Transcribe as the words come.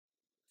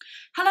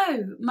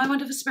Hello, my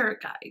wonderful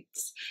spirit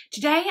guides.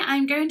 Today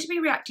I'm going to be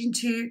reacting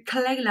to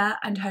KELELA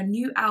and her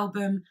new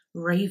album,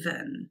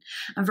 Raven.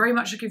 I'm very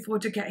much looking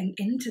forward to getting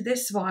into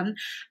this one.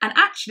 And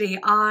actually,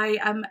 I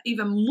am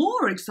even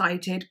more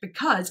excited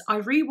because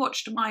I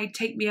rewatched my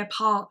Take Me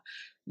Apart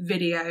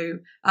video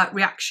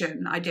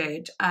reaction I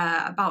did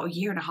about a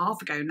year and a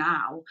half ago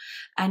now.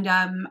 And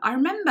I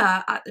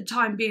remember at the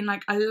time being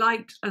like, I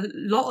liked a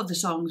lot of the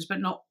songs, but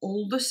not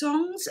all the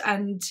songs.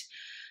 And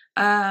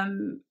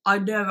I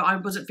know I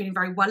wasn't feeling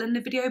very well in the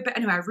video, but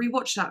anyway, I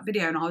rewatched that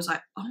video and I was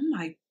like, oh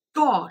my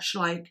gosh,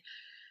 like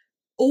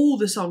all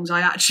the songs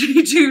I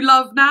actually do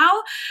love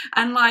now.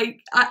 And like,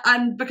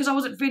 and because I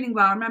wasn't feeling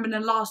well, I remember in the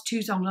last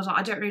two songs I was like,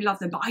 I don't really love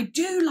them, but I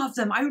do love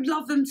them. I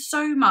love them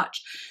so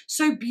much,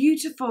 so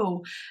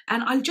beautiful.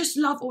 And I just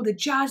love all the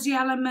jazzy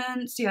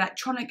elements, the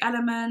electronic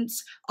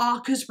elements,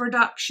 Arca's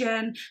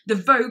production, the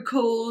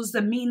vocals,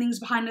 the meanings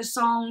behind the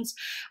songs.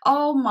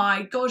 Oh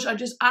my gosh, I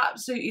just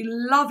absolutely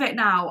love it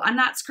now. And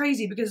that's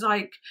crazy because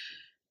like,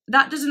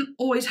 that doesn't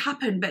always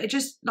happen, but it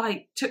just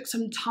like took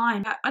some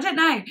time. I don't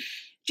know,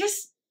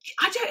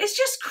 it's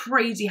just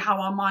crazy how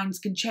our minds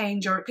can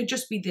change, or it could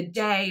just be the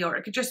day, or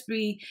it could just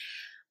be,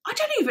 I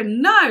don't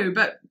even know,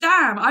 but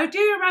damn, I do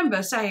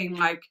remember saying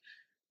like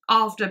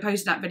after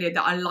posting that video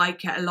that I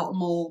like it a lot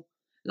more.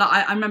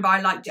 Like I remember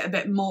I liked it a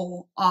bit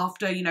more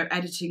after, you know,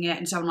 editing it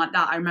and so on like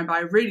that. I remember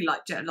I really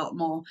liked it a lot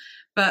more,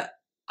 but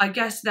I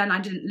guess then I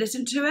didn't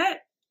listen to it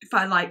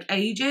for like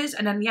ages,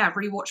 and then yeah,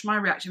 rewatched my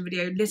reaction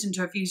video, listened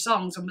to a few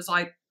songs and was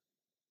like,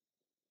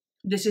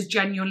 this is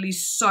genuinely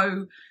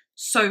so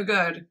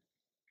good.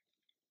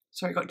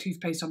 Sorry, I got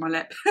toothpaste on my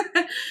lip.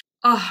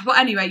 Oh, but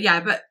anyway,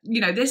 yeah, but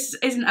you know, this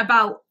isn't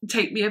about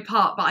Take Me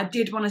Apart, but I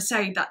did want to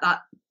say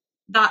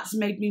that's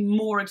made me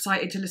more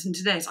excited to listen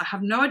to this. I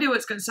have no idea what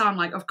it's going to sound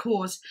like, of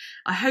course.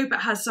 I hope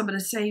it has some of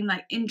the same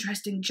like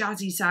interesting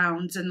jazzy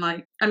sounds and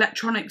like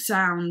electronic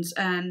sounds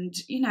and,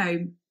 you know,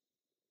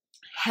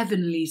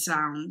 heavenly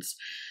sounds.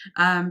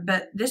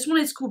 But this one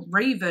is called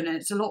Raven and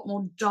it's a lot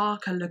more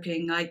darker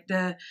looking, like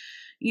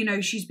you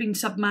know, she's been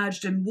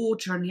submerged in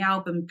water on the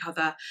album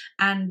cover.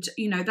 And,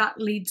 you know,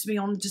 that leads me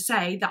on to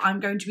say that I'm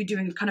going to be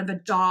doing kind of a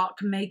dark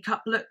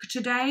makeup look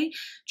today,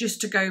 just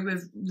to go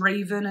with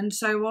Raven and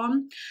so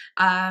on.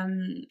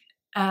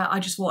 I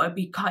just thought it'd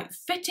be quite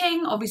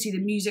fitting. Obviously, the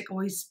music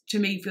always, to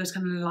me, feels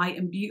kind of light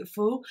and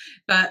beautiful,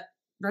 but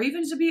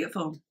Ravens are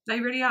beautiful. They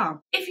really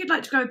are. If you'd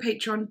like to go to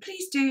Patreon,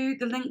 please do.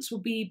 The links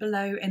will be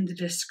below in the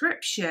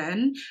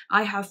description.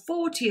 I have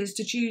 4 tiers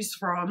to choose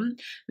from.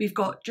 We've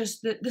got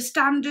just the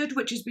standard,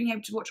 which is being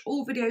able to watch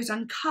all videos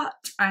uncut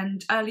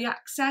and early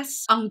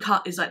access.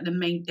 Uncut is like the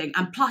main thing.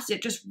 And plus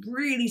it just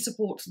really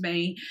supports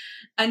me.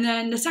 And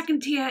then the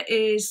second tier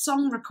is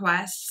song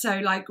requests. So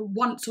like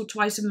once or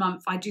twice a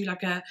month, I do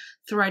like a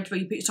thread where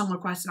you put your song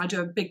requests and I do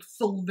a big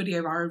full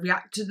video where I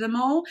react to them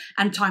all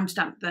and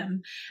timestamp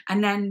them.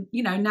 And then,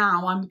 you know,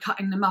 now I'm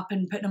cutting them up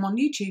and putting them on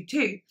YouTube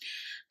too.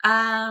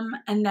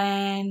 And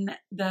then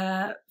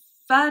the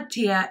third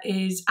tier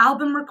is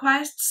album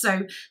requests.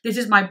 So this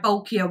is my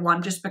bulkier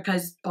one just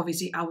because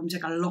obviously albums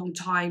take a long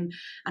time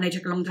and they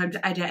take a long time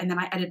to edit, and then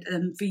I edit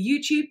them for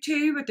YouTube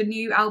too. With the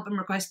new album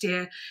request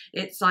tier,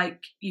 it's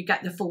like you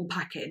get the full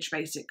package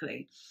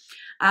basically.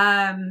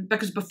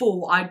 Because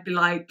before I'd be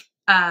like,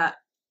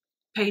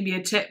 pay me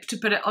a tip to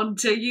put it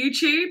onto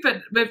YouTube, but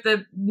with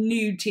the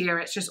new tier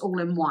it's just all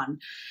in one.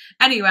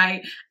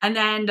 Anyway, and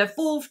then the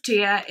fourth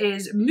tier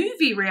is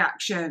movie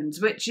reactions,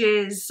 which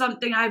is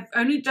something I've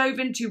only dove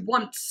into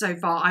once so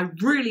far. I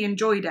really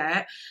enjoyed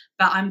it,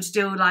 but I'm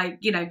still like,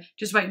 you know,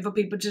 just waiting for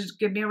people to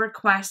give me a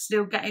request,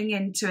 still getting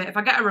into it. If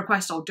I get a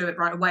request, I'll do it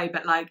right away,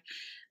 but like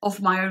off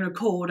my own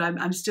accord,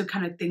 I'm still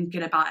kind of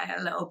thinking about it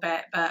a little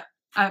bit, but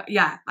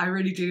yeah, I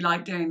really do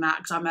like doing that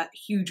because I'm a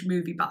huge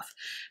movie buff.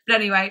 But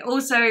anyway,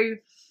 also,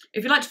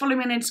 if you'd like to follow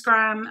me on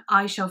Instagram,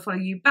 I shall follow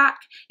you back.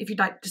 If you'd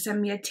like to send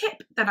me a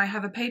tip, then I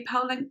have a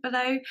PayPal link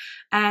below.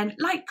 And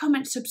like,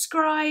 comment,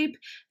 subscribe,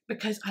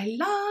 because I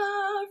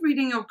love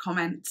reading your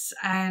comments.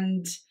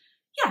 And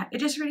yeah, it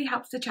just really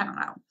helps the channel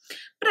out.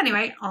 But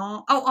anyway,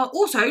 I'll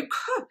also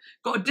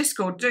got a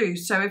Discord too.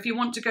 So if you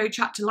want to go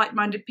chat to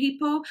like-minded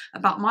people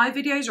about my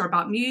videos or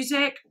about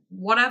music,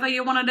 whatever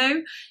you want to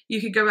do, you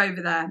could go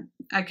over there.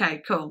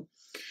 Okay, cool.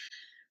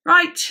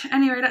 Right,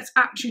 anyway, let's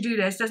actually do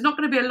this. There's not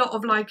going to be a lot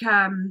of like,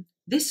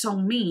 this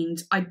song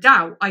means, I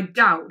doubt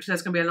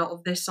there's going to be a lot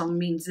of this song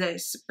means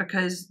this,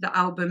 because the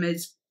album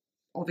is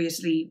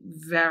obviously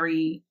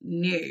very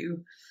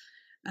new.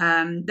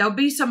 There'll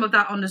be some of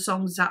that on the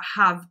songs that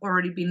have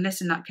already been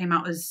listened, that came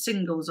out as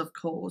singles, of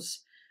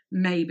course,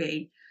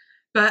 maybe.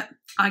 But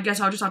I guess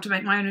I'll just have to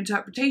make my own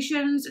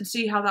interpretations and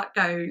see how that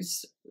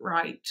goes.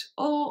 Right,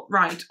 all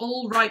right,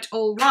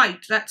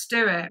 let's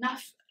do it.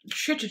 Enough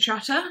chitter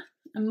chatter.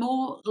 And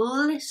more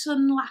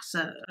listen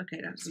lasser.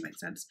 Okay, that doesn't make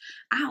sense.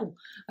 Ow!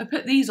 I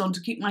put these on to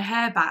keep my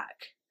hair back.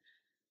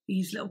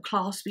 These little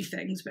claspy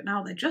things, but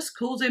now they're just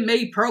causing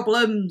me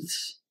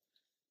problems.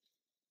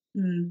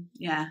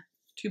 Yeah,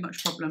 too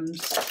much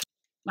problems.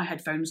 My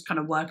headphones kind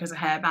of work as a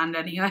hairband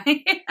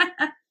anyway.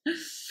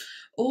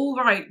 All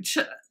right,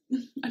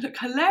 I look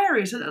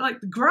hilarious. I look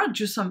like The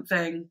Grudge or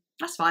something.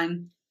 That's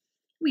fine.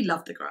 We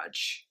love The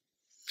Grudge.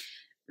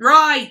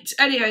 Right.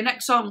 Anyway,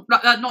 next song.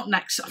 Not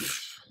next song.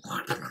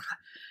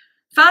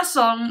 First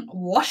song,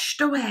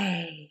 Washed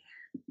Away.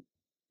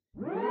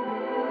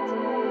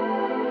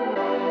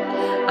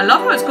 I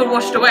love how it's called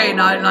Washed Away, and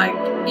I, like,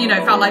 you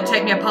know, felt like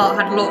Take Me Apart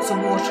had lots of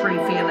watery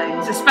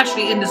feelings,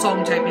 especially in the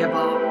song Take Me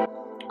Apart.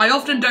 I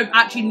often don't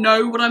actually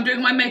know what I'm doing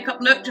with my makeup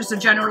look, just a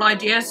general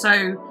idea,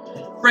 so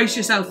brace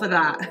yourself for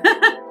that.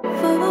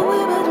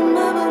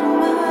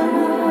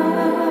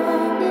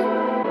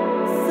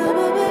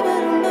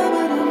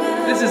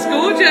 This is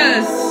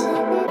gorgeous.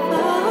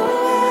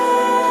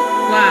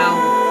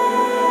 Wow.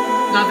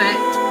 Love it.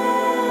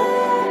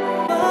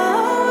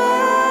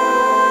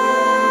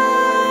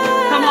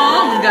 Come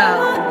on,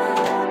 girl.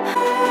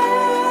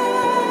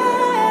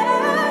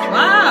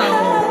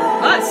 Wow,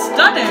 that's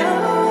stunning.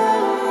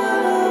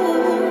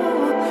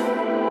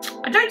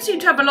 I don't seem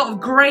to have a lot of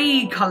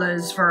grey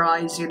colours for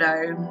eyes, you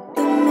know.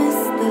 The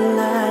mist, the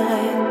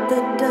light,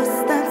 the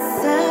dust that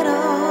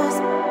settles,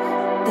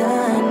 the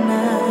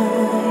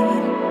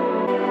night,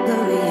 the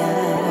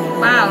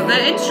wow,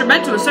 the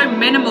instrumental is so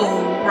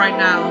minimal right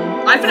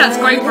now. I think that's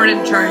great for an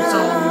intro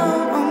song.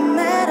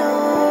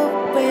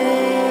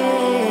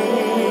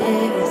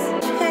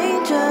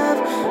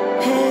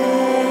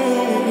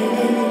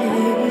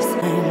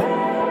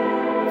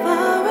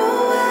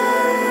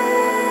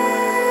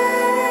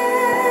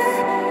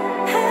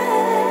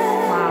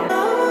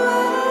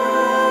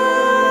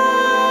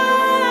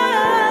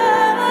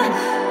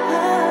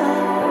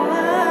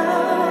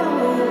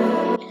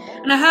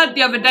 And I heard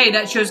the other day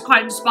that she was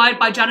quite inspired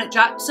by Janet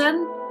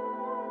Jackson.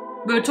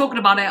 We were talking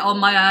about it on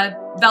my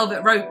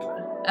Velvet Rope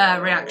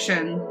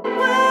reaction.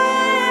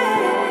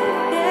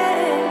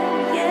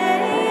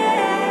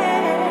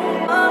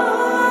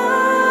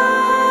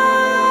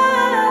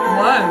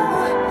 Whoa.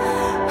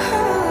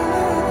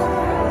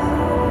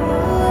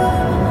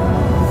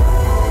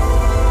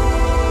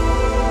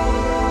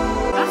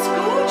 That's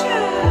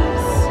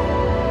gorgeous.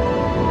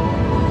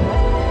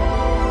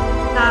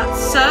 That's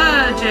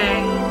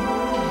surging.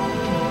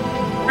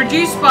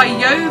 Produced by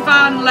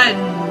Jovan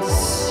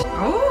Lens.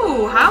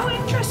 Oh, how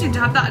interesting to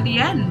have that at the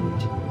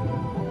end.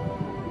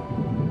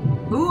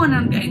 Oh, and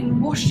I'm getting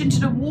washed into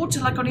the water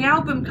like on the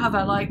album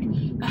cover, like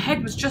her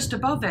head was just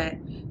above it.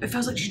 It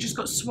feels like she just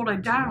got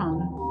swallowed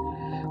down.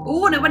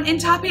 Oh, and it went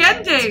into happy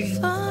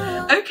ending.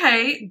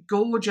 Okay,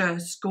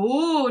 gorgeous,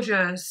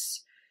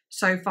 gorgeous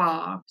so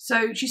far.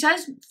 So she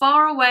says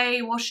far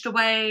away, washed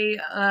away,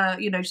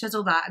 you know, she says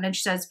all that. And then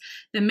she says,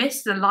 the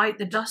mist, the light,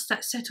 the dust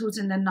that settles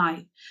in the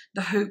night,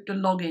 the hope, the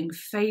longing,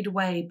 fade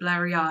away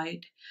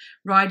blurry-eyed,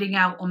 riding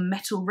out on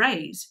metal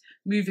rays,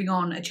 moving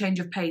on, a change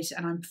of pace,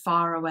 and I'm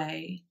far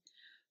away.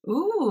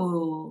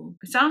 Ooh,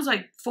 it sounds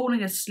like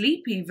falling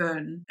asleep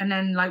even, and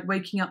then like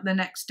waking up the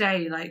next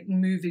day, like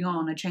moving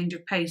on, a change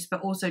of pace,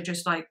 but also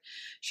just like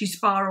she's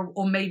far,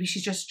 or maybe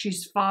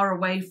she's far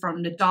away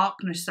from the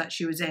darkness that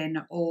she was in,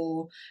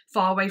 or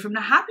far away from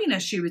the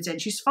happiness she was in.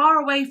 She's far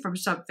away from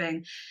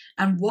something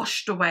and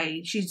washed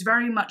away. She's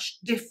very much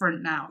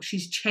different now.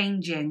 She's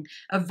changing,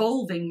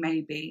 evolving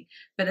maybe,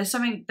 but there's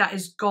something that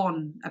is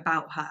gone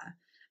about her.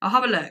 I'll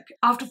have a look.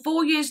 After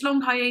 4 years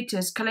long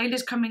hiatus,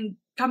 KELELA's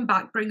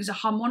comeback brings a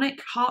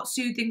harmonic,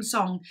 heart-soothing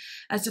song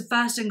as the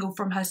first single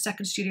from her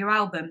second studio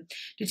album.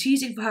 The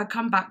teasing for her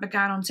comeback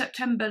began on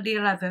September the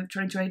 11th,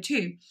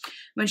 2022,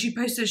 when she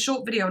posted a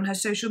short video on her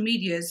social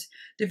medias.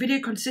 The video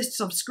consists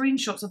of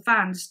screenshots of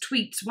fans'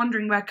 tweets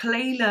wondering where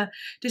KELELA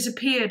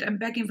disappeared and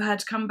begging for her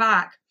to come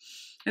back.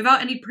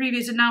 Without any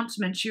previous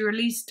announcement, she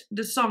released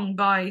the song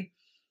by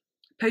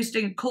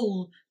posting a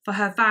call for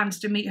her fans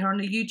to meet her on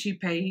the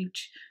YouTube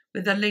page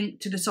with a link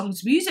to the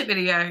song's music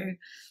video.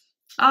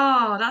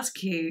 Oh, that's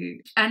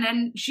cute. And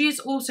then she's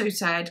also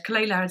said,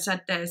 KELELA had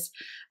said this,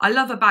 I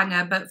love a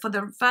banger, but for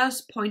the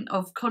first point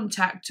of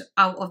contact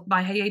out of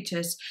my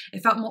hiatus,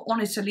 it felt more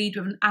honest to lead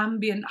with an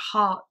ambient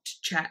heart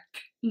check.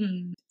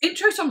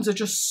 Intro songs are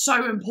just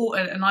so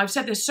important, and I've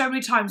said this so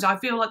many times, I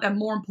feel like they're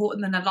more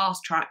important than the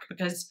last track,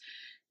 because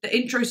the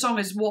intro song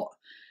is what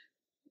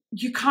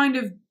you kind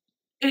of,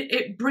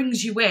 it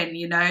brings you in,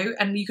 you know,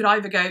 and you could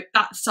either go,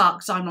 that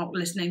sucks, I'm not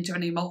listening to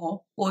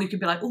anymore, or you could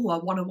be like, oh, I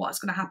wonder what's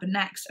going to happen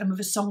next. And with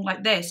a song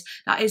like this,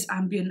 that is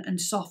ambient and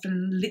soft,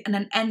 and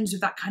then ends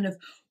with that kind of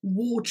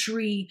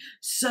watery,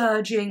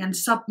 surging and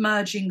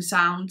submerging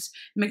sounds,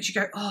 it makes you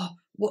go, oh,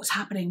 what's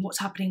happening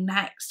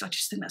next? I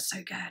just think that's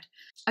so good.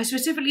 I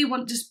specifically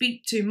want to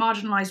speak to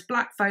marginalised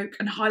black folk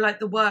and highlight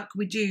the work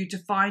we do to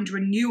find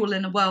renewal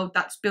in a world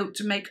that's built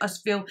to make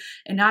us feel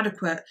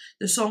inadequate.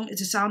 The song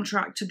is a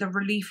soundtrack to the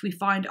relief we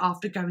find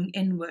after going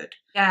inward.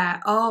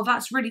 Yeah, oh,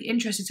 that's really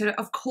interesting. So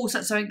of course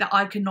that's something that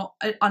I cannot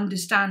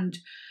understand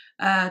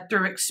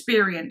through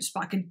experience,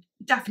 but I can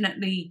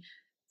definitely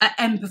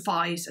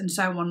empathise and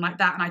so on like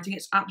that. And I think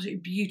it's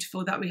absolutely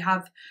beautiful that we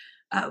have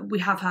we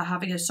have her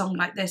having a song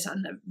like this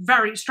and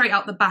very straight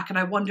out the back, and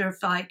I wonder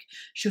if like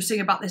she'll sing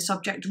about this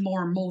subject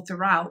more and more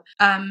throughout.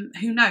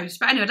 Who knows?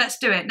 But anyway, let's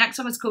do it. Next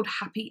song is called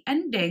Happy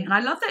Ending, and I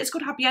love that it's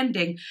called Happy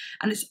Ending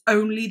and it's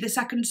only the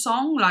second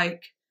song.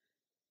 Like,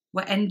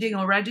 we're ending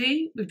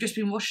already. We've just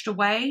been washed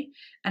away,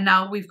 and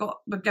now we're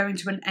going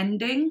to an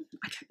ending.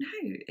 I don't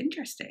know.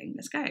 Interesting.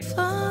 Let's go.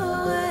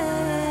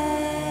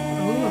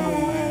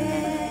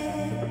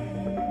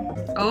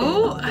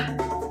 Oh,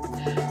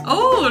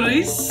 oh,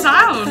 these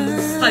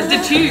sounds like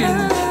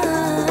detuned.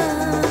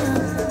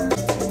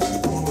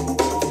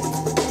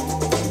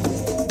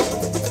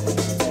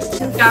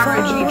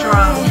 Garagey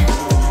drum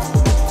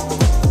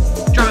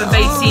and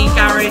bassy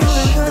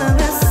garage.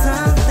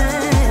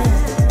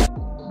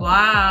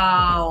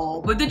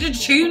 Wow, with the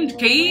detuned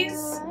keys.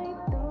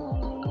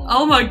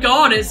 Oh my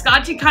god, it's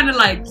actually kind of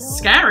like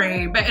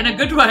scary, but in a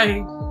good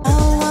way.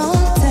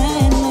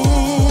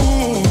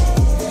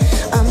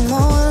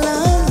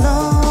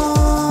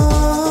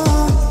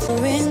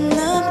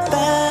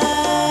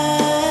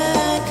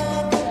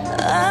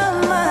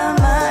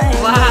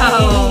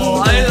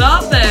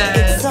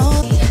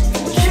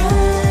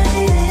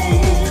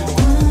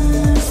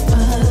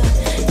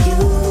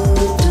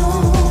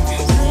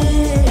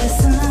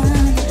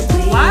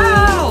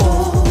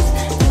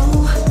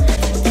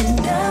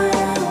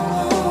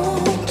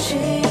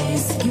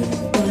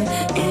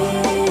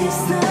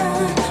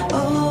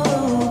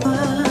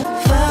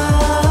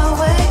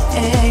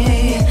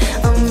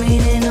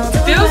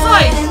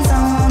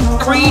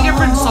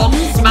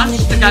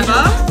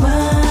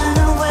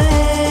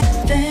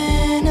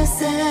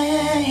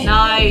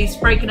 Nice,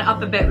 breaking it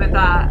up a bit with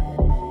that.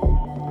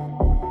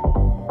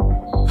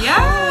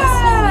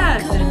 Yeah!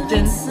 Dun,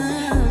 dun,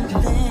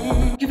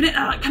 dun. Giving it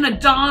that kind of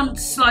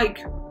dance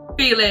like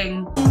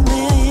feeling.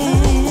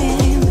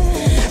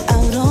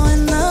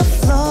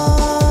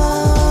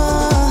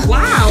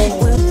 Wow!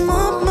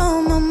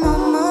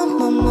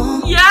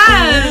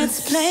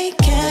 Yes!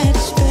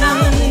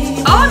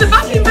 Oh, the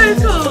backing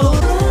vocal!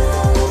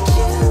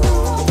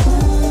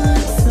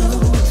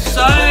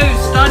 So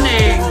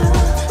stunning.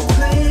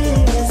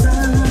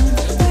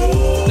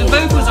 The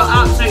vocals are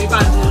absolutely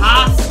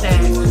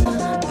fantastic.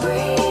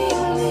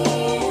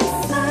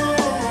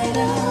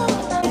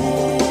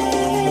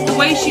 The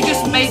way she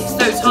just makes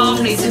those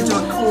harmonies into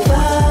a chord.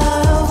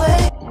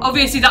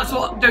 Obviously that's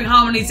what doing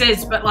harmonies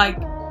is, but like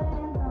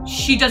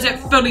she does it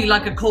fully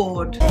like a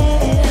chord.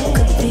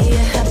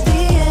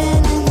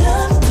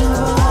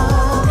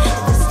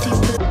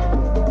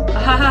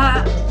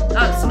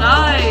 That's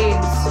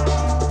nice.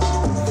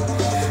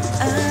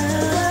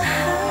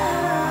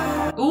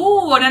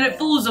 Ooh, and then it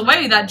falls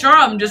away, that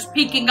drum just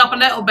peeking up a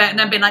little bit and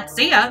then being like,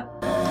 see ya.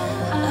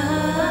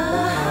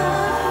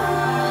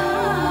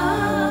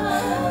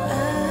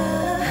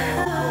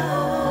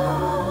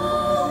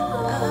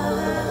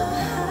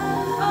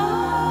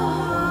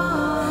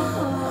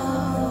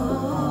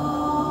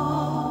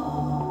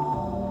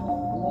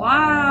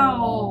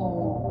 Wow.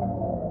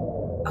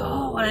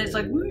 Oh, and it's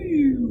like,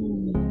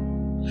 woo.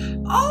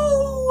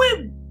 Oh,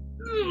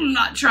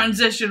 that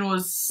transition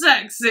was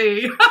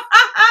sexy.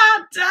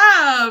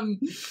 Damn.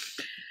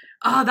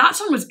 Oh, that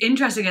song was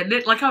interesting.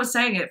 Like I was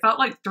saying, it felt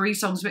like 3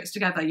 songs mixed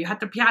together. You had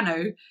the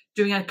piano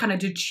doing a kind of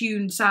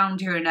detuned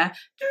sound here and there.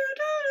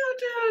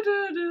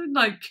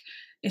 Like,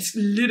 it's a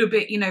little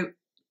bit, you know,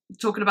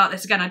 talking about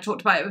this again, I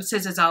talked about it with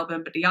SZA's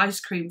album, but the ice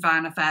cream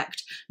van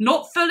effect.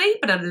 Not fully,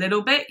 but a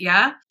little bit,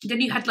 yeah.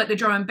 Then you had like the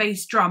drum and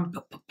bass drum.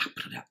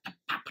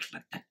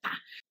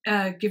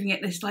 Giving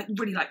it this like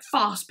really like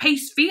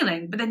fast-paced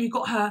feeling, but then you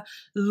got her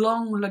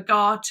long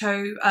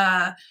legato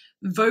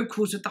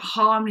vocals with the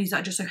harmonies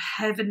that are just so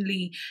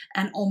heavenly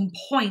and on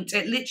point.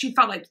 It literally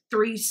felt like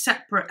 3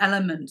 separate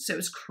elements. It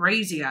was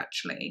crazy,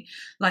 actually.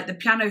 Like the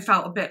piano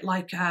felt a bit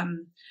like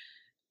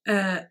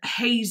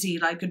hazy,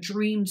 like a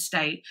dream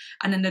state,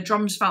 and then the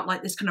drums felt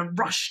like this kind of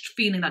rushed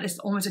feeling, like this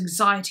almost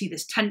anxiety,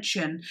 this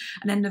tension,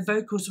 and then the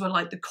vocals were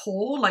like the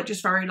core, like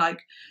just very like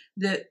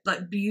the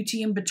like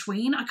beauty in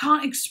between. I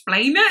can't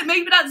explain it.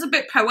 Maybe that's a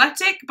bit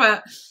poetic,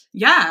 but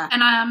yeah.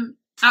 And I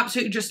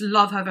absolutely just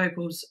love her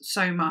vocals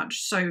so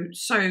much. So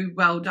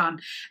well done.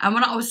 And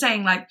when I was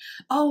saying like,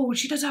 oh,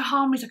 she does her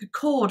harmonies like a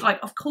chord, like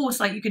of course,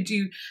 like you could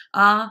do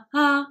and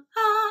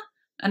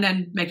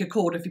then make a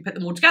chord if you put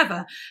them all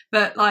together.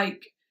 But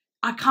like,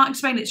 I can't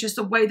explain it. It's just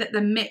the way that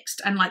they're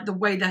mixed and like the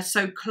way they're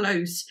so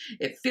close.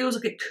 It feels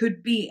like it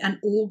could be an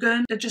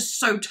organ. They're just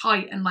so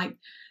tight and like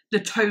the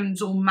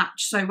tones all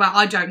match so well.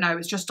 I don't know.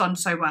 It's just done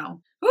so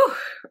well. Whew.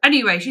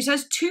 Anyway, she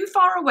says, too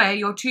far away,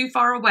 you're too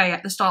far away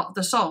at the start of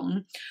the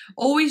song.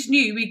 Always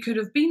knew we could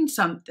have been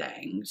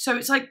something. So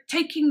it's like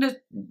taking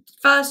the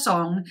first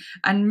song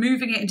and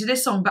moving it into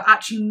this song, but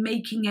actually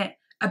making it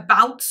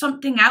about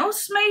something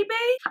else,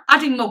 maybe?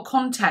 Adding more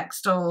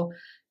context or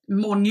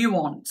more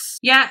nuance.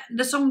 Yeah,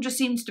 the song just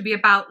seems to be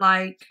about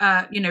like,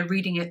 you know,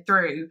 reading it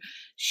through.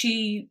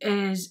 She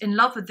is in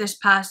love with this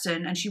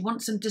person and she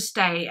wants them to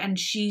stay, and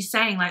she's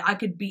saying like, I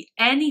could be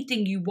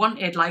anything you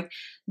wanted, like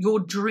your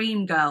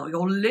dream girl,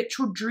 your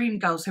literal dream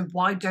girl, so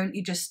why don't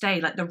you just stay?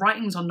 Like the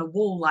writing's on the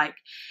wall, like,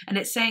 and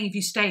it's saying if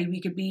you stay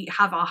we could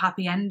have our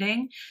happy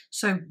ending,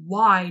 so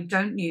why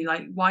don't you?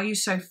 Like, why are you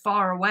so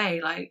far away?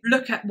 Like,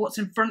 look at what's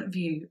in front of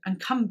you and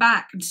come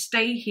back and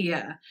stay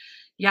here.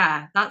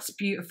 Yeah, that's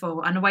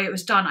beautiful. And the way it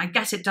was done, I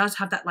guess it does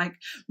have that like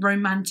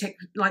romantic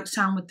like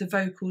sound with the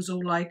vocals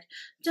all like,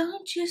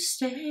 don't you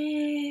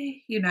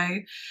stay, you know?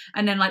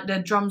 And then like the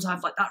drums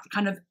have like that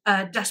kind of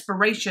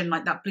desperation,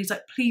 like that,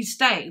 please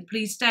stay,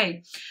 please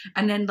stay.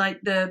 And then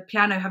like the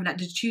piano having that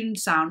detuned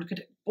sound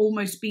could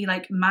almost be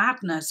like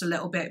madness a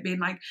little bit, being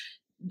like,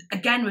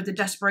 again with the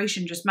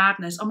desperation, just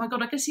madness. Oh my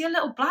God, I can see a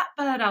little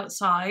blackbird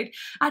outside.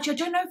 Actually, I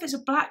don't know if it's a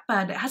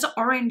blackbird. It has an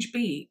orange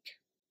beak.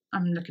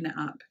 I'm looking it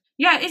up.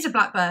 Yeah, it is a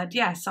blackbird.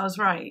 Yes, I was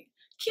right.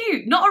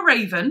 Cute. Not a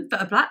raven,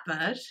 but a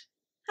blackbird.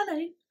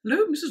 Hello.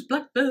 Hello, Mrs.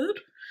 Blackbird.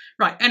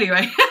 Right,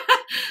 anyway.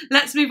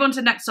 Let's move on to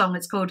the next song.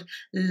 It's called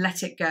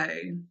Let It Go.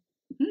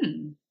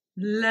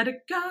 Let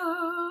it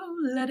go,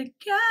 let it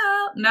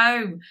go.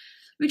 No,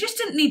 we just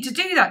didn't need to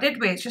do that,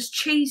 did we? It's just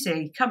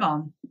cheesy. Come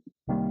on.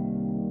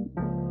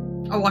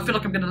 Oh, I feel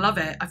like I'm going to love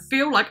it. I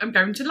feel like I'm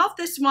going to love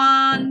this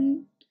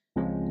one.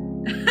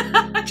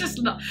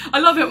 I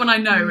love it when I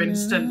know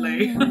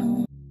instantly.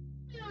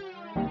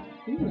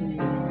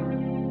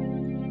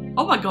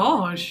 Oh my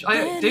gosh,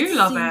 I do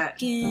love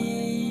it.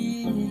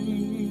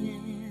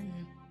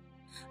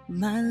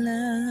 My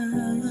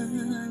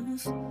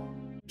love,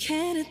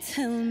 can it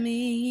tell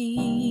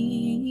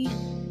me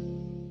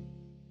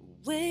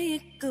where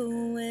you're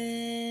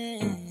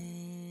going?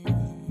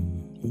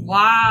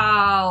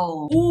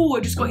 Wow. Oh,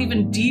 it just got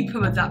even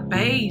deeper with that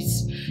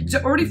bass, because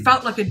it already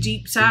felt like a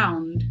deep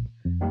sound.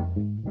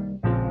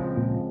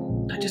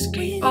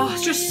 Oh,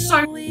 it's just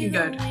so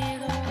good.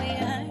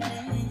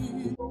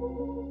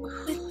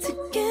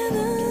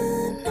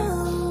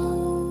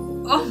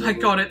 Oh my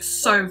God, it's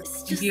so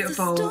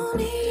beautiful.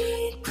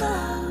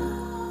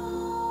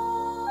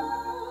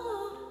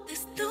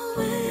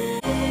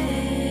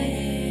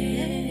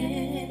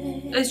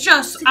 It's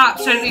just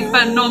absolutely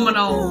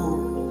phenomenal.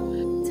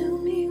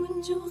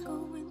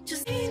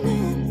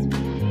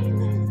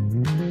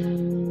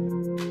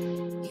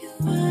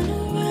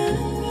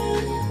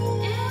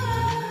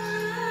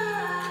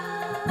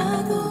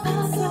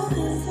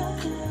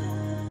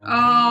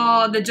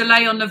 Oh, the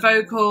delay on the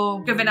vocal,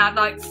 giving out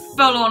like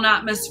full-on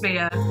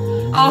atmosphere.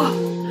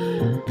 Oh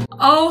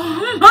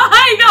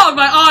my God,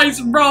 my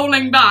eyes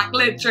rolling back,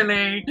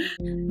 literally.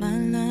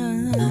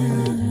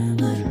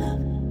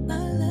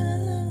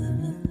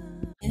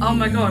 Oh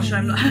my gosh,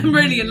 I'm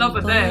really in love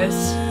with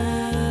this.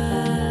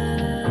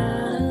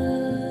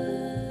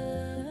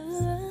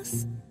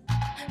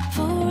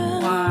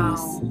 Wow.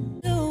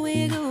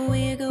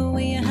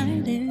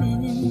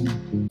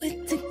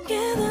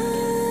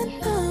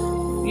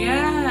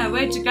 Yeah,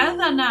 we're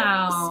together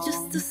now. It's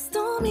just a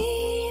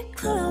stormy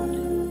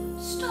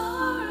cloud.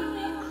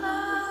 Stormy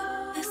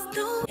cloud. There's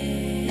no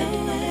way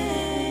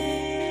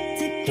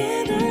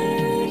together.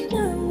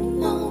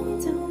 No,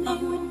 tell me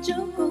when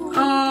you're going.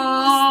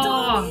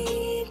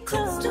 Stormy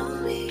cloud.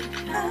 Stormy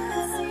cloud.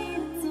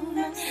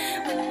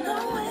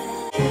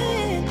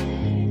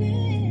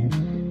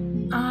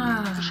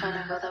 I'm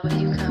trying to go the way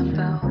you come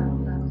about.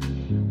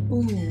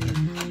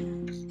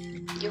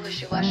 You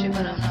wishy-washy,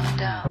 but I'm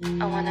knocked out.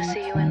 I wanna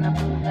see you in the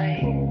blue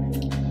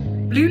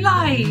light. Blue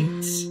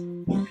light.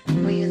 When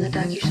you in the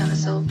dark, you shining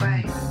so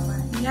bright.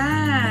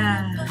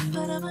 Yeah.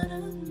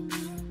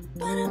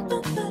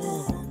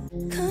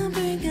 Come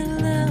bring your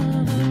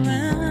love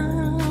around.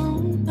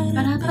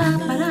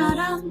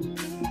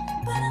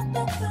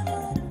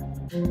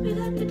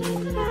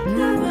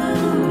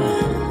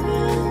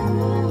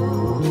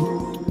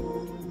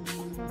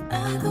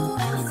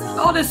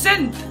 Oh, the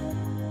synth.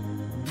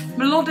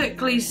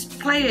 Melodically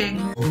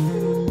playing.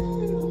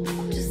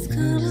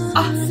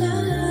 Oh,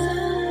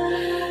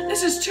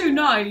 this is too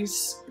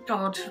nice.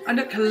 God, I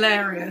look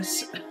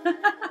hilarious.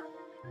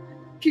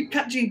 Keep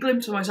catching a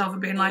glimpse of myself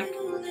and being like,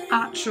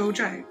 actual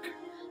joke.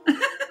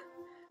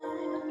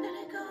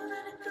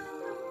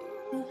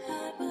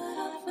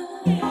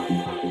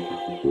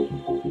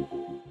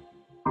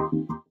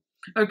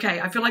 Okay,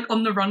 I feel like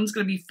On the Run's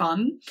gonna be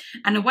fun.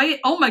 And the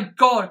way, oh my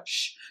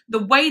gosh,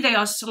 the way they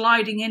are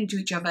sliding into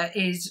each other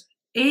is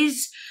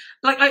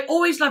like, I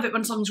always love it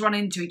when songs run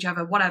into each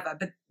other, whatever,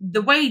 but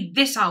the way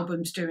this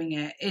album's doing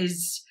it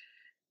is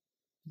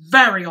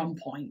very on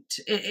point.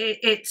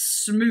 It's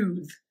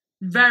smooth,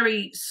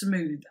 very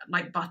smooth,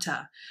 like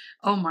butter.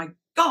 Oh my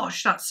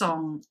gosh, that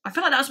song. I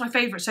feel like that was my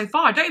favourite so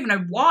far. I don't even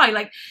know why.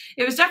 Like,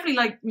 it was definitely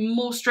like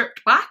more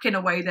stripped back in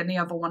a way than the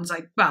other ones.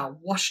 Like, well,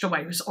 Washed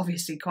Away was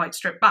obviously quite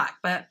stripped back,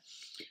 but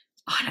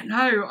I don't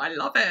know, I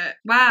love it.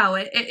 Wow,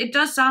 it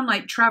does sound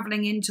like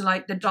travelling into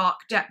like the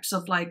dark depths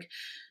of like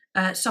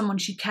someone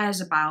she cares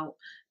about,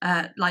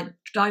 like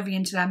diving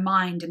into their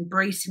mind,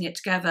 embracing it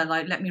together,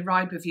 like, let me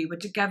ride with you, we're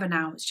together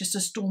now, it's just a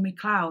stormy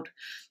cloud,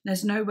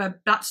 that's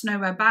nowhere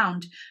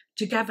bound,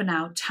 together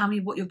now, tell me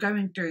what you're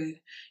going through,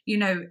 you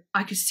know,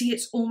 I can see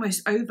it's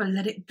almost over,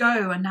 let it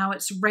go. And now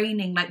it's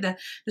raining, like the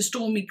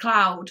stormy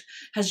cloud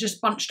has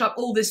just bunched up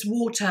all this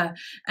water,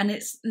 and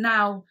it's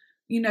now,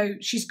 you know,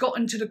 she's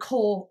gotten to the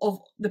core of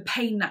the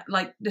pain that,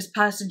 like, this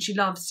person she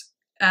loves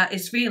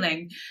is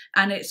feeling,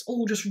 and it's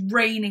all just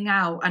raining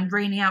out, and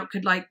raining out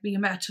could, like, be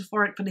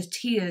metaphoric for the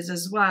tears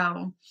as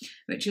well,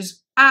 which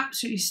is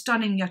absolutely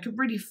stunning. I could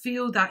really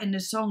feel that in the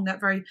song,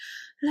 that very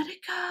let it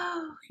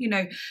go, you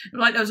know,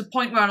 like there was a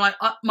point where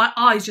my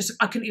eyes just,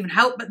 I couldn't even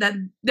help but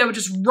then they were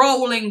just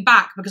rolling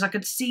back, because I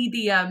could see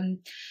the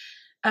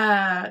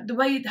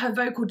way her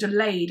vocal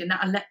delayed in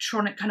that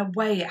electronic kind of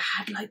way. It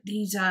had like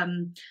these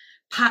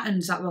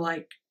patterns that were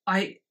like,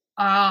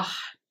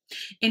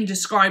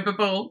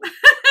 indescribable.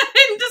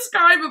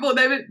 Indescribable.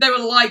 They were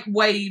like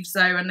waves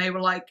though, and they were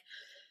like,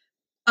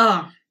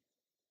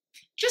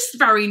 just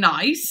very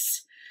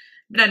nice.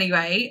 But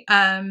anyway,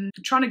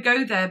 trying to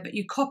go there, but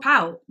you cop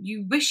out,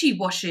 you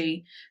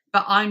wishy-washy,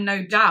 but I'm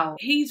no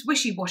doubt. He's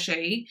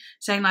wishy-washy,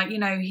 saying like, you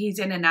know, he's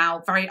in and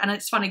out, and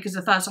it's funny because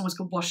the first song was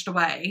called Washed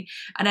Away,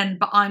 and then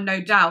but I'm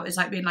no doubt is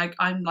like being like,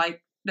 I'm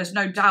like, there's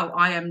no doubt,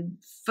 I am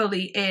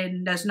fully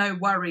in, there's no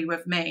worry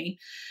with me.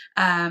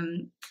 I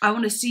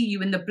want to see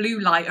you in the blue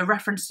light, a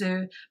reference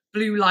to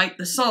Blue Light,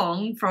 the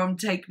song from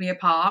Take Me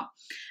Apart.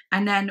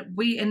 And then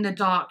we in the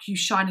dark, you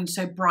shining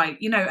so bright,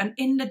 you know, and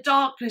in the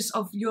darkness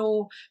of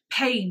your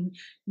pain,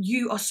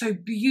 you are so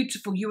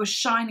beautiful. You are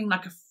shining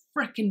like a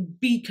freaking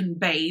beacon,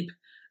 babe.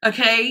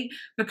 Okay?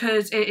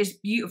 Because it is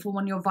beautiful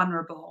when you're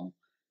vulnerable.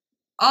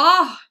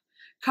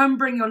 Come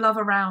bring your love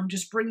around.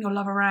 Just bring your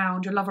love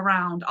around, your love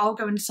around. I'll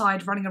go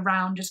inside running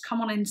around. Just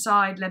come on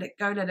inside. Let it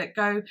go, let it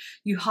go.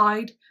 You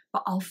hide,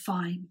 but I'll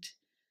find.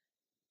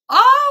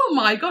 Oh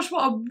my gosh,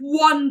 what a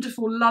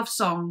wonderful love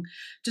song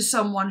to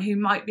someone who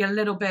might be a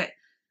little bit,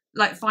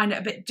 like, find it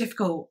a bit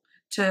difficult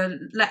to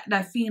let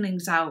their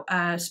feelings out,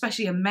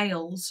 especially in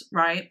males,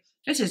 right?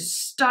 This is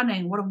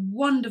stunning. What a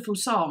wonderful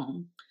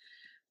song.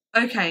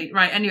 Okay,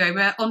 right, anyway,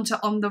 we're on to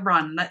On the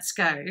Run. Let's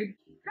go.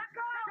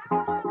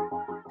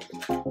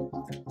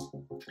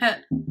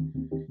 Did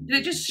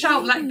it just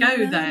shout let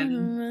go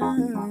then?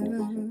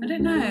 I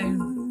don't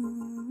know.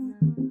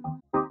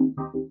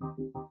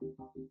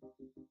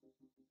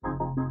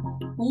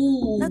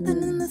 Ooh.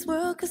 Nothing in this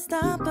world could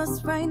stop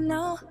us right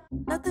now.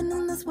 Nothing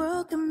in this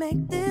world can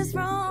make this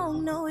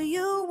wrong. No,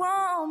 you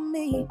want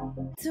me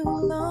too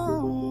long.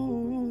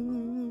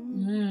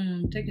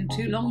 Taking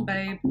too long,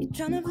 babe. You're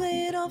trying to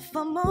play it off.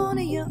 I'm on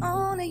it, you're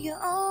on it,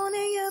 you're on it,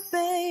 you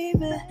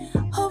baby.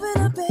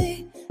 Hoping I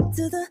pay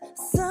to the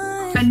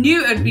sun. I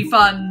knew it'd be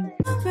fun.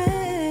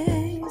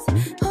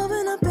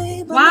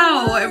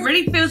 Wow, it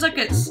really feels like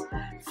it's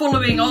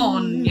following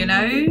on, you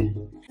know?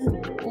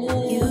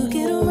 You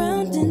get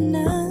around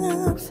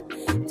enough,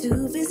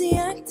 too busy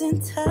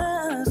acting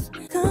tough.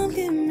 Come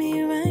get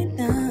me right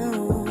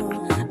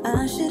now.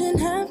 I shouldn't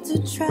have to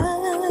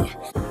try.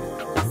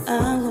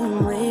 I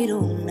won't wait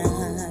all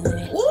night.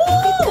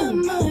 You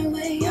come my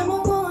way,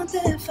 I'ma want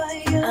that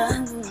fire. I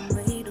won't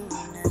wait all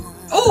night.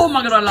 Oh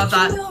my god, I love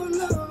that.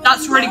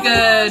 That's really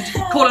good.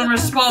 Call and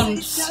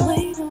response.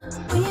 When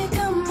you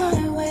come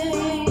my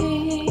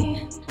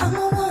way,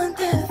 I'ma want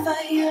that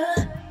fire.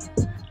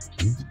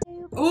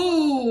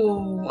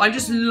 Ooh, I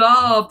just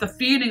love the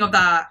feeling of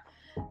that.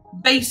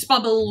 Bass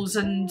bubbles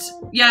and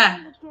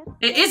yeah,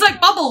 it is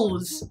like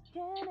bubbles.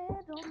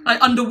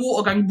 Like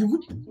underwater going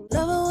whoop.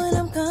 Love it when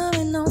I'm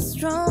coming on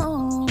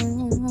strong.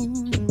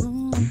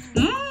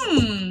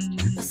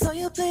 So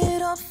you play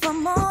it off,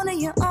 I'm on it,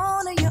 you're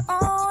on it, you're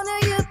on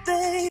it, you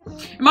babe.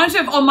 Reminds me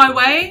of On My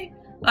Way,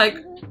 like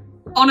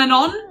on and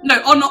on.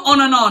 No,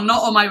 on and on,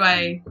 not On My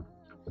Way.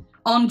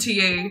 On to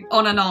you,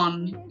 on and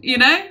on. You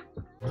know?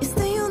 You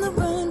stay on the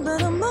run,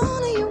 but I'm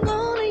on it, you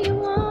want it, you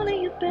want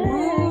it, you babe.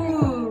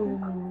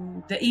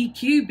 Ooh, the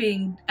EQ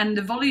being and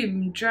the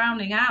volume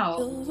drowning out.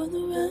 Over the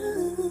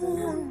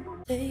run,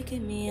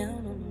 taking me out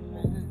on the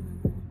run.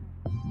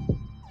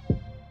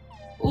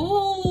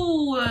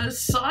 Ooh, a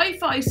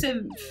sci-fi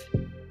synth.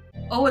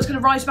 Oh, it's gonna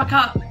rise back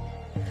up.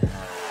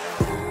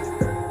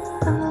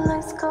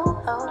 Let's go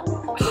out.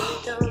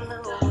 Don't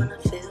know when I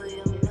feel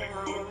you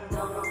now.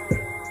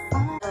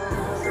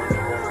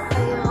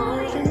 Are you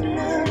holding it?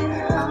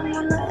 I'm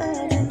on the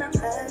edge and I'm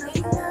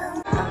ready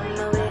now. I'm on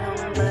my way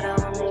home, but I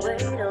won't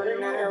wait all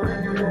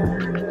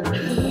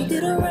night. You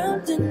get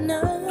around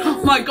tonight.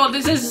 Oh my god,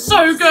 this is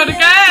so good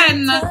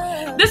again.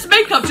 This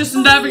makeup just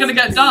never gonna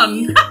get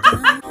done.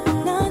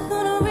 Not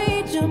gonna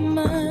read your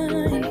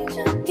mind.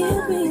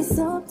 Give me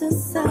something to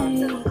say.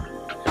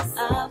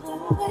 I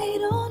won't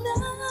wait all night.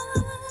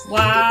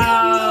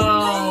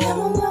 Wow.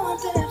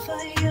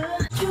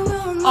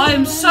 I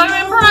am so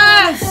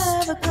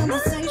impressed.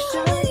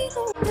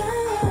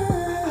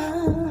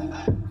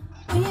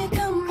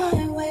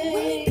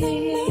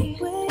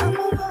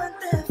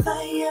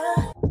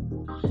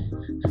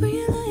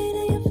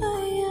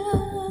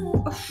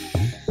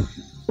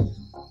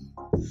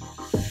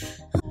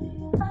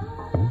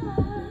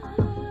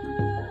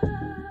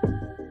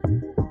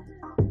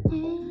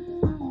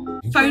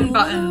 phone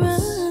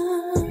buttons.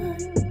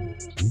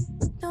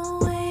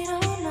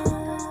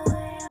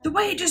 The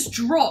way it just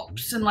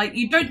drops and like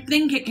you don't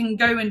think it can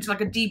go into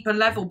like a deeper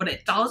level, but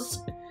it does.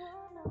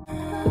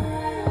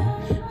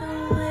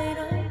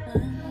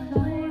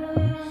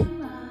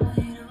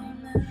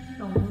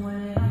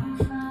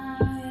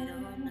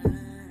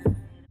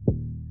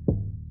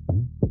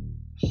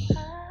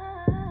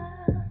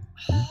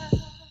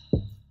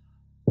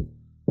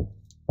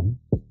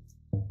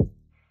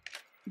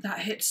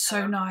 That hits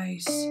so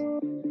nice.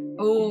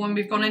 Oh, and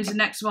we've gone into the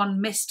next one,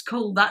 Missed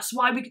Call. That's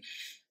why we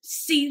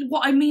see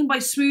what I mean by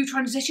smooth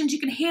transitions. You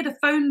can hear the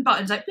phone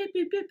buttons like boop,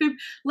 boop, boop, boop,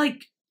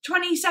 like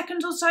 20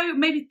 seconds or so,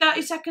 maybe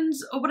 30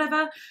 seconds or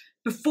whatever,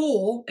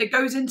 before it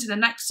goes into the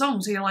next song.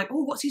 So you're like,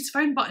 oh, what's these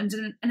phone buttons?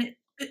 And it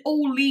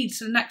all leads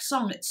to the next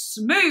song. It's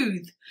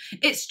smooth.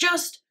 It's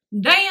just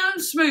damn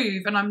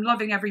smooth, and I'm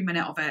loving every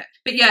minute of it.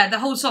 But yeah, the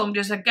whole song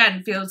just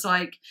again feels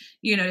like,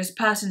 you know, this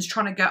person's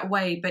trying to get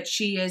away, but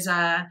she is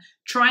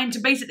trying to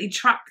basically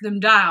track them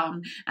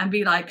down and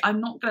be like,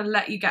 I'm not going to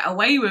let you get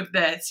away with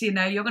this, you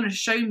know, you're going to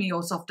show me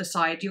your softer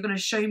side, you're going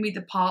to show me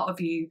the part of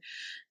you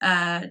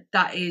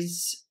that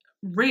is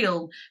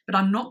real, but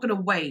I'm not going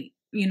to wait.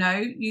 You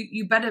know,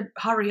 you better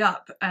hurry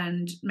up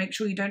and make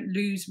sure you don't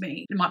lose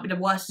me. It might be the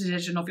worst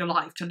decision of your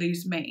life to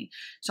lose me.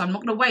 So I'm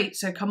not going to wait.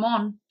 So come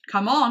on.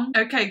 Come on.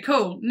 Okay,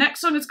 cool.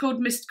 Next song is called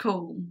Missed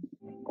Call.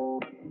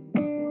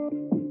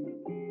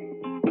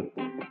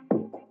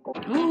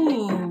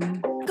 Ooh.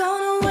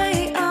 Gone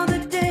away all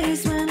the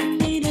days when I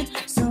needed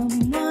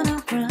someone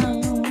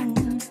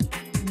around.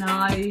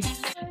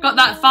 Nice. Got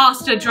that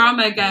faster drum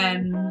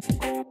again.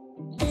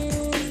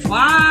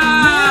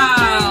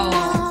 Wow.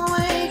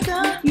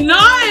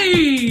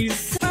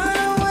 Nice!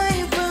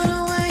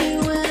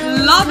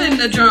 Loving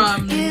the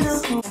drums.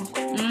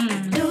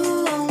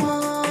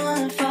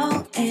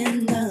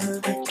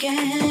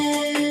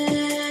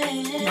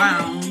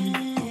 Wow.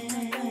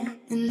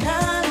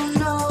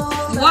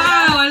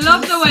 Wow, I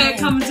love the way it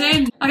comes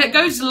in. Like it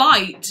goes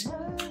light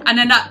and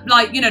then that,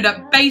 like, you know,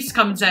 that bass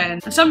comes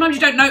in. And sometimes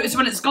you don't notice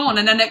when it's gone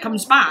and then it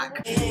comes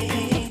back.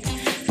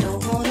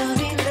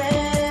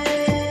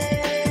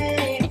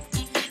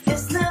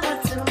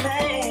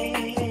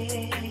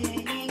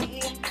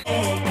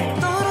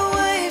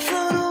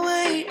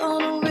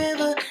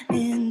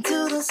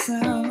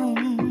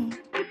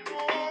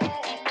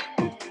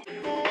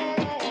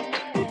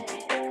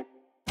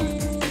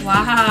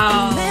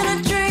 Wow.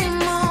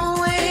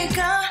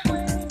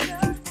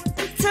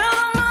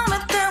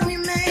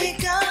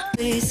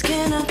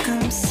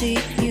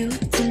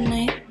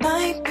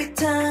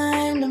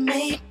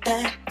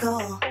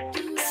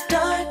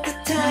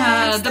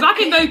 The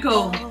backing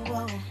vocal.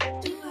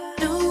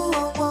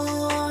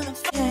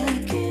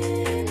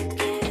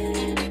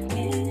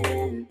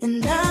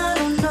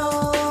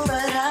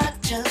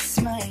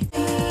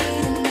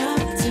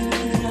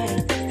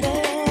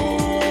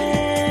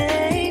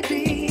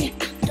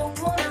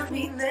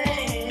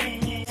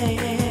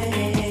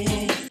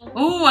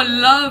 Oh, I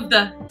love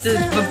the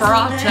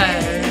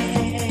vibrato.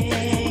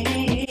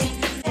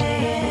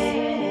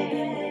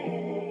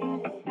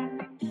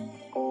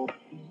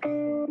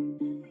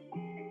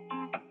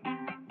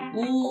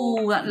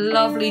 Ooh, that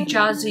lovely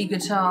jazzy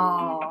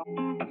guitar.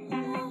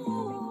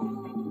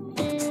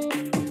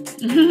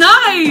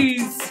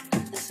 Nice!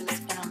 Listen, it's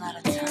been a lot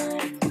of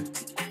time.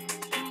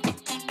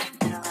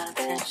 Been a lot of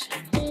tension.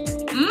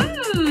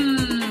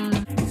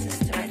 Is this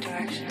the right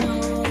direction?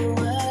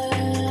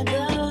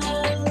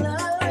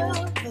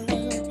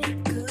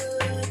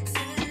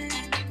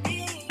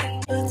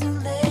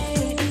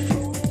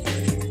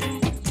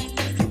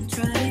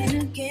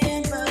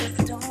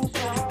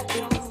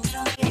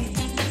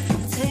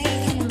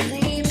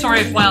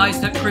 Sorry if my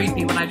eyes look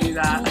creepy when I do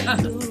that.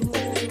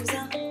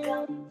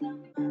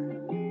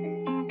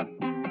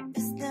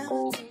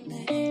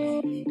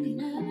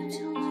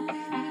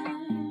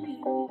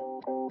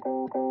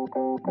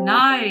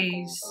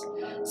 Nice.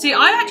 See,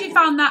 I actually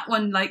found that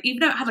one, like, even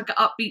though it had like an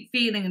upbeat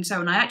feeling and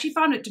so on, I actually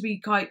found it to be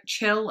quite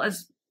chill,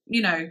 as,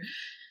 you know,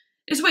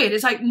 it's weird.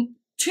 It's like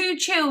too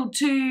chill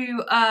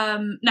to,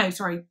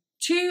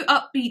 too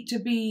upbeat to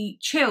be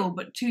chill,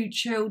 but too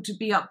chill to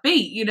be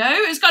upbeat, you know?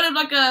 It's kind of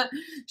like a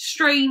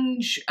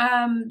strange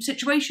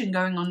situation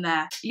going on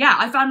there. Yeah,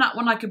 I found that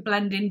one I could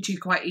blend into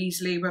quite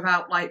easily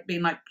without like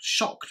being like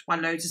shocked by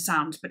loads of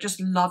sounds, but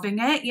just loving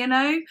it, you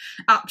know?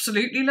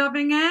 Absolutely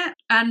loving it.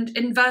 And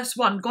in verse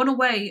 1, gone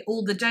away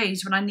all the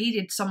days when I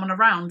needed someone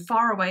around,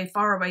 far away,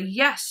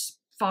 yes,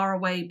 far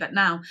away, but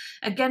now.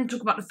 Again,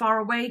 talk about the far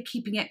away,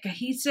 keeping it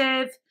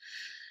cohesive.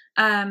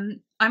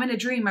 I'm in a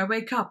dream, I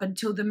wake up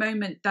until the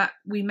moment that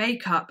we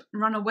make up.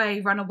 Run away,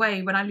 when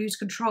I lose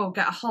control,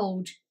 get a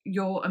hold,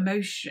 you're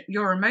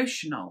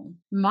emotional.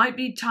 Might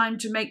be time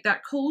to make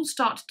that call,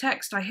 start to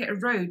text, I hit a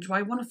road, do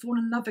I want to fall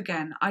in love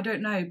again? I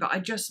don't know, but I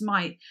just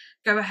might.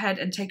 Go ahead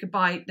and take a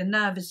bite, the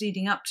nerve is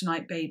leading up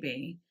tonight,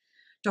 baby.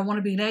 Don't want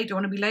to be late,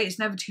 it's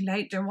never too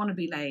late, don't want to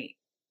be late.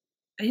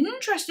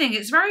 Interesting,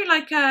 it's very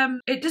like,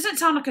 it doesn't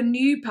sound like a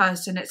new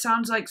person, it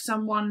sounds like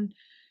someone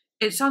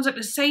it sounds like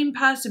the same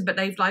person, but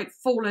they've like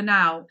fallen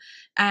out,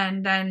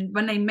 and then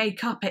when they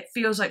make up, it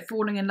feels like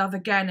falling in love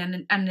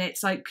again, and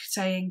it's like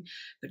saying,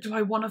 but do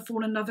I want to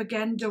fall in love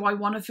again? Do I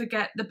want to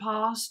forget the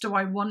past? Do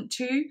I want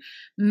to?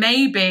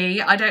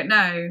 Maybe, I don't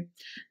know.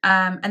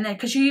 And then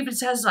because she even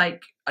says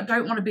like, I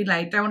don't want to be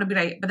late, don't want to be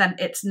late, but then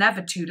it's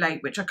never too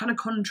late, which are kind of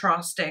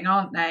contrasting,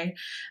 aren't they?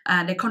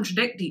 And they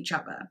contradict each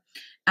other.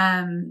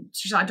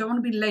 She's like, I don't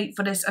want to be late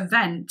for this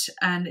event,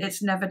 and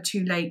it's never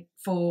too late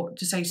to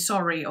say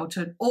sorry, or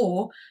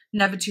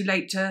never too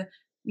late to,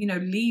 you know,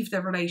 leave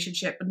the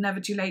relationship, but never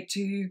too late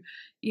to,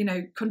 you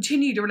know,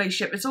 continue the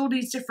relationship. It's all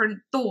these different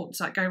thoughts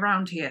that go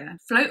around here.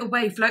 Float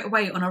away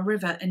on a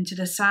river into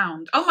the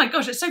sound. Oh my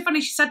gosh, it's so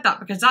funny she said that,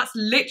 because that's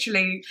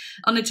literally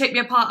on the Take Me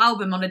Apart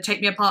album, on the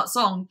Take Me Apart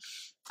song.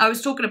 I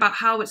was talking about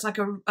how it's like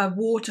a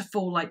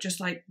waterfall, like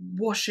just like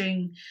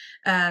washing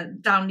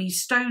down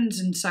these stones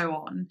and so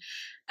on.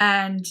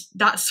 And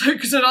that's so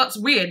that's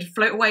weird.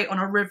 Float away on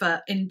a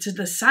river into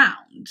the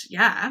sound.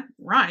 Yeah,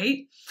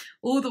 right.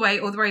 All the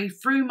way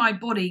through my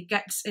body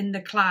gets in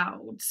the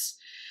clouds.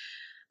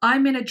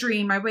 I'm in a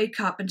dream. I wake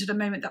up into the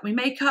moment that we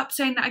make up,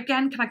 saying that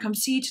again. Can I come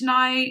see you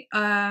tonight?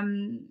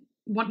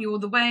 Want you all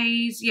the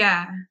ways.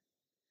 Yeah.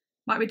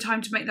 Might be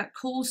time to make that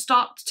call.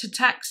 Start to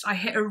text. I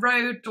hit a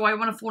road. Do I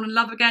want to fall in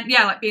love again?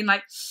 Yeah, like being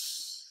like,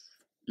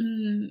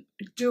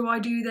 do I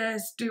do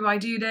this? Do I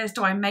do this?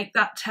 Do I make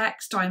that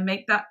text? Do I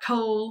make that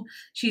call?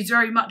 She's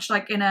very much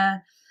like in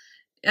a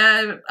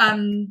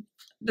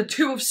the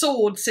Two of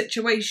Swords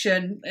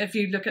situation, if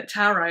you look at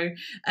tarot,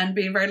 and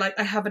being very like,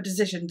 I have a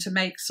decision to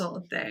make sort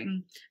of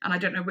thing, and I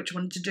don't know which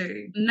one to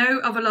do. No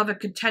other lover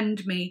could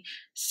tend me.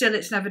 Still,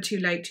 it's never too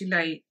late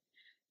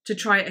to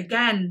try it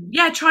again.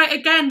 Yeah, try it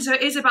again. So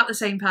it is about the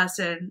same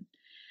person.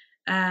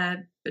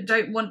 But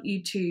don't want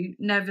you to.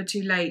 Never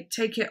too late.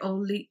 Take it or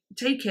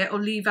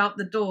leave out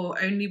the door.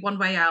 Only one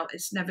way out.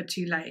 It's never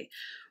too late.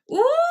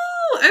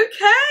 Ooh,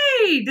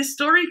 okay. The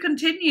story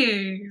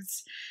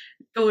continues.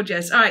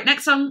 Gorgeous. All right,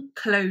 next song,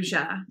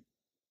 Closure.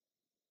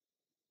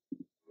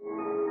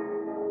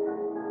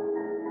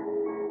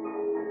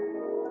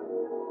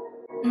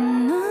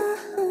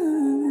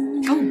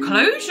 Oh,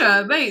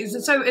 closure. Wait,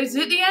 so is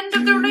it the end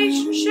of the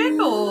relationship,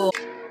 or?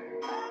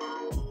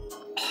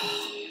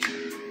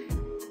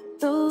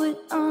 Throw it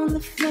on the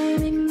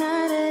flame,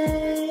 ignite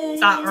it.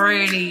 That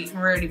really,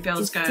 really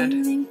feels good.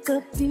 Think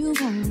up, you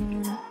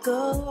wanna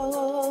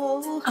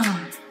go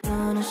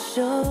on a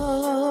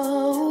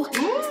show.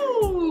 Ooh.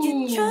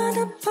 You try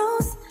to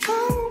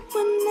postpone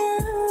one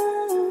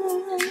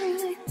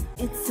night.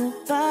 It's a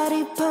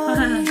body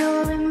party,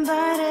 you're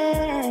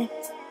invited.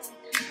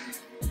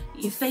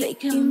 You're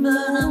faking, but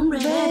I'm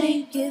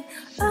ready. Give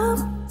up,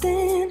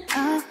 then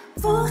I'll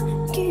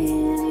forgive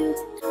you.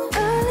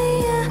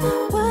 Earlier,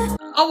 what?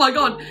 Oh my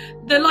god,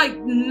 the like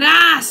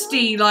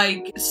nasty,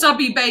 like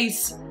subby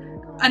bass,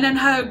 and then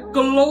her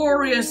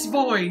glorious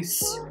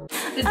voice.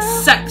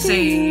 It's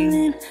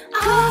sexy.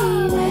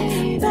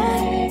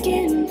 Back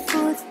and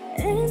forth,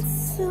 and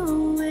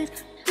so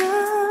it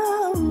goes.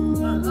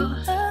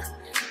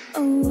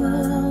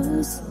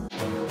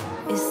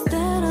 Is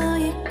that all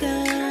you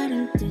got,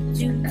 or did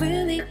you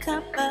really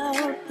cop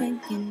out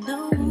when you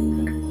know?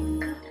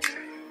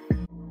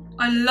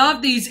 I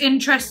love these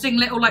interesting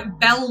little like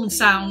bell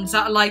sounds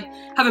that are like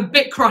have a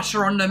bit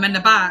crusher on them in the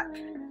back.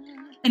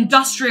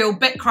 Industrial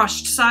bit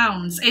crushed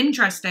sounds.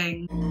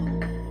 Interesting.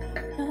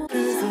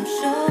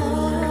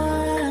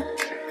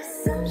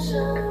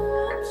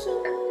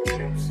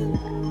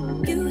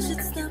 You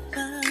should stop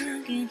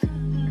bugging.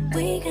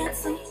 We got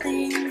some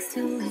things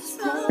to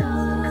explore.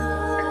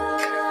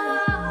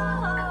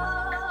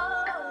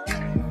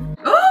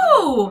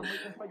 Ooh!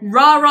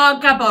 Rah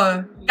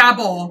gabbo.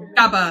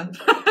 Gabba.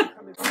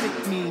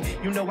 Me.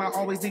 You know I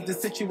always leave the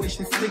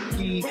situation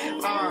sticky. Yo,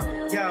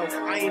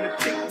 I ain't a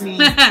pick me.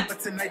 But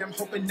tonight I'm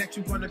hoping that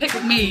you wanna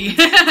Pick me.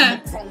 I'm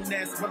a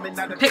grown-ass woman,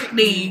 not a Pick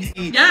me.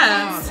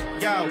 Yes.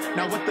 Yo,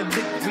 now what the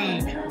lick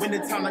read? When the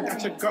time I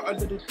got your girl a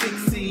little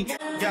tipsy.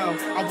 Yo,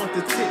 I want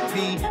the tip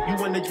me. You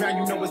wanna drown,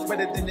 you know it's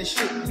better than the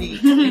shit me.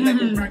 Ain't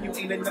nothing around, you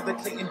ain't another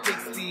Clayton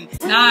Bixby.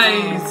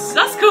 Nice.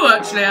 That's cool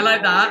actually, I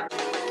like that.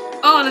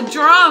 Oh, the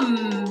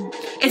drum.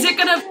 Is it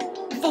gonna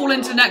fall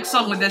into the next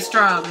song with this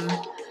drum?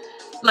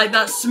 Like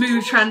that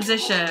smooth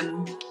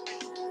transition.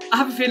 I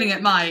have a feeling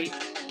it might.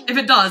 If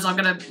it does, I'm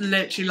gonna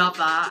literally love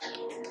that.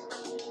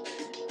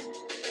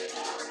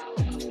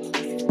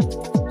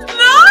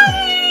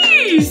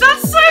 Nice!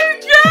 That's so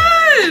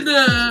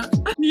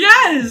good!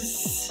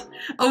 Yes!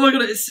 Oh my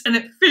god, and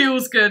it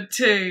feels good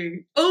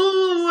too.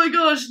 Oh my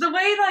gosh, the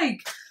way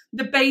like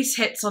the bass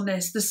hits on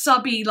this, the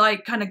subby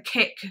like kind of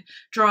kick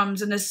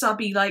drums and the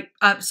subby like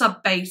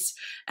sub bass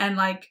and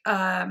like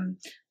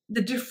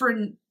the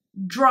different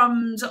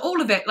drums,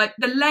 all of it, like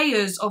the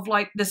layers of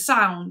like the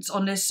sounds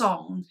on this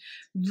song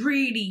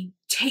really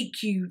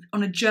take you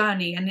on a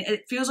journey, and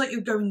it feels like you're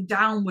going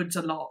downwards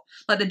a lot,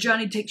 like the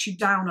journey takes you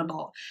down a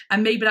lot,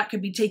 and maybe that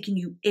could be taking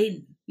you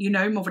in, you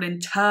know, more of an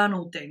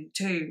internal thing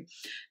too.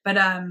 But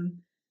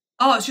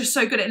Oh, it's just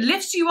so good. It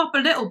lifts you up a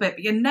little bit,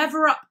 but you're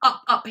never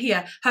up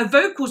here. Her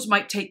vocals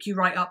might take you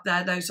right up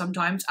there though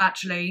sometimes,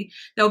 actually.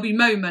 There'll be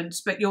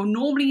moments, but you're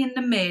normally in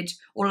the mid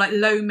or like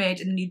low mid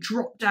and then you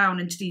drop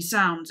down into these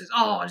sounds.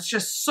 It's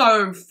just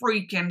so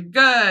freaking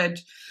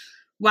good.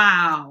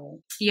 Wow.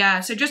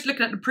 Yeah, so just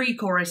looking at the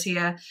pre-chorus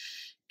here.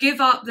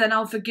 Give up, then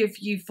I'll forgive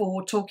you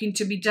for talking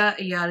to me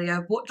dirty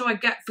earlier. What do I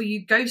get for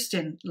you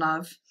ghosting,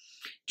 love?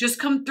 Just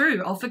come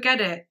through, I'll forget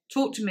it.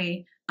 Talk to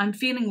me. I'm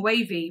feeling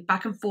wavy,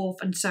 back and forth,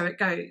 and so it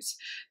goes.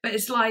 But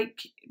it's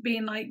like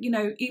being like, you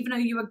know, even though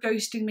you were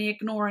ghosting me,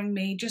 ignoring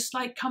me, just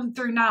like come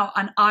through now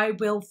and I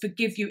will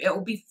forgive you. It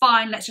will be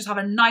fine. Let's just have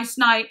a nice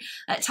night.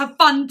 Let's have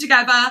fun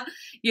together.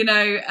 You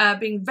know,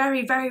 being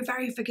very, very,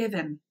 very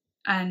forgiving.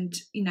 And,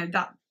 you know,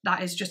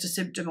 that is just a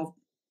symptom of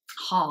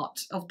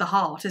the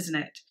heart, isn't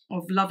it?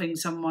 Of loving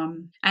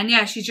someone. And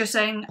yeah, she's just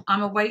saying, I'm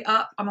gonna wait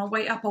up, I'll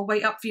wait up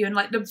for you. And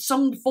like the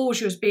song before,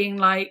 she was being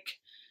like,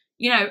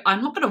 you know,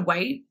 I'm not gonna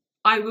wait.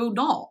 I will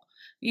not,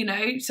 you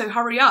know, so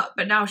hurry up.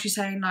 But now she's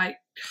saying like,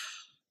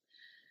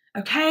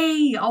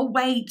 okay, I'll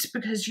wait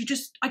because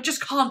I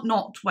just can't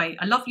not wait.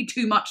 I love you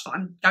too much that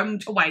I'm going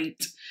to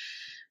wait.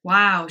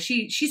 Wow,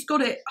 she's got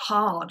it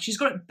hard. She's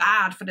got it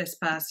bad for this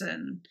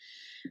person.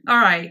 All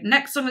right,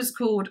 next song is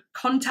called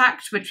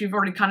Contact, which we've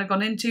already kind of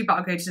gone into, but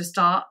I'll go to the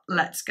start.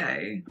 Let's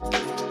go.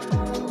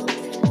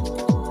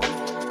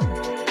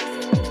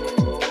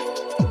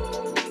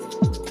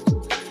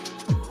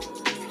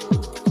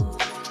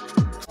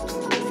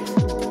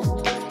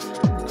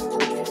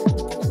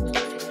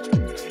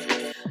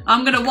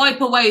 I'm going to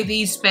wipe away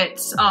these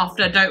bits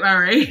after, don't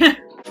worry.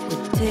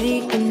 We're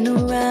taking a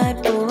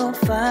ride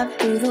 405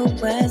 through the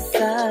west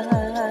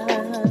side.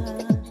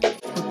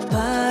 We're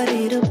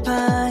party to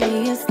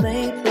party, it's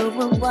late, but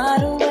we're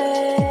wide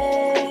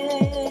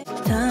awake.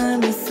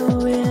 Time is so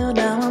real,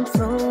 now I'm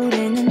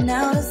floating in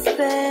outer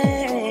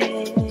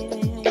space.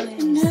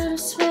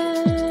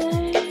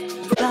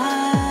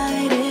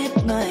 Flight,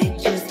 it might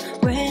just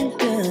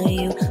render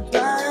you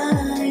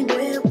blind.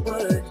 We're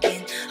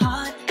working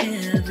hard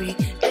every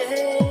day.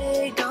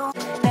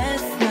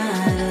 That's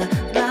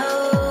not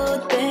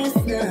allowed, there's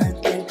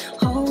nothing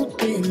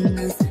holding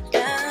us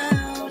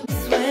down.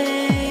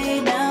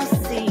 Sway, now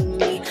see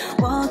me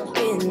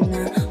walking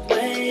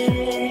away.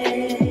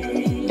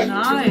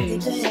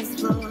 Nice.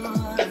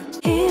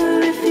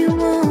 Here if you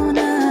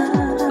wanna.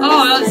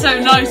 Oh, that's so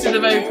nice with the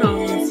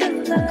vocals. It's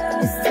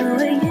 2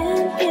 a.m.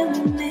 and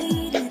we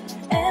made it.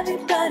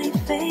 Everybody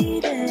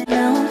faded.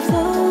 Now I'm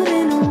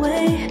floating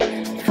away,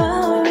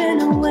 far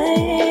and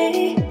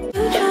away. You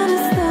tryna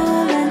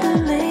stall and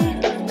delay,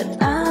 but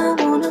I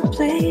wanna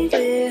play.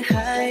 We're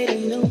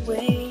hiding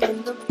away in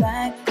the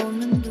back on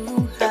the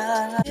new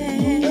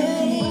highway.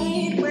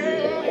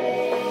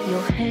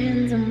 Your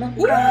hands on my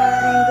body,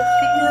 the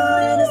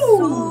feeling is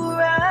so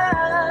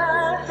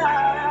right.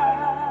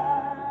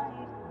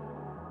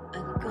 I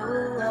go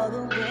all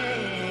the way.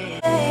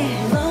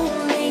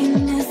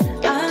 Loneliness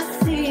I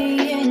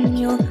see in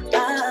your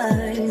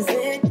eyes,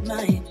 it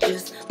might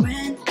just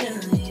render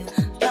you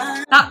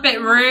blind. That bit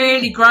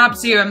really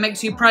grabs you and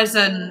makes you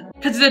present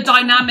because the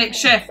dynamic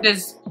shift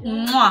is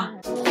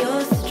mwah.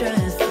 You're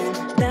stressing,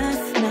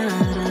 that's not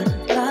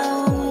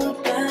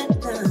allowed. Got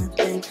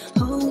nothing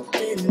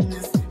holding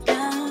us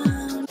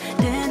down.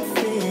 Dance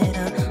it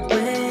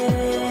away.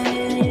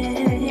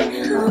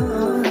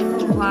 Oh.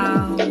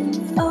 Wow.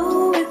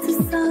 Oh, it's a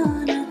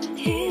sauna,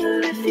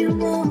 here if you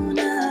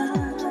wanna.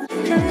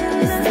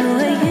 It's 2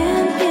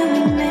 a.m. and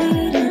we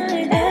made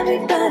it.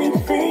 Everybody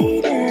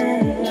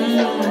faded.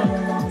 Now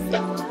I'm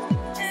away.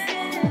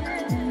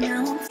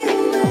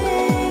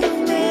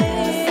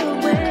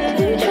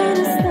 You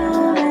tryna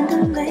stall and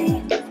delay,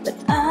 but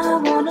I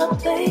wanna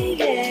play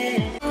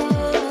it.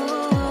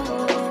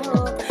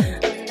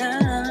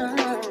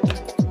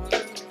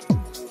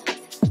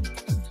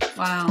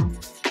 Wow.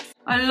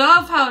 I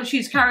love how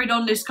she's carried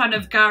on this kind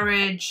of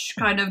garage,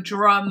 kind of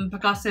drum,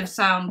 percussive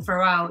sound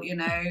throughout, you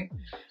know.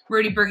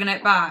 Really bringing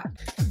it back.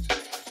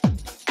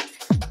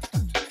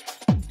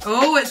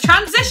 Oh, it's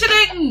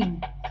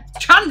transitioning!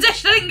 It's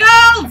transitioning,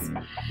 girls!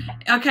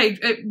 Okay,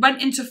 it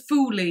went into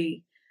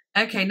Fooley.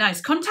 Okay,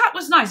 nice. Contact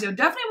was nice. It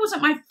definitely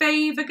wasn't my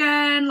fave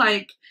again.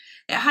 Like,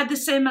 it had the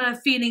similar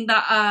feeling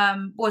that,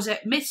 was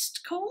it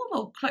Mist Call?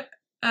 Or,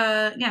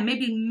 yeah,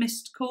 maybe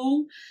Mist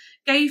Call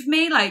gave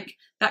me. Like,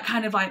 that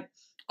kind of like,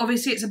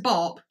 obviously it's a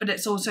bop, but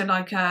it's also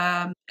like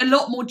a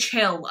lot more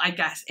chill, I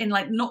guess, in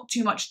like not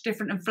too much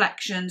different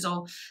inflections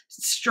or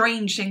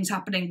strange things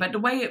happening. But the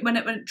way when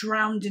it went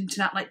drowned into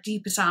that like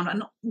deeper sound,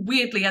 and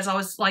weirdly, as I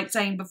was like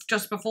saying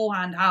just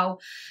beforehand, how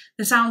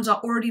the sounds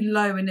are already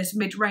low in this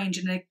mid-range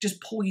and they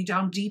just pull you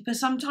down deeper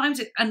sometimes.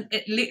 And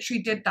it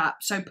literally did that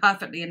so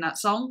perfectly in that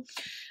song.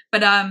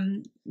 But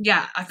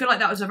yeah, I feel like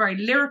that was a very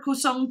lyrical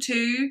song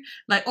too.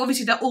 Like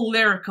obviously they're all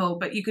lyrical,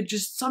 but you could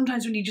just,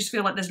 sometimes when you just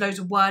feel like there's loads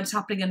of words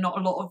happening and not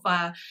a lot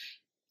of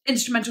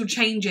instrumental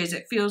changes,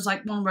 it feels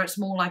like one where it's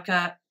more like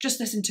a, just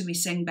listen to me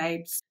sing,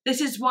 babes. This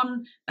is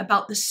one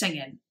about the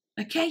singing,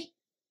 okay?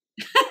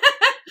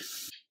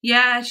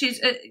 Yeah,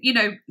 she's, you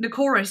know, the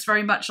chorus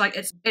very much like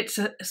it's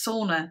a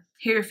sauna.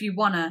 Here if you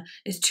wanna.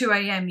 It's 2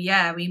 a.m.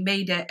 Yeah, we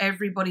made it.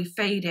 Everybody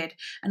faded.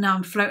 And now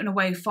I'm floating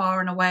away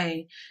far and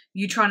away.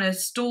 You trying to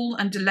stall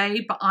and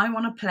delay, but I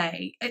want to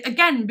play.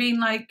 Again, being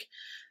like,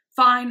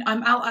 fine,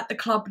 I'm out at the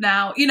club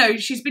now. You know,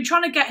 she's been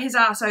trying to get his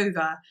ass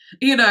over,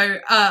 you know,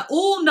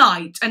 all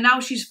night. And now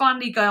she's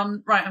finally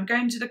gone, right, I'm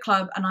going to the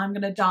club and I'm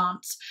going to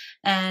dance.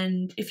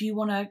 And if you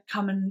want to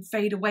come and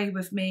fade away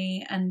with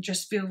me and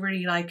just feel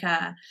really like,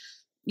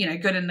 you know,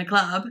 good in the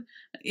club,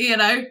 you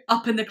know,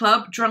 up in the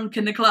club, drunk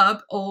in the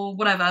club, or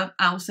whatever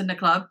else in the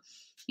club,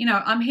 you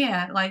know, I'm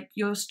here. Like,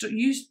 you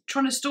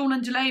trying to stall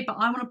and delay, but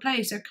I want to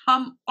play, so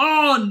come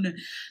on.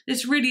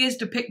 This really is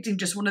depicting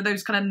just one of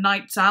those kind of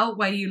nights out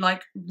where you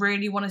like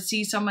really want to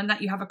see someone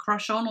that you have a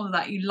crush on or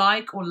that you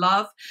like or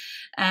love,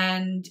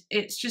 and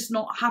it's just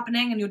not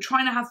happening, and you're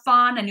trying to have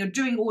fun and you're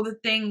doing all the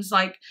things,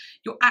 like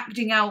you're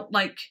acting out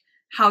like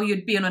how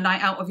you'd be on a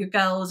night out with your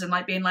girls and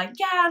like being like,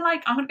 yeah,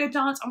 like I'm gonna go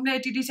dance, I'm gonna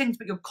do these things,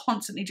 but you're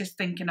constantly just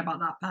thinking about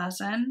that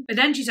person. But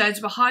then she says,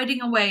 we're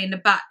hiding away in the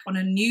back on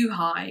a new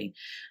high.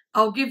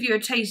 I'll give you a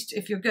taste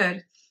if you're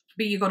good,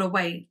 but you gotta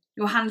wait.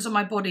 Your hands on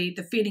my body,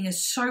 the feeling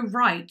is so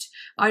right.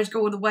 I'd go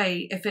all the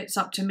way if it's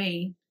up to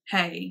me.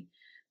 Hey.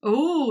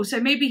 Oh,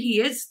 so maybe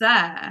he is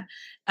there.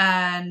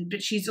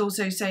 But she's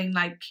also saying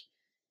like,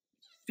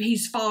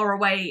 he's far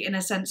away in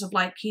a sense of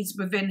like he's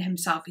within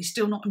himself. He's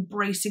still not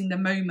embracing the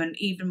moment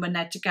even when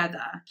they're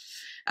together,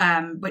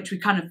 which we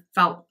kind of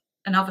felt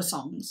in other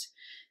songs.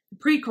 The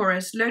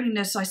pre-chorus,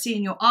 loneliness I see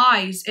in your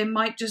eyes, it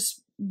might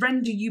just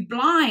render you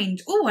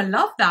blind. Oh, I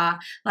love that.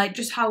 Like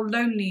just how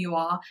lonely you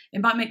are.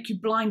 It might make you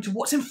blind to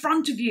what's in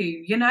front of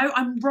you. You know,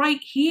 I'm right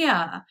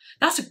here.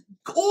 That's a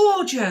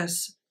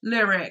gorgeous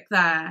lyric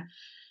there.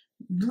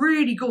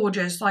 Really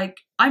gorgeous. Like,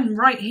 I'm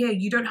right here.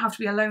 You don't have to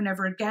be alone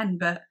ever again,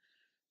 but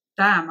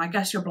damn, I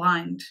guess you're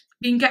blind.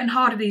 Been getting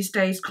harder these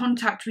days.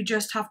 Contact we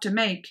just have to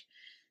make.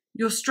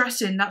 You're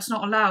stressing, that's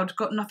not allowed.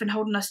 Got nothing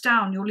holding us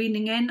down. You're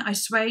leaning in, I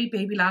sway.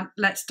 Baby lamp,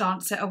 let's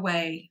dance it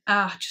away.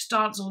 Just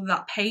dance all of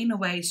that pain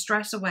away,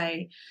 stress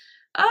away.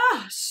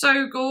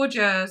 So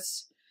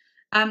gorgeous.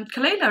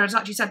 KELELA has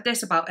actually said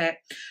this about it.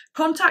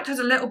 Contact has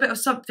a little bit of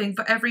something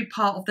for every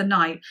part of the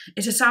night.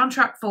 It's a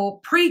soundtrack for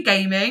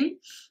pre-gaming,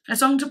 a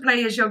song to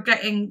play as you're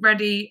getting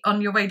ready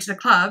on your way to the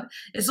club.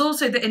 It's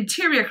also the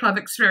interior club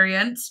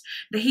experience,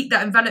 the heat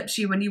that envelops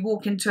you when you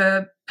walk into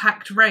a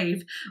packed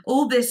rave.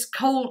 All this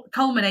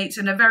culminates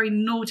in a very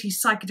naughty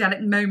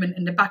psychedelic moment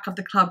in the back of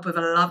the club with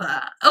a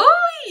lover.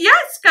 Oh,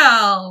 yes,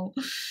 girl.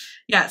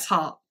 Yeah, it's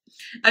hot.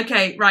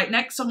 Okay, right,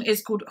 next song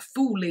is called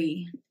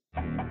Fooley.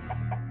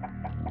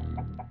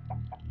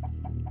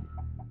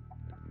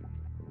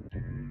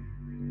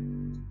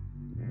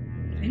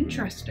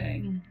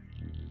 Interesting.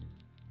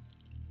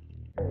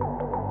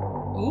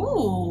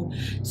 Ooh,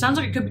 sounds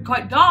like it could be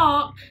quite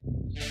dark.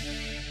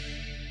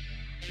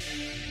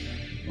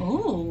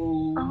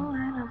 Ooh.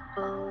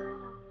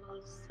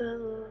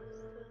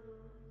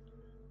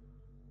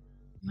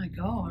 My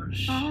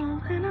gosh.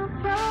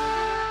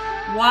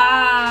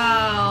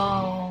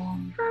 Wow.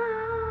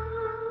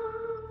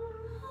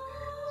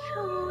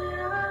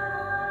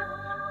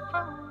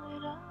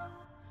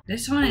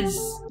 This one is,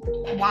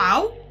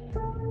 wow.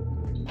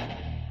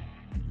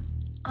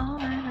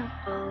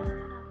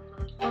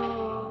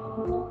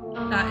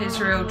 That is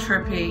real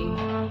trippy.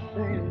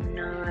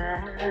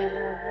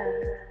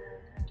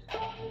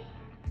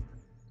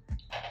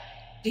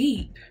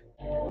 Deep.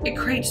 It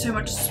creates so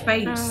much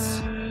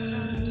space.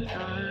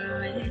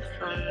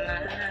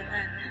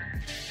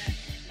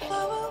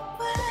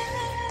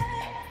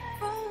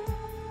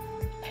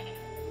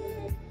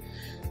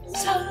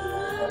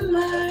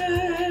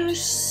 Submerged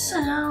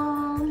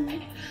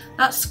sound.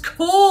 That's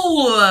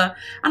cool.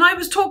 And I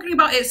was talking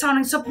about it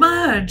sounding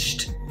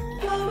submerged.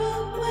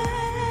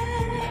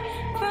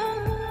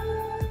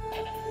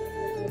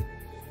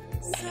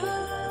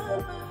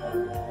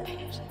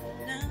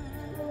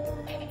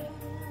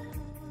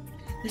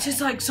 This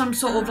is like some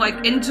sort of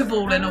like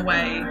interval in a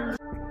way.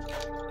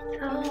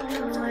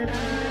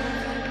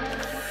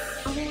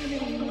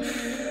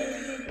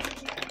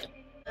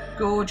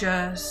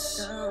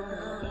 Gorgeous.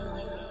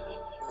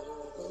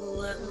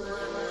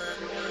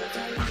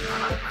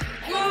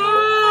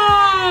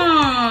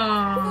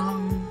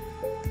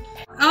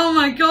 Oh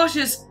my gosh,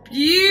 it's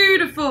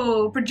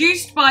beautiful.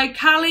 Produced by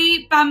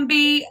Cali,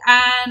 Bambi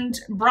and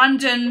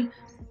Brandon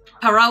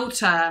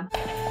Peralta.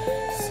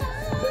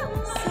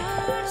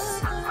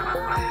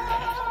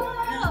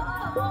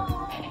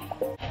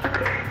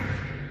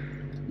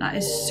 That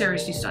is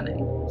seriously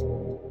stunning.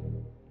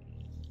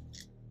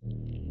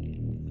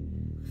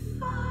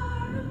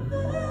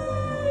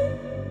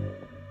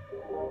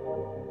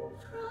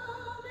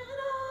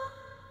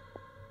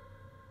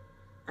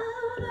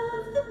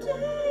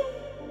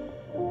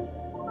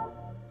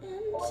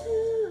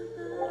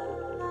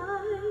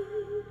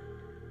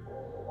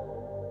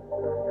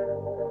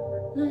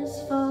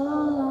 Let's fall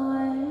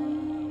away.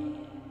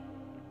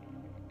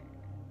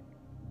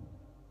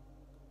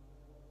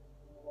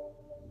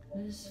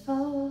 Let's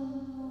fall away.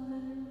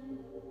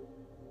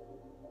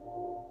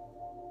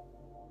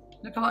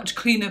 Look how much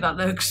cleaner that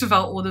looks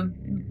without all the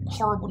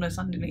horribleness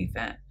underneath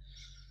it.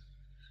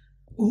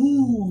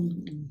 Ooh.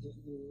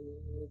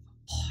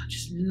 Oh, I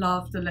just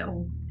love the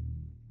little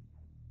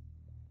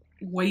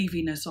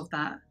waviness of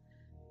that.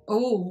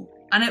 Oh,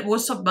 and it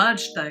was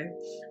submerged though.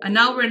 And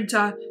now we're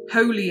into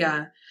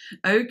Holier.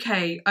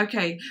 Okay.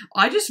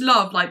 I just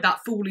love like that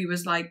Fooley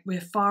was like, we're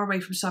far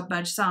away from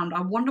submerged sound.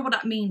 I wonder what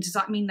that means. Does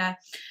that mean they're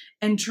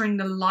entering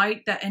the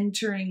light? They're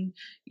entering,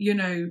 you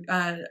know,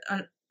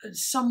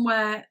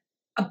 somewhere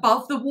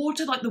above the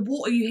water? Like the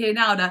water you hear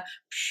now,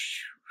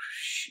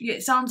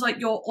 it sounds like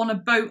you're on a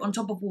boat on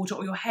top of water,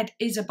 or your head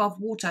is above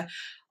water.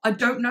 I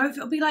don't know if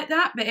it'll be like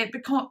that, but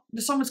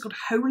the song is called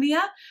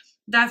Holier.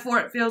 Therefore,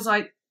 it feels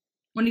like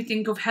when you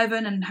think of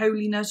heaven and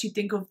holiness, you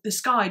think of the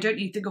sky, don't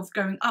you? Think of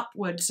going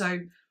upward. So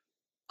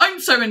I'm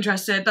so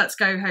interested. Let's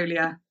go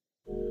Holier.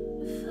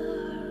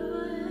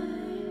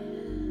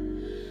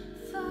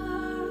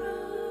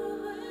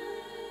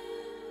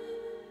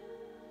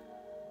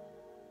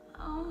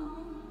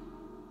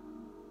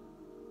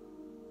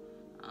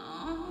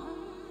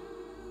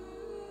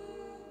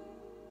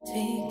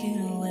 Take it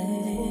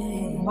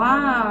away.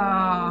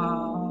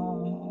 Wow.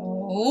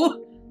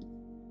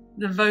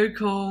 The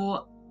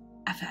vocal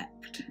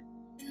effect.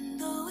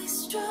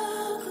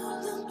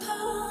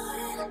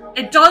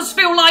 It does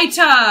feel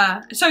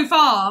lighter so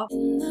far.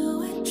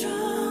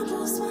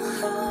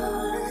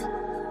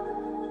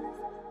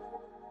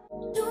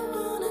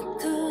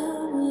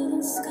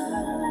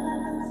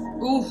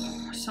 Ooh,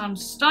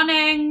 sounds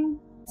stunning.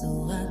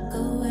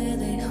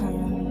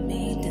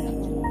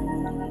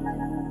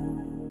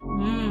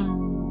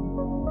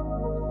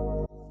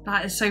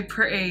 That is so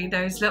pretty,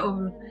 those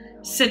little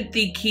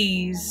synthy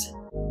keys.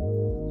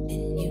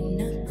 And you're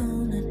not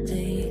gonna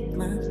take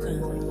my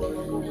crown.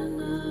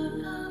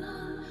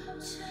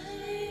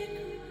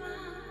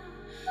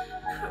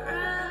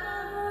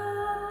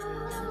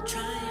 I'm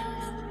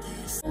trying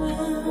this.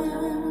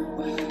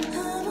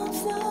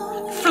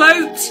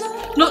 Float!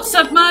 Not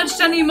submerged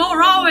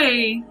anymore, are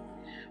we?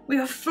 We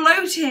are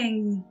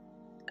floating.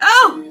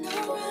 Oh!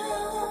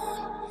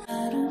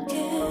 I don't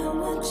care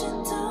what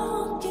you're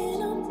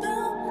talking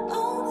about,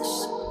 all the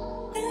shit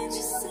that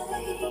you say.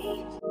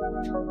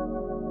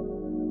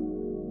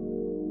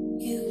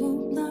 You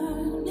won't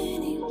learn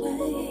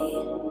anyway.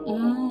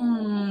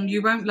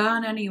 You won't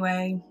learn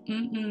anyway.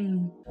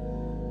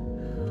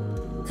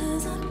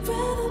 Cause I'd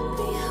rather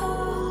be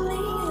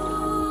holier.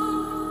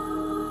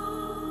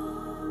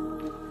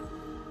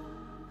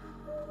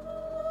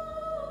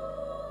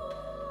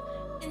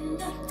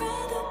 And I'd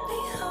rather be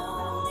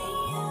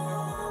holier.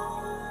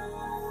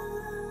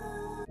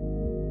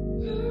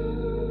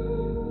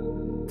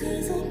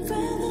 Cause I'd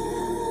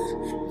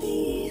rather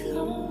be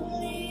holier.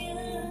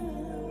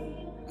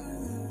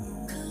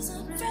 Cause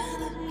I'd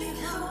rather be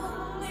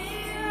holier.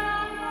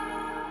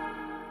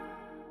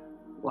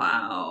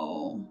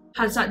 Wow.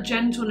 Has that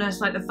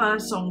gentleness like the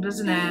first song,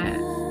 doesn't it?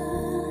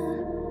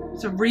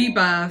 It's a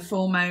rebirth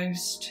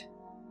almost.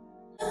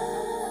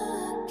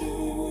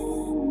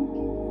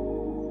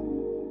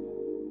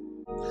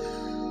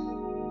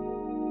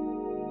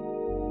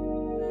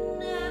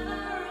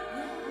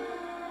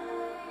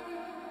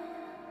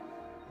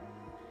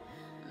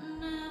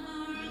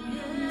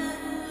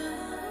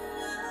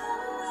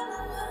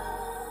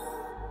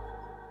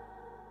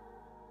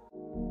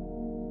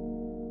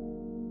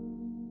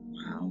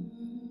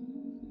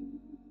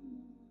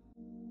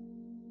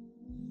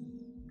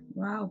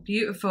 Wow,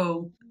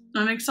 beautiful.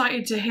 I'm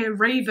excited to hear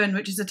Raven,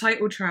 which is the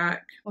title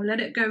track. I'll let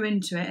it go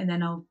into it and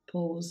then I'll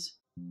pause.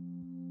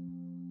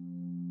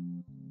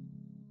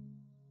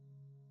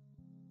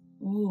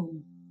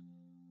 Ooh.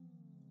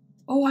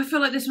 Oh, I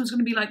feel like this one's going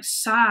to be like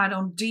sad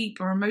or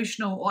deep or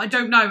emotional. I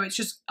don't know. It's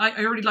just,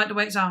 I already like the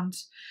way it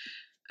sounds.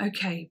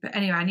 Okay, but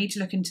anyway, I need to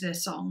look into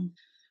this song.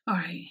 All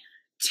right.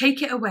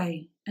 Take it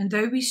away. And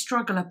though we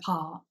struggle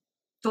apart,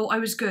 thought I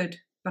was good,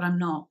 but I'm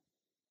not.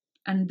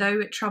 And though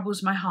it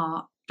troubles my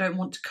heart, don't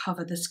want to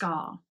cover the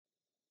scar.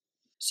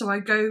 So I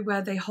go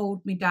where they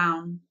hold me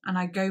down, and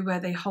I go where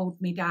they hold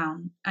me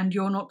down, and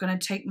you're not going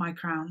to take my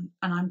crown.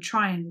 And I'm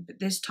trying, but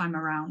this time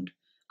around,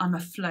 I'm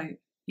afloat.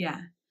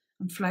 Yeah,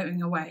 I'm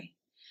floating away.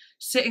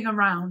 Sitting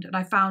around, and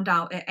I found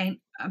out it ain't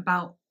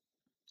about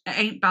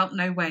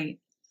no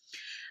weight.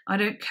 I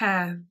don't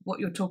care what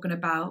you're talking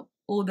about,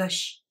 all the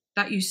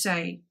that you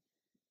say.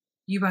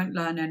 You won't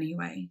learn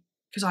anyway,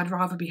 because I'd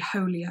rather be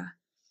holier.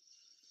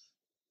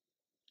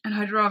 And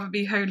I'd rather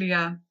be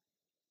holier,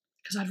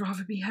 because I'd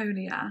rather be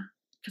holier,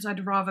 because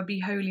I'd rather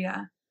be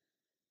holier.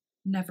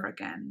 Never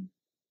again.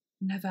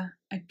 Never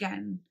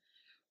again.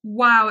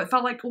 Wow, it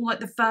felt like all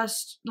like the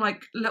first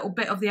like little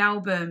bit of the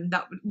album,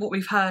 that what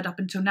we've heard up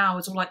until now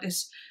is all like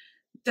this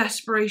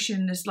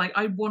desperation, this like,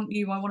 I want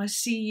you, I want to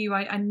see you,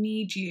 I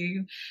need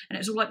you. And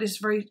it's all like this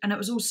very, and it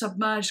was all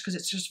submerged because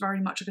it's just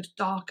very much like a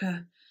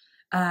darker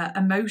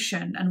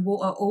emotion, and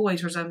water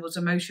always resembles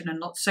emotion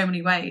in so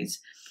many ways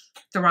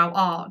throughout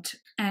art.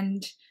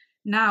 And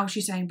now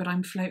she's saying, but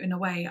I'm floating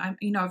away. I've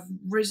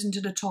risen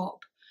to the top,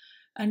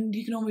 and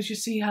you can almost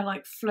just see her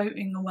like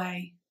floating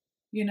away,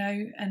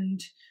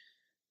 and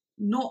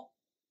not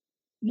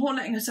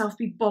letting herself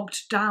be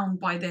bogged down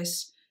by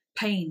this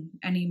pain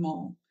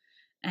anymore.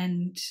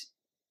 And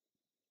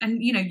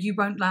you know, you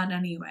won't learn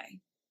anyway.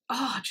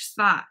 Oh, just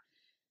that.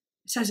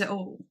 It says it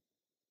all.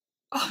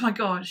 Oh my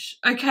gosh.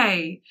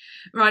 Okay.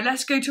 Right,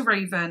 let's go to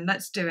Raven.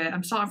 Let's do it.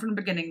 I'm starting from the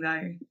beginning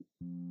though.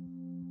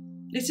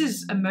 This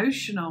is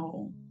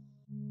emotional.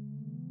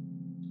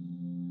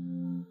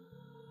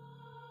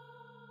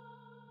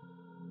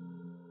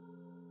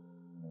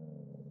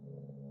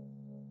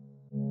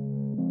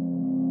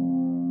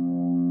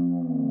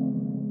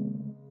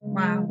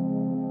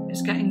 Wow.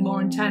 It's getting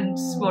more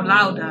intense, more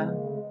louder.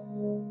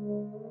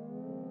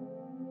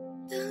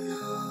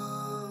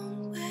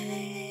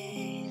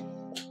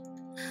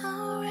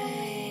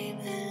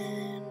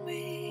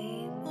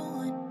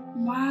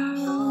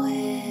 Wow.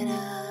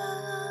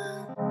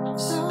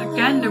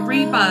 Again, the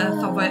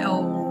rebirth of it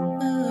all.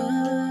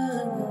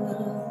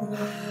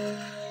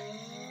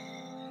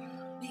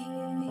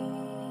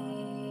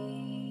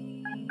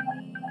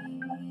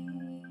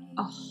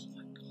 Oh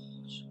my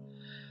gosh.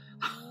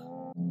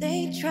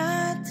 They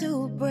tried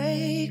to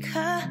break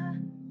her.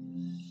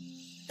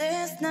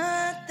 There's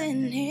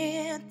nothing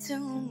here to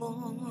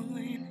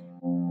mourn.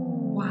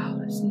 Wow,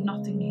 there's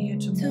nothing here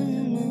to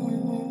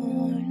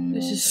mourn.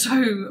 This is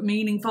so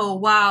meaningful.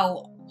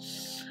 Wow.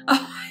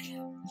 Oh my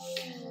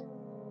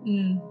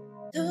God.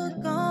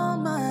 Took all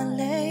my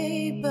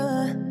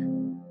labor.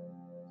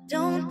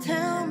 Don't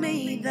tell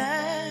me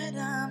that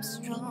I'm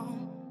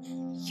strong.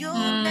 You'll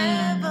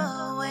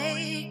never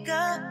wake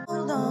up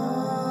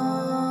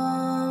alone.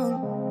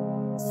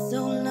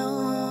 So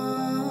long.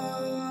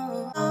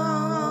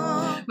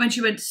 When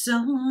she went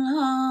so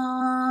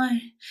long,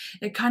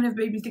 it kind of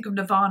made me think of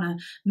Nirvana.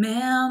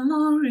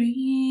 Memory,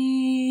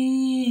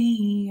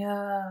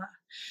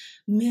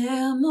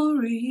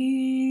 memory.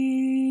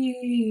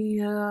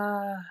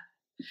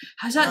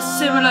 Has that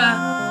similar?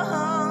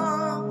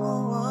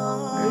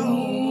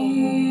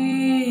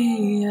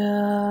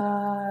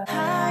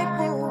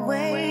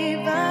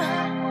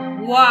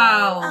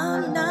 Wow.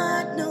 I'm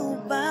not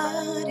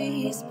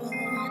nobody's boy.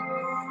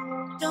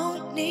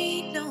 Don't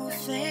need no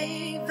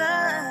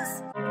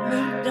favors.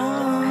 Moved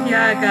on.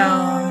 Yeah,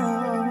 girl.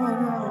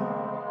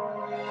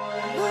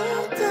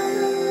 Moved on.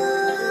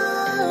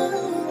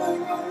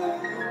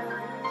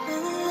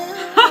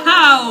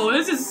 Wow,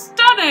 this is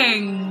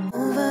stunning.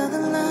 Over the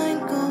line,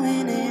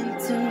 going in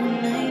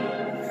tonight.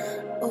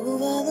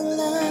 Over the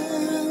line,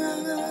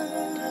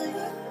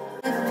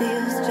 it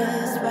feels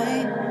just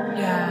right.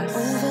 Yes.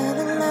 Over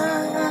the line,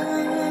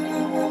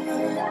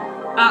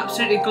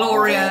 Absolutely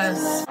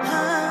glorious.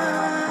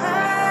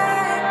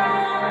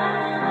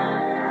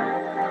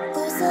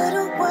 closer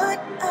to what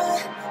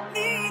I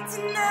need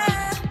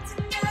tonight.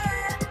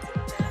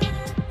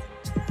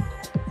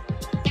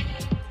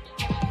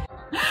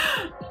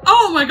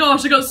 Oh my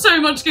gosh, I got so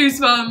much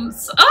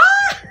goosebumps. Ah!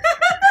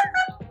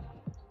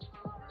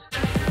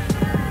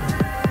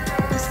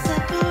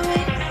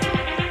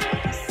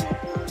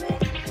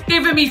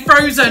 Giving me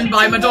Frozen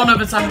by Madonna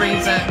for some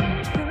reason.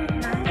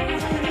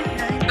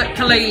 But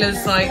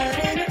KELELA's like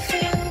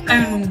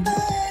own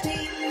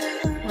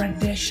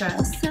rendition.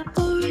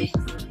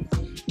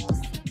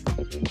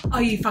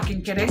 Are you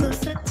fucking kidding?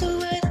 Closer to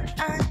what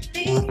I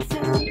need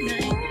tonight.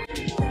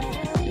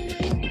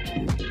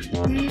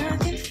 And I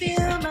can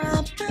feel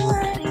my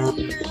body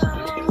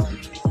now.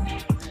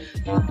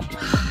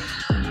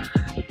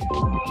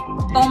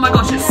 Oh my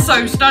gosh, it's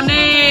so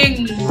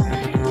stunning.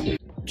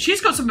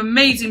 She's got some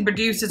amazing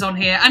producers on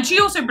here, and she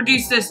also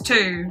produced this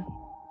too.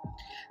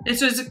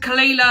 This was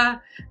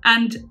KELELA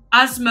and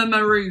Asma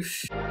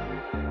Marouf.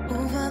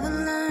 Over the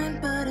line,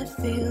 but it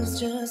feels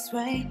just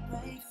right.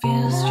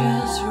 Feels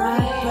just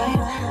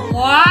right.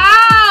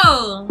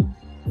 Wow!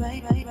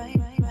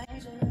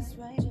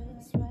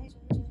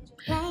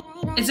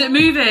 Is it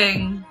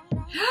moving?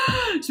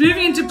 It's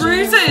moving into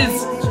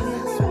Bruises.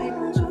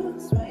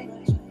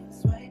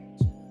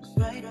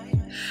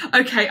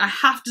 Okay, I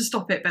have to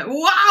stop it, but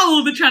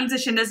wow, the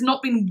transition. There's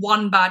not been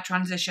one bad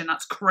transition.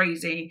 That's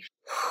crazy.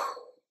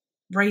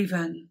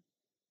 Raven.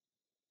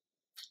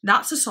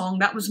 That's a song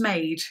that was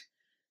made,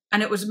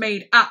 and it was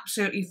made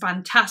absolutely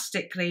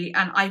fantastically,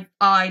 and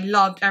I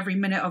loved every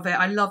minute of it.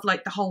 I loved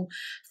like the whole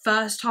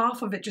first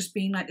half of it just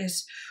being like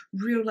this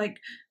real like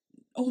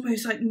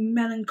almost like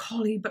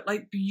melancholy but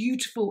like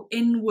beautiful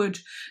inward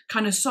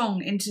kind of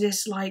song into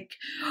this like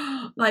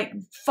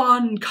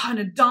fun kind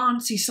of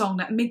dancey song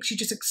that makes you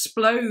just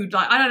explode.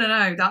 Like, I don't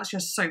know, that's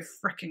just so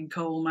freaking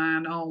cool,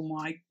 man. Oh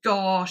my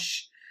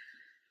gosh,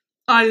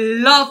 I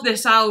love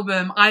this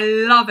album. I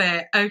love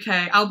it.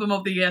 Okay, album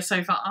of the year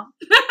so far.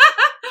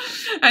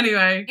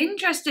 Anyway,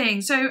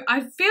 interesting. So I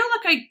feel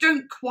like I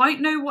don't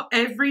quite know what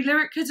every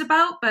lyric is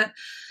about, but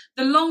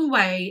The Long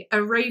Way,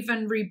 A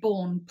Raven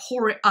Reborn,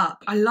 Pour It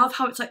Up. I love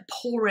how it's like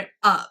pour it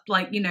up.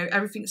 Like, you know,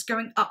 everything's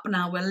going up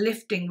now. We're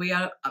lifting. We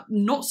are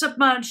not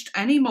submerged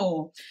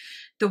anymore.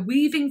 The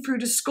weaving through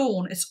the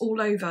scorn, it's all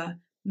over.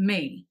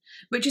 me,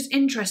 which is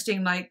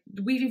interesting, like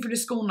weaving through the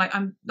scorn, like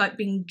I'm like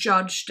being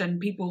judged and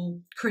people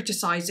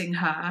criticizing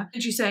her,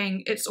 and she's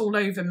saying it's all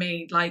over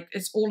me, like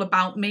it's all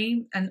about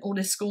me, and all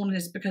this scorn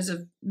is because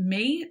of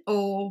me,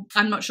 or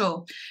I'm not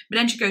sure. But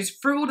then she goes,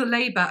 through all the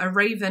labor a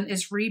raven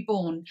is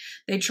reborn,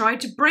 they tried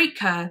to break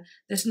her,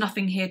 there's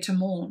nothing here to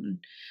mourn.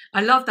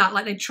 I love that,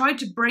 like they tried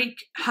to break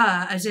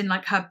her as in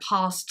like her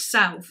past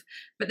self,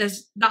 but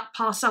there's that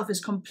past self is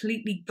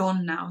completely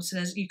gone now, so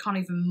there's, you can't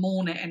even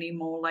mourn it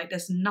anymore, like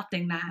there's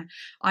nothing there.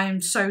 I am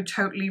so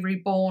totally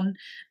reborn,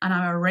 and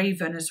I'm a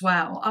raven as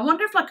well. I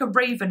wonder if like a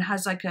raven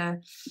has like a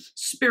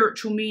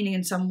spiritual meaning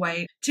in some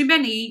way. To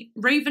many,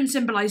 ravens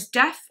symbolize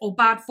death or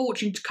bad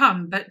fortune to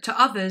come, but to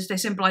others they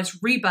symbolize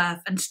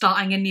rebirth and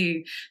starting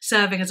anew,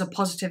 serving as a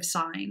positive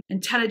sign.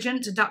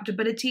 Intelligence,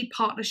 adaptability,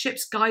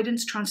 partnerships,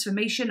 guidance,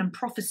 transformation and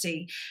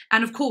prophecy.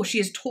 And of course she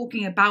is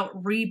talking about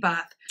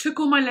rebirth. Took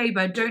all my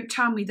labour, don't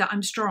tell me that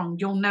I'm strong,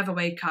 you'll never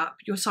wake up,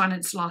 your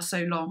silence lasts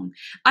so long.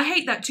 I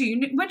hate that too.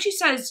 When she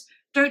says,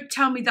 don't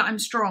tell me that I'm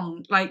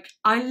strong, like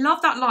I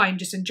love that line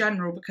just in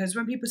general, because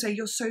when people say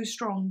you're so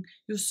strong,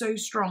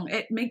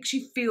 it makes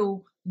you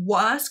feel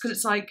worse, because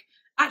it's like,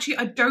 actually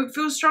I don't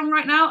feel strong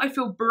right now, I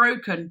feel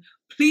broken.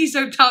 Please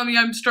don't tell me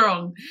I'm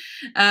strong.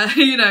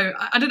 You know,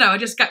 I don't know, I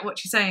just get what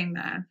she's saying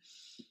there.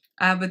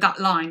 With that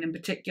line in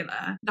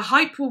particular. The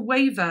hype will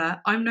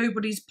waver, I'm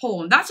nobody's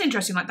pawn. That's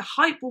interesting, like the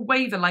hype will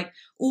waver, like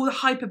all the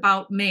hype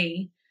about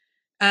me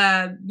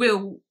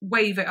will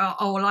waver.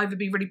 I'll either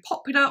be really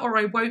popular or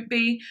I won't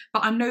be,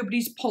 but I'm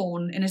nobody's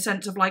pawn, in a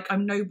sense of like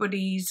I'm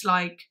nobody's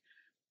like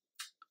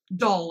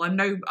doll.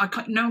 No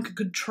one can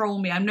control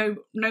me. I'm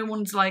no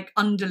one's like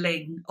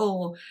underling,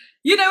 or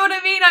you know what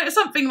I mean, like,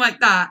 something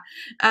like that.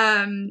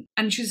 And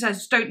she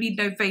says, don't need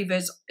no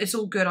favors, it's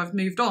all good, I've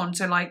moved on.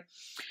 So like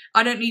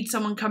I don't need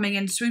someone coming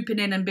in, swooping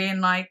in and being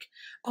like,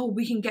 oh,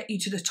 we can get you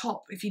to the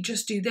top if you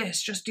just do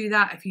this, just do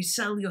that, if you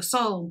sell your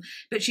soul.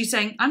 But she's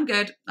saying, I'm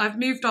good, I've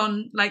moved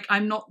on, like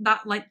I'm not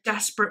that like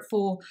desperate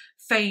for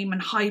fame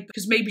and hype,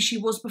 because maybe she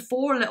was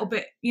before a little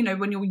bit, you know,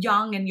 when you're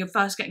young and you're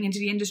first getting into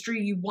the industry,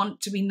 you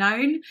want to be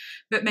known.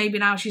 But maybe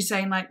now she's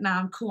saying like, nah,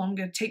 I'm cool, I'm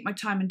going to take my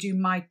time and do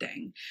my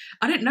thing.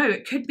 I don't know,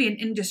 it could be an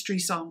industry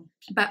song.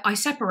 But I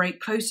separate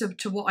closer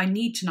to what I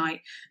need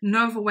tonight.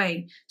 No other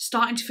way.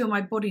 Starting to feel my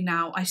body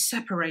now. I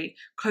separate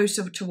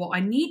closer to what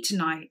I need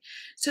tonight.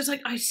 So it's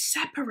like I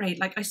separate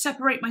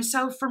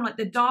myself from like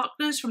the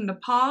darkness from the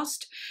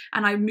past,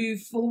 and I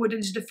move forward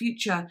into the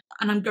future,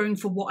 and I'm going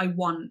for what I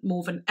want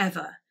more than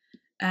ever.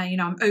 You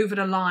know, I'm over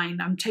the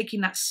line. I'm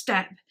taking that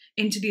step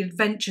into the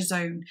adventure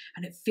zone,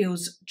 and it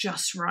feels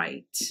just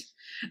right.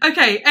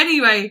 Okay,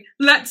 anyway,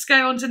 let's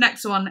go on to the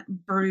next one,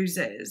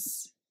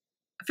 Bruises.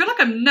 I feel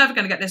like I'm never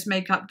going to get this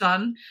makeup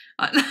done.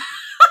 I've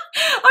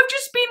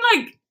just been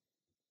like,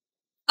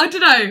 I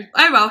don't know.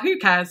 Oh well, who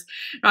cares?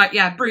 Right,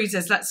 yeah,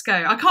 Bruises, let's go.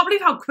 I can't believe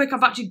how quick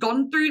I've actually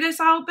gone through this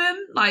album.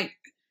 Like,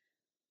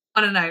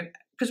 I don't know.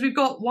 Because we've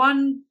got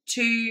 1,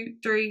 2,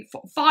 3,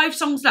 4, 5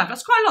 songs left.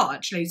 That's quite a lot,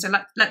 actually. So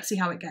let's see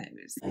how it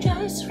goes.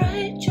 Just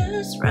right,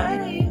 just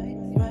right.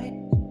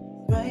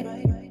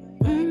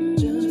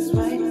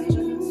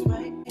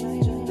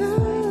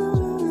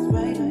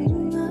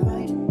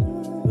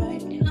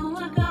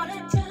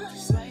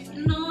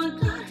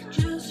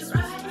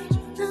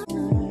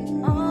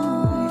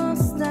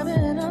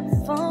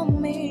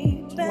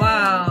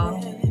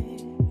 Wow.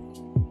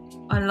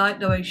 I like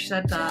the way she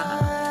said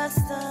that.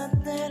 Just a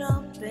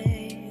little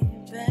baby.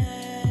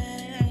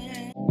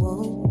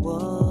 Whoa,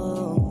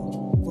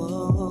 whoa,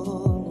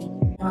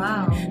 whoa.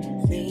 Wow.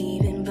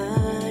 Leaving,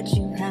 but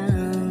you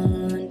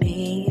found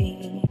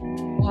me.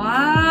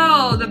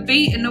 Wow, the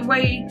beat and the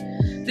way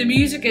the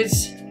music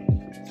is.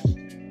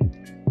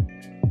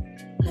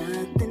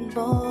 Nothing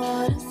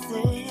more to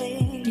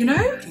say. You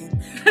know?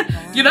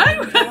 You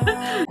know?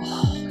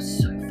 Oh,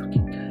 so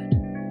fucking good.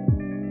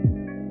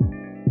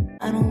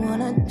 I don't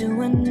wanna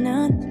do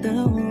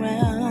another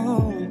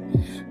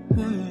round.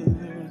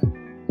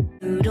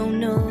 You don't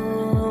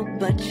know,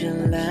 but you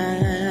love.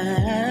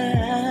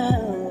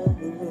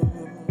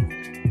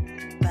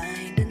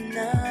 Find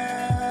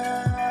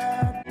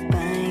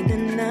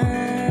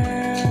another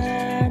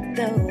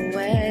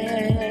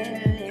way.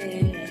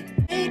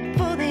 Wait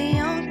for the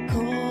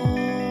encore.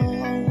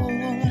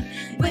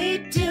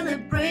 Wait till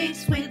it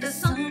breaks. Wait, there's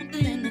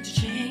something that's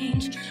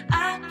changed.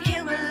 I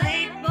can't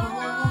relate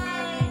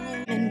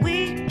more. And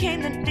we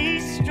came to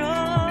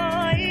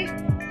destroy.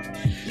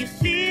 You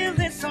feel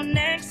it so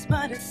next,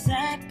 but it's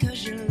sad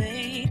cause you're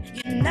late.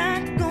 You're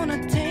not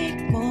gonna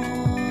take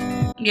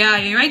more. Yeah,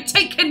 you ain't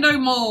taking no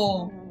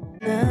more.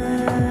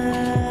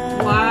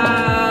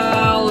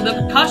 Wow, the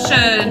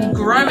percussion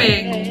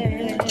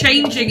growing,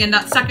 changing in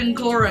that second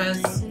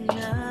chorus.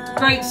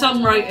 Great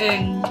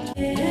songwriting.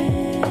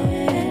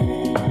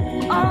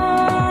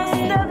 Oh,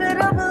 step it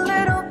up a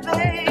little,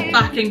 babe.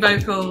 Backing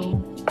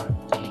vocal.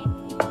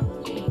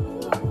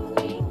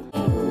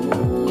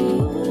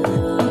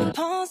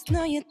 Pause,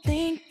 now you're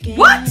thinking.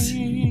 What?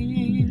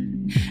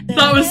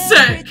 That was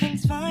sick.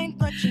 Everything's fine,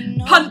 but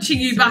punching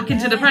you back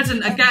into the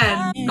present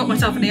again. Got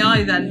myself in the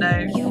eye then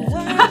though.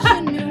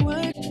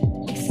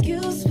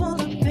 Excuse for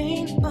the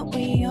pain, but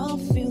we all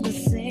feel the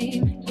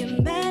same.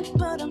 You're mad,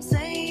 but I'm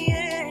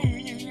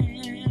saying,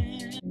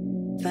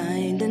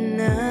 find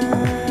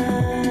another.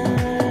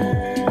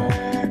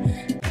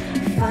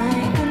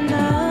 Find another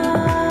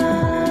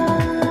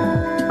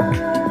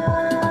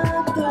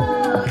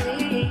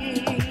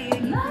way.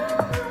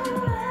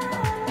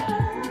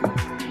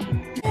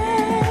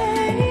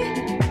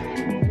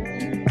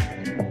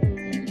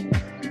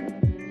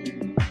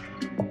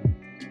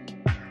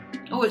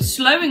 Oh, it's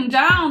slowing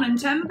down in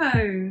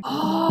tempo.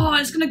 Oh,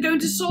 it's gonna go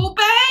into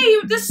Sorbet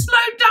with this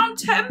slowed down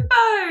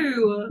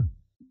tempo.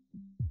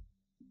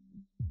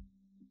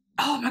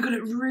 Oh my God,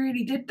 it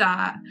really did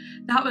that.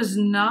 That was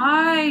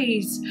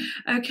nice.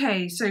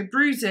 Okay, so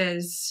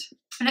Bruises.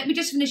 Let me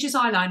just finish this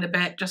eyeliner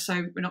bit just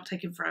so we're not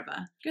taking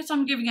forever. Guess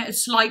I'm giving it a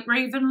slight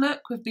Raven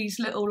look with these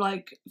little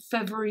like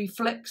feathery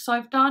flicks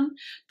I've done.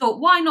 Thought,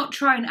 why not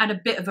try and add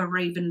a bit of a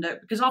Raven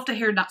look? Because after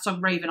hearing that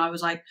song Raven, I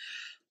was like,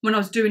 when I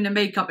was doing the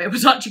makeup, it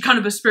was actually kind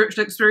of a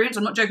spiritual experience.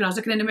 I'm not joking. I was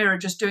looking in the mirror,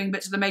 just doing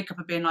bits of the makeup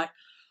and being like,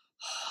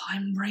 oh,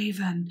 I'm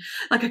Raven.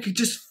 Like I could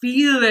just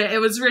feel it. It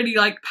was really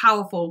like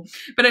powerful.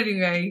 But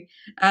anyway,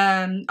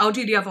 I'll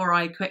do the other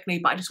eye quickly,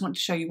 but I just want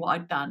to show you what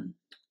I've done.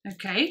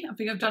 Okay, I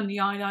think I've done the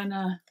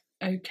eyeliner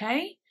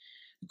okay.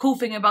 The cool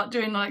thing about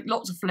doing like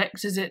lots of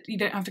flicks is you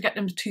don't have to get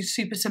them too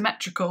super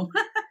symmetrical.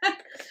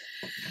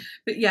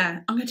 But yeah,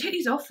 I'm gonna take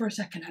these off for a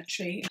second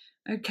actually.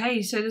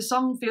 Okay, so the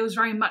song feels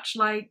very much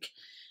like,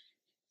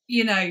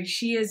 you know,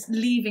 she is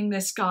leaving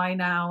this guy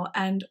now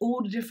and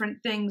all the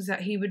different things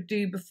that he would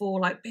do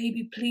before, like,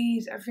 baby,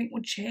 please, everything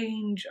will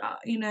change,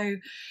 you know,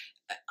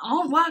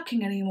 aren't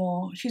working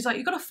anymore. She's like,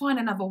 you've got to find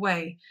another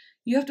way.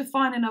 You have to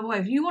find another way.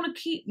 If you want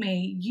to keep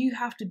me, you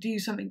have to do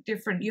something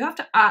different. You have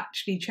to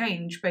actually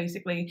change,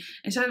 basically.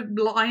 Instead of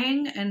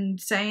lying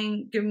and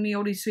saying, giving me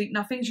all these sweet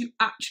nothings, you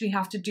actually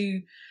have to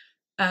do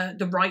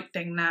the right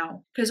thing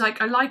now. Because like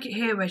I like it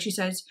here where she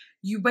says,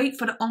 you wait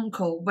for the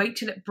encore, wait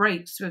till it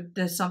breaks with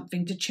there's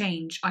something to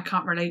change. I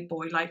can't relate,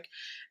 boy. Like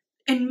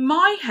in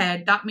my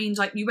head, that means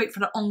like you wait for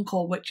the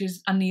encore, which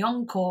is, and the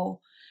encore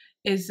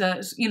is,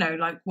 you know,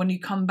 like when you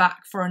come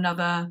back for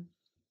another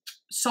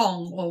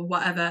song or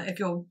whatever, if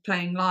you're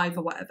playing live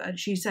or whatever. And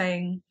she's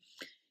saying,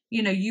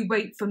 you know, you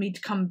wait for me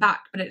to come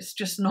back, but it's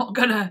just not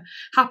gonna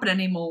happen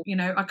anymore. You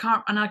know, I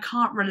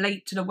can't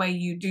relate to the way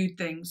you do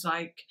things.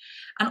 Like,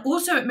 and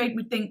also it made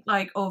me think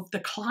like of the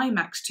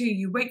climax too.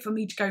 You wait for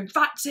me to go,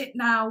 that's it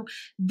now.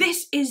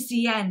 This is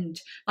the end.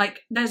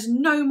 Like there's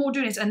no more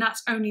doing this. And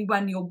that's only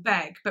when you'll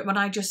beg. But when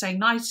I just say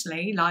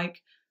nicely,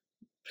 like,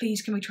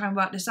 please, can we try and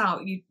work this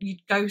out? You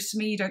ghost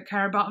me, you don't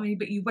care about me,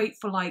 but you wait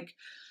for like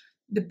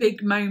the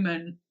big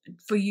moment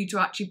for you to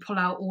actually pull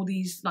out all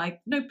these like,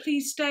 no,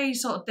 please stay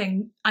sort of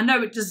thing. I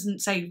know it doesn't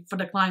say for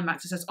the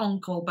climax, it says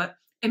encore, but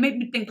it made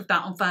me think of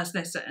that on first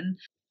listen.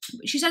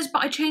 She says,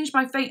 but I changed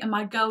my fate and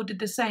my girl did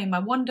the same. I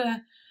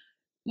wonder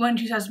when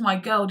she says my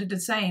girl did the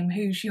same,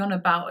 who's she on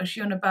about? Is she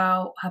on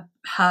about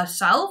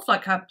herself,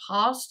 like her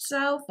past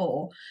self,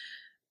 or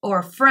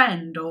a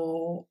friend,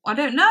 or I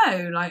don't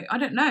know, like, I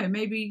don't know,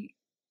 maybe.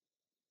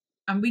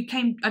 And we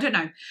came, I don't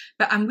know,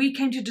 but and we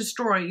came to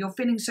destroy. You're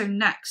feeling so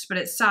next, but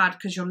it's sad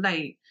because you're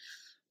late.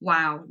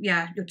 Wow,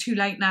 yeah, you're too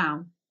late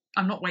now.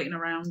 I'm not waiting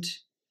around.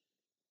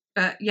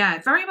 But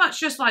yeah, very much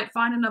just like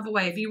find another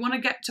way. If you want to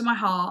get to my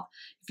heart,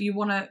 if you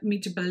want me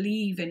to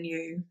believe in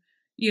you,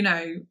 you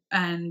know,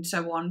 and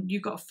so on,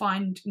 you've got to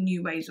find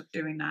new ways of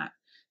doing that.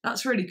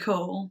 That's really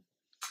cool.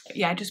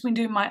 Yeah, just been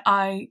doing my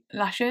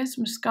eyelashes,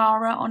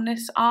 mascara on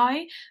this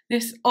eye.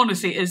 This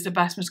honestly is the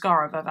best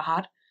mascara I've ever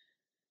had.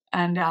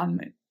 And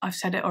I've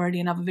said it already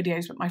in other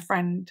videos, but my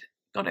friend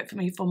got it for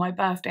me for my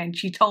birthday and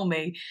she told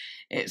me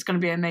it's going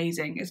to be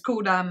amazing. It's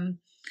called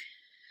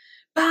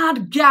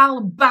Bad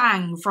Gal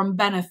Bang from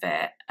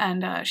Benefit.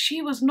 And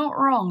she was not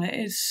wrong. It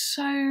is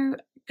so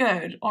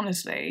good,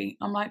 honestly.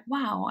 I'm like,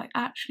 wow, I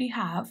actually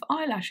have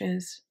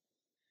eyelashes.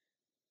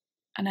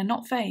 And they're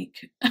not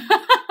fake.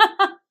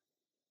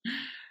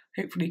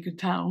 Hopefully you could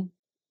tell.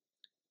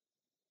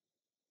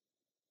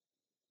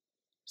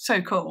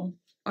 So cool.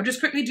 I'll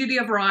just quickly do the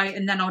other eye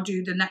and then I'll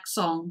do the next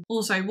song.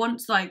 Also,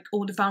 once like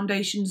all the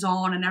foundation's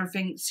on and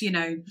everything's, you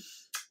know,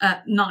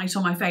 nice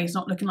on my face,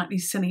 not looking like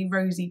these silly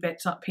rosy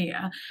bits up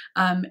here,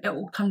 it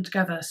will come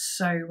together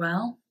so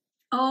well.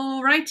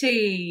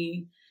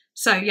 Alrighty.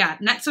 So yeah,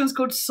 next one's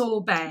called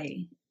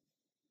Sorbet.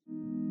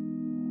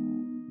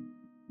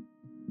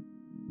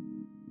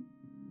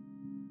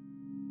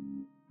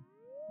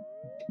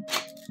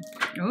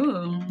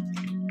 Ooh.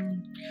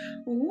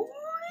 Ooh.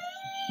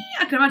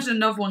 I can imagine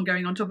another one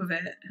going on top of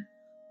it.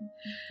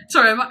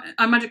 Sorry,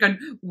 I imagine going,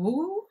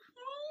 woo.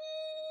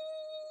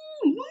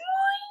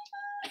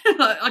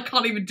 I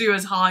can't even do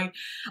as high.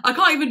 I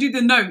can't even do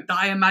the note that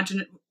I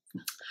imagine.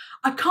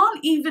 I can't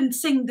even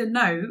sing the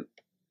note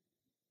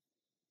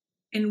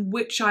in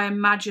which I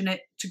imagine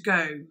it to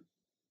go.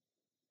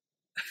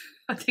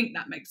 I think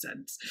that makes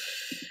sense.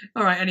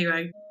 All right,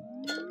 anyway.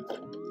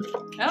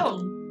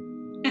 Oh.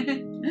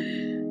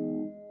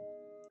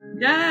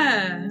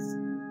 Yes.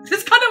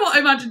 It's kind of what I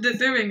imagined it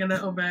doing a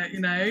little bit,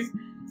 you know?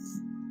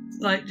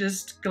 Like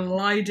just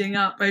gliding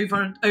up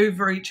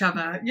over each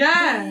other.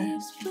 Yeah.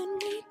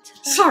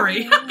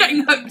 Sorry, I'm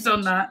getting hooked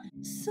on that.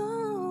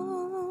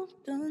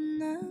 Soft on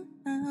the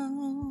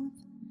mouth,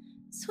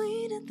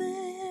 sweeter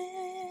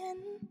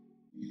than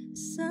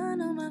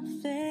sun on my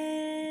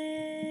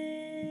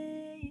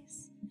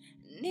face.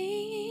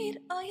 Need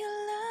all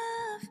your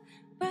love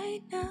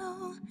right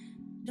now.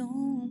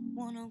 Don't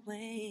wanna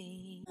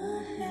wait.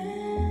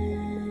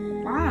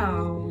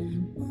 Wow.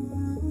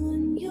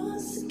 On your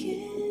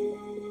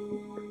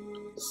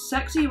skin.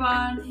 Sexy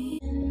one.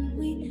 When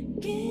we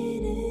get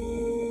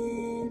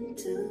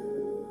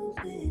into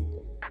it,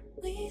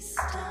 we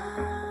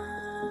start.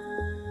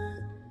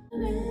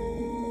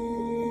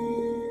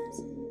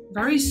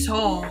 Very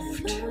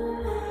soft.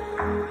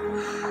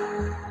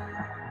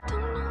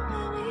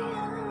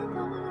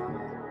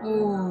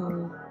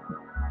 Oh.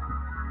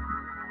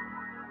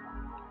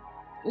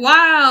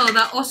 Wow,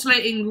 that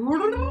oscillating. The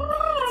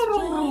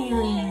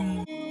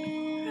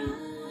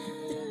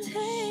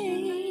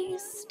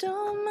taste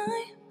on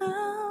my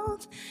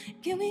mouth.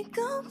 Can we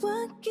go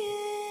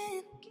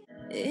again?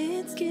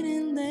 It's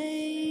getting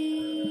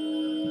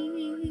late.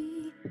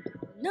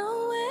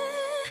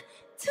 Nowhere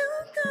to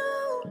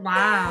go.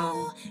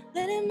 Wow.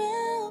 Let it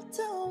melt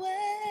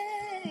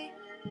away.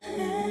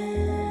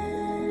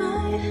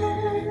 My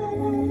hand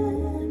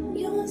on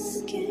your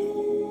skin.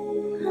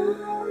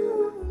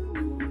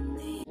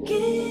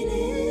 Get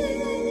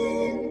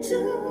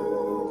into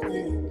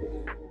it.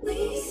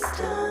 We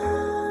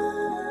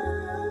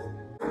start.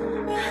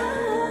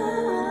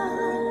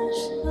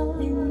 Rush.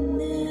 It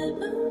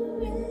never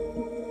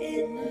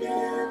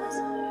ends.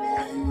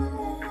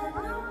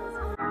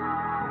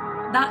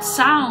 That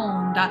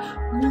sound, that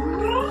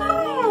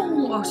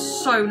oh,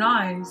 so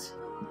nice.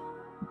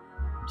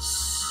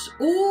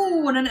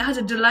 Oh, and then it has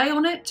a delay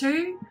on it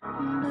too.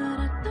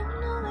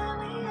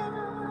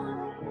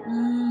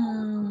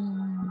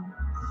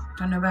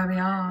 Don't know where we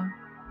are.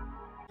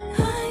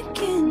 I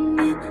can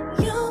hear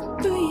your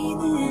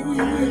breathing.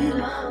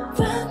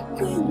 Rock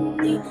with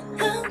me,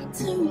 I'll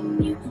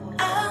turn you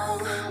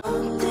out. 3,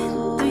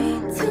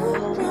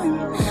 2, 1.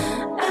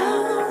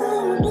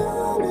 Out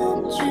on a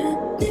trip,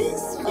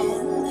 this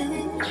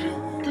feeling.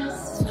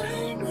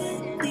 Fly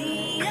with me,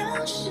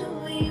 I'll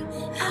show you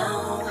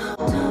how.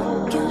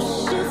 Talk your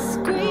shit,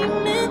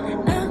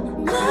 screaming out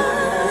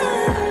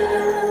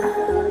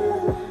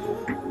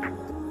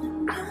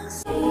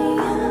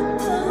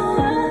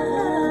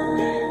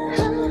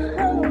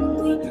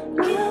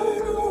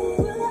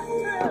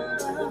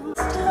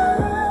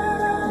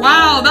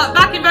Wow, that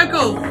backing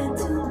vocal.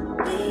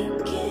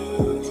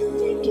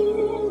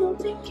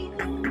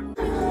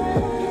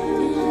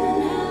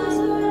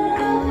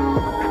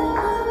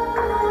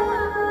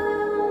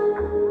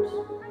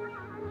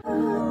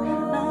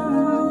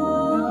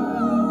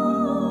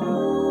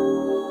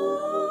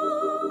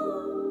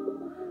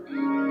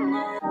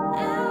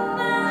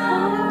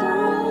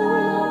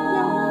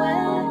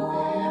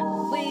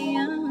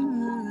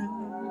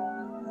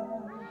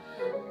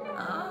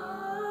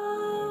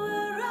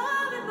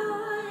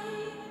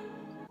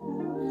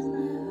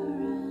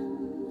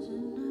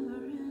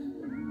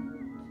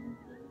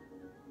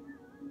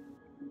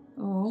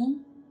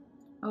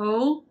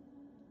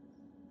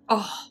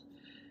 Oh,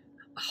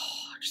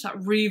 just that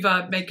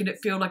reverb making it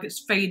feel like it's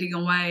fading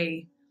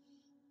away.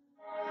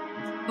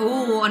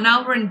 Oh, and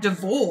now we're in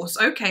Divorce.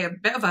 Okay, a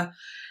bit of a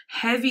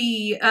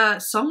heavy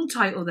song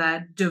title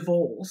there,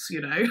 Divorce,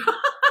 you know.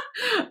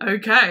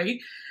 Okay.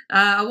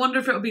 I wonder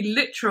if it'll be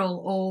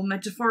literal or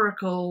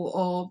metaphorical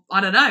or,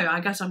 I don't know,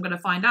 I guess I'm going to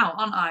find out,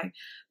 aren't I?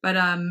 But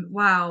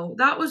wow,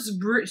 that was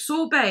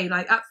Sorbet.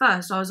 Like at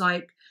first I was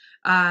like,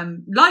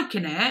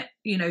 liking it,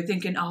 you know,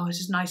 thinking, oh, this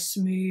is a nice,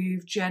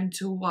 smooth,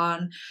 gentle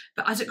one.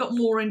 But as it got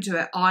more into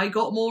it, I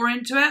got more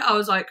into it. I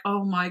was like,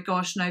 oh my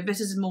gosh, no, this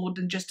is more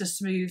than just a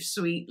smooth,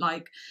 sweet,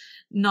 like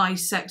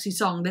nice, sexy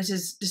song. This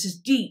is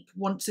deep.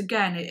 Once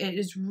again, it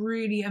is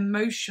really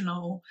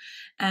emotional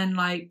and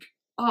like,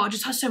 oh, it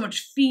just has so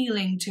much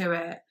feeling to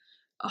it.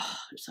 Oh,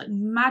 it's like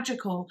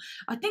magical.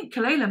 I think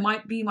KELELA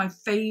might be my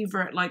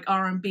favorite like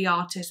R&B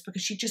artist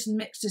because she just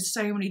mixes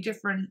so many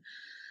different,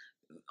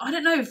 I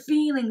don't know,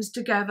 feelings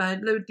together.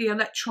 The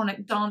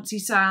electronic dancey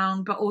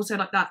sound, but also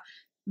like that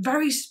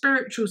very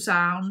spiritual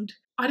sound.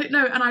 I don't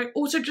know. And I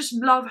also just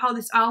love how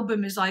this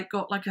album is like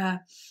got like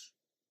a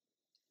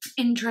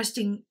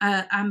interesting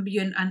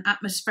ambient and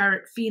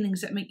atmospheric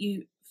feelings that make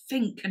you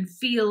think and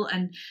feel,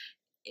 and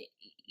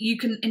you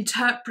can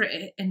interpret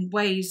it in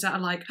ways that are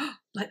like, oh,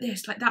 like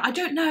this, like that. I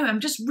don't know. I'm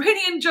just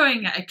really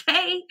enjoying it,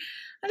 okay?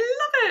 I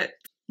love it.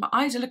 My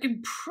eyes are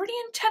looking pretty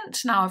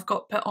intense now. I've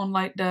got put on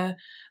like the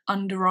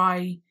under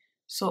eye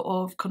sort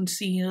of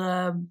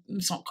concealer.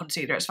 It's not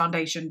concealer, it's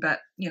foundation, but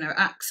you know,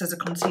 acts as a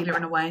concealer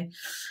in a way.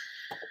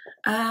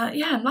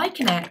 Yeah, I'm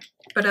liking it.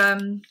 But I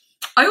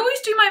always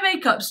do my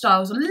makeup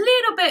styles a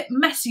little bit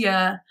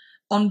messier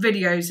on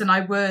videos than I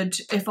would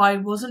if I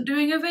wasn't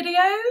doing a video,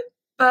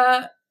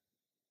 but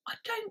I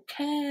don't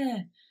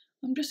care.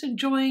 I'm just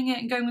enjoying it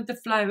and going with the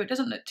flow. It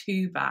doesn't look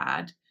too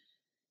bad,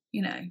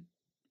 you know.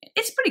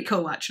 It's pretty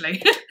cool,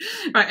 actually.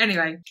 Right,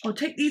 anyway, I'll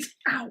take these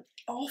out,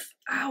 off,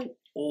 out,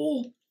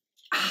 oh,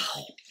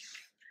 ow.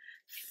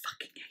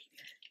 Fucking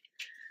hate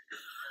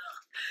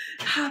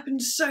it.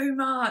 Happens so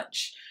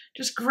much.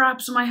 Just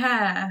grabs my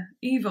hair.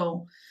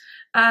 Evil.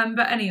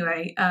 But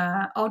anyway,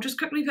 I'll just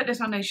quickly put this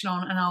foundation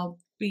on and I'll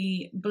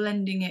be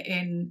blending it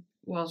in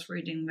whilst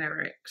reading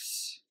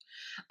lyrics.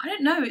 I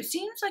don't know, it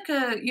seems like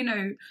a, you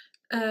know,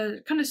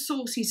 a kind of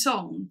saucy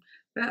song,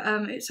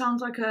 but it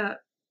sounds like a,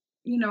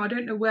 you know, I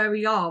don't know where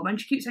we are. When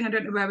she keeps saying I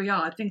don't know where we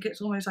are, I think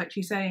it's almost like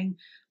she's saying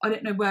I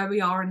don't know where we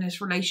are in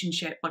this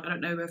relationship. Like I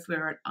don't know if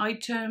we're an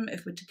item,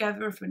 if we're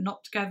together, if we're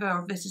not together,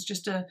 or if this is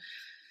just a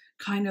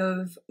kind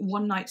of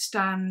one night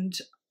stand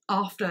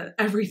after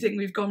everything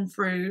we've gone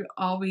through.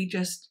 Are we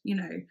just, you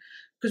know,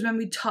 because when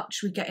we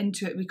touch, we get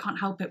into it, we can't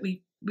help it,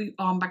 we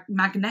are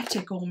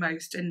magnetic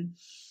almost, and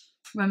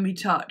when we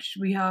touch,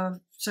 we have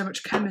so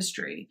much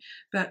chemistry,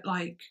 but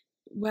like,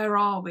 where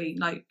are we,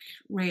 like,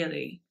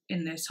 really,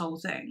 in this whole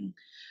thing?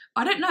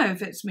 I don't know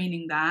if it's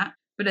meaning that,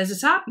 but there's a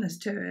sadness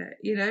to it,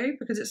 you know,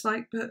 because it's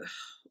like, but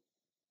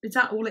is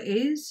that all it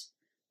is?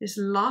 This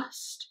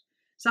lust?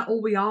 Is that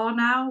all we are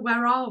now?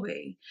 Where are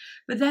we?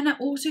 But then it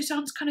also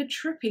sounds kind of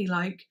trippy,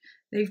 like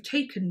they've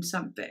taken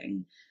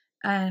something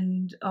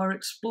and are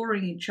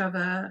exploring each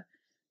other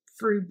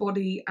through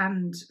body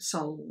and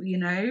soul, you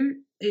know?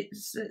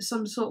 It's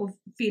some sort of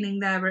feeling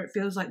there where it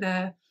feels like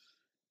they're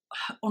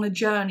on a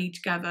journey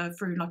together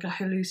through like a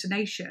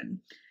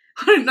hallucination.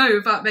 I don't know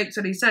if that makes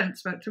any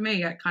sense, but to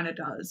me it kind of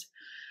does.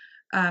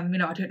 You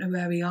know, I don't know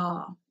where we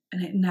are,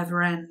 and it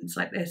never ends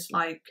like this.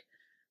 Like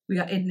we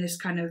are in this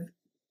kind of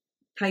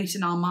place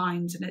in our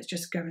minds and it's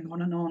just going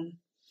on,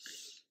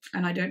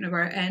 and I don't know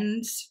where it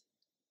ends,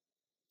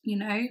 you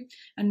know,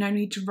 and no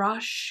need to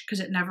rush because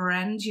it never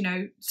ends, you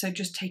know, so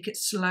just take it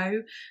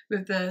slow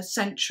with the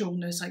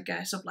sensualness, I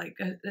guess, of like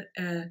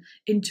a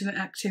intimate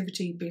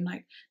activity, being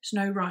like, there's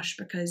no rush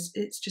because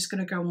it's just going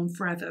to go on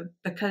forever,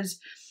 because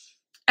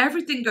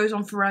everything goes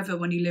on forever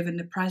when you live in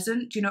the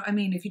present. Do you know what I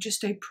mean? If you just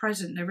stay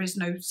present, there is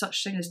no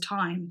such thing as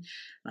time.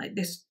 Like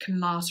this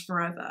can last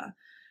forever.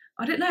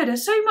 I don't know,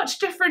 there's so much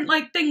different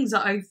like things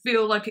that I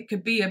feel like it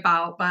could be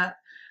about, but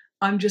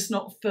I'm just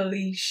not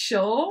fully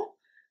sure.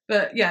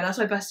 But yeah, that's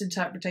my best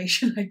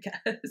interpretation, I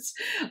guess.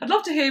 I'd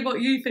love to hear what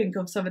you think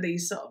of some of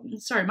these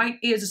songs. Sorry, my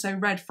ears are so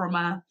red from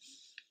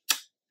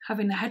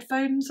having the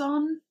headphones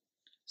on.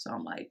 So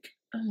I'm like,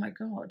 oh my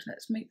God,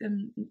 let's make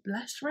them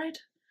less red.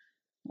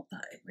 Not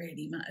that it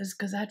really matters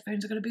because the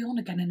headphones are going to be on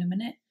again in a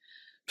minute.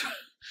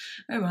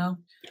 Oh well.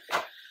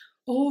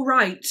 All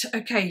right,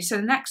 okay, so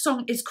the next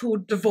song is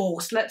called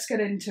Divorce. Let's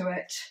get into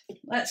it.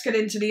 Let's get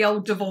into the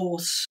old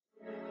divorce.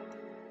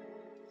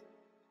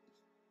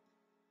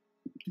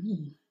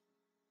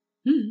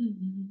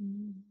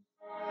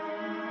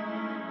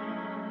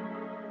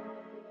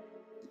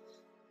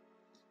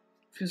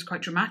 Feels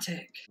quite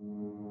dramatic.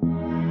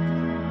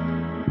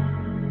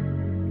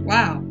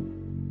 Wow.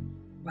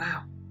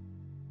 Wow.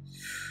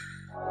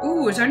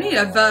 Ooh, it's only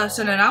a verse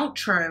and an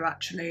outro,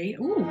 actually.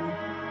 Ooh.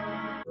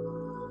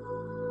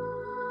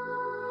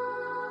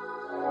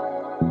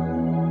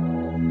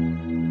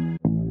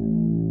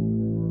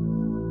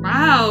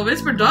 Wow,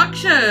 this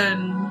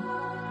production.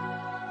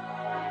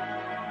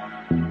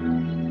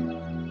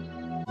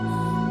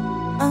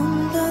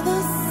 Under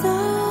the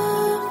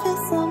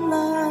surface I'm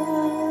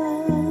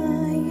lying,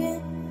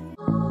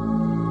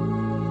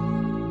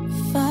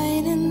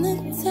 fighting the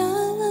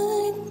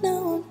tide,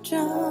 now I'm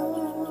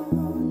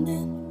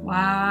drowning.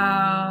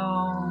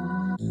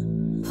 Wow.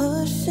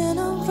 Pushing a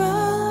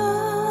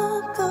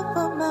rock up a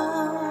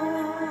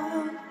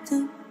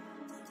mountain.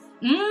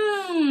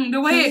 The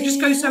way it just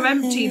goes so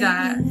empty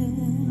there.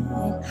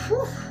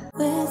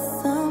 With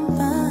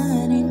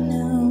somebody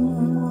new.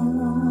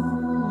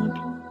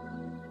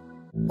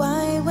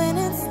 Why when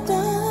it's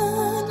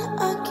done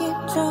I keep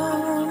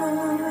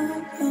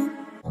trying.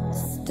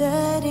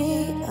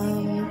 Steady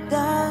I'm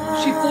dying.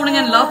 Is she falling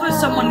in love with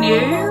someone new?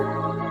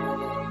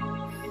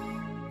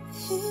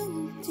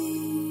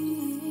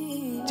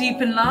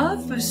 Deep in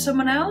love with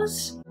someone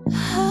else?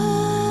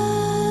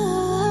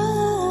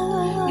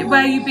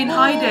 Where you've been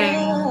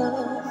hiding?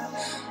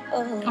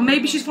 Or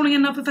maybe she's falling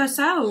in love with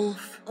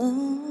herself.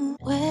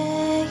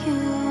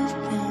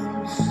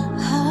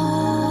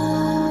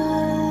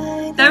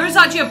 There is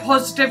actually a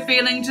positive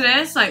feeling to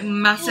this, like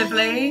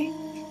massively,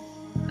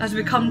 as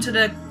we come to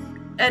the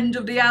end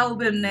of the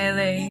album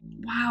nearly.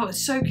 Wow,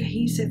 it's so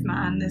cohesive,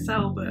 man, this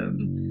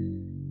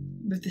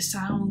album. With the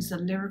sounds, the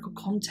lyrical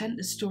content,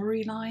 the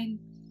storyline.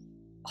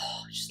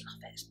 Oh, I just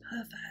love it, it's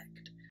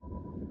perfect.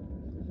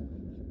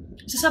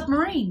 It's a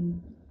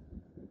submarine.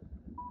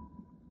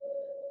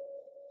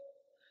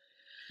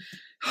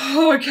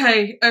 Oh,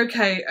 okay.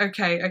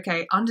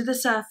 Under the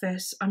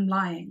surface, I'm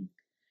lying.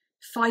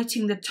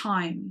 Fighting the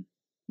time.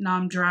 Now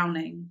I'm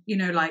drowning. You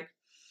know, like,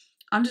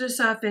 under the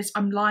surface,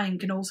 I'm lying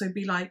can also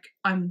be like,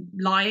 I'm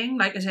lying,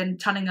 like as in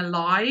telling a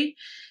lie.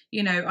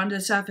 You know, under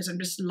the surface, I'm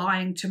just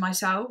lying to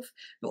myself.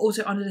 But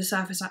also under the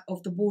surface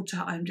of the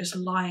water, I'm just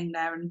lying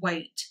there and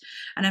wait.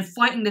 And then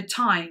fighting the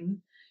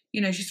time,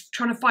 you know, she's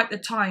trying to fight the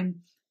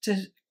time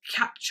to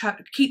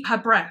keep her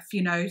breath,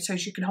 you know, so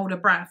she can hold her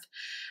breath.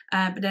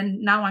 But then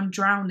now I'm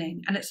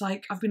drowning. And it's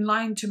like, I've been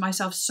lying to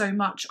myself so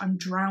much, I'm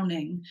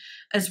drowning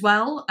as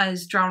well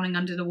as drowning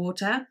under the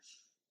water.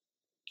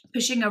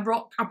 Pushing a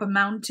rock up a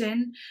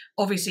mountain,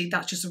 obviously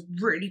that's just a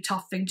really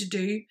tough thing to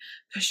do.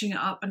 Pushing it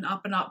up and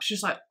up and up. She's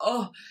just like,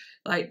 oh,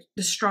 like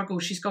the struggle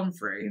she's gone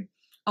through.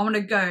 I want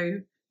to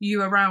go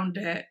you around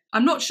it.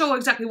 I'm not sure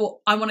exactly what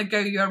I want to go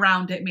you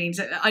around it means.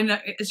 I know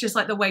it's just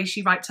like the way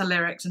she writes her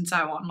lyrics and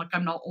so on. Like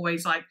I'm not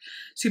always like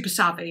super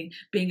savvy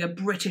being a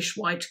British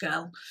white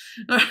girl.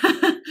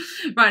 Right,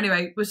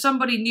 anyway, with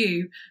somebody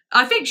new,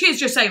 I think she is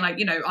just saying like,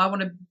 you know, I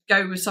want to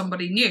go with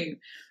somebody new.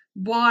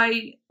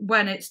 Why,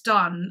 when it's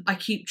done, I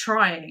keep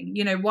trying?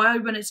 You know, why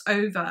when it's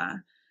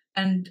over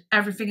and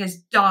everything is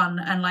done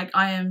and like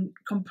I am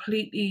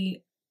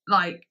completely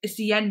like, it's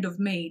the end of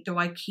me, do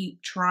I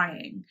keep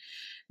trying?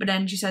 But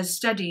then she says,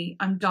 steady,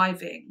 I'm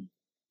diving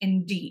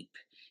in deep.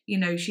 You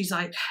know, she's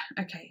like,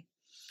 okay,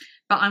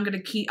 but I am going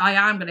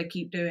to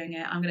keep doing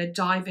it. I'm going to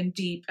dive in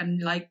deep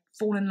and like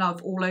fall in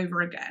love all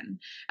over again.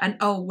 And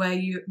oh, where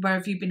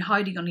have you been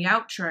hiding on the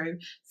outro?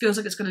 Feels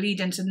like it's going to lead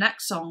into the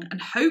next song. And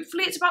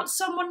hopefully it's about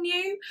someone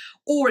new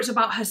or it's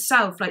about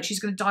herself. Like she's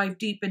going to dive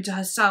deep into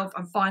herself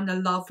and find the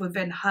love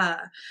within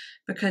her.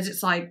 Because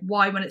it's like,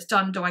 why when it's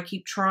done do I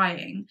keep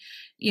trying?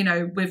 You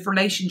know, with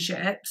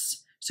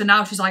relationships. So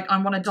now she's like,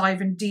 I want to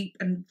dive in deep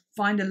and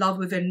find a love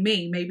within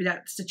me. Maybe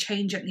that's the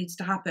change that needs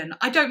to happen.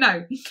 I don't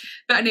know.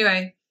 But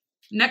anyway,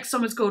 next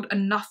song is called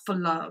Enough for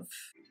Love.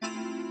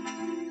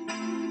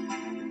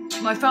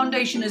 My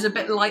foundation is a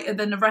bit lighter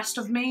than the rest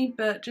of me,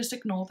 but just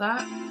ignore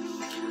that.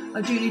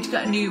 I do need to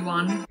get a new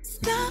one.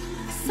 Stop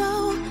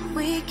so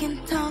we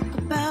can talk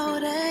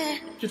about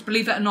it. Just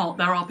believe it or not,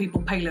 there are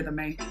people paler than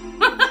me.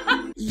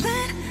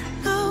 Let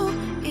go,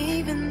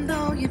 even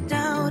though you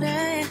doubt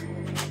it.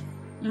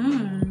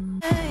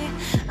 Hey,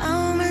 I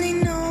don't really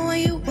know why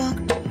you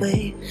walked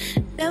away.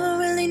 Never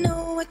really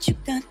know what you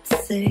got to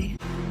say.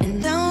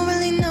 And I don't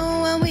really know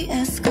why we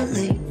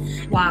escalate.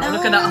 Wow,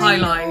 look at that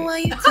highlight.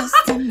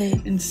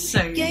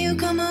 Insane. Yeah, you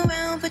come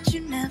around, but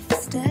you never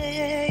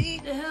stay.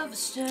 Never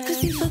stay.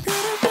 Cause you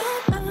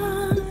forgot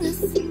about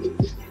us.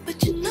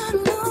 But you're not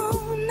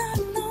alone, not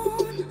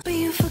alone. But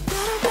you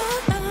forgot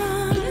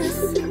about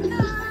us.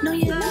 No,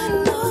 you're not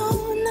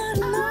alone, not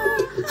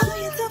alone. Oh,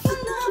 you're tough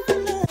enough for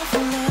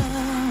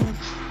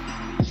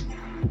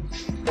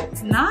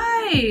love.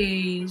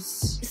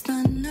 Nice. It's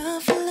not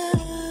enough for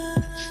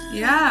love.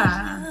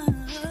 Yeah.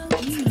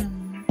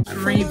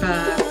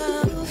 Reverb.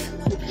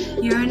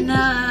 You're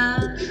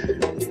enough.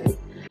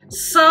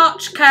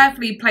 Such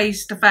carefully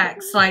placed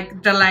effects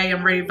like delay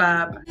and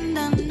reverb. And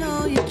I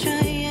know you're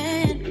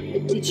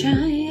trying. You're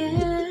trying.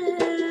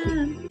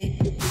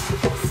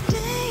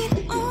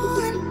 Staying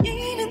on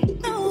even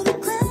though the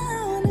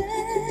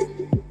clouded.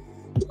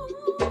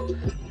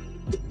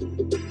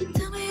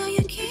 Tell me, are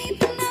you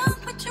keeping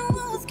up with your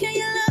rules? Can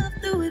you love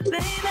through it,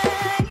 baby?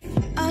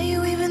 Are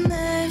you even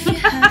there if you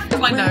have to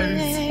My nose.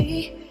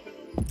 wait?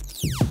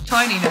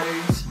 Tiny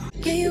nose.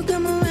 Yeah, you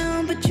come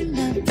around, but you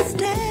never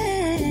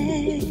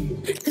stay.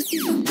 Cause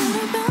you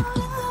forgot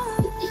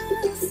about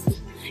us.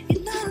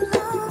 You're not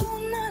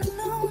alone, not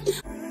alone.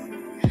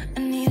 I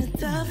need a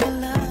tougher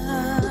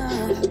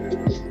love.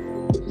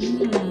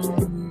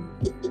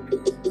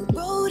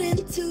 Rode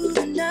into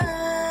the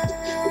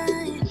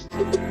night.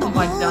 Oh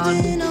my God.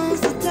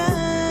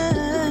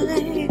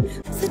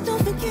 So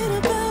don't forget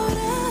about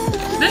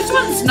us. This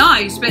one's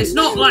nice, but it's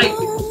not like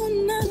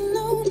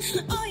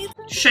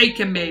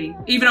shaking me,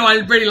 even though I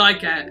really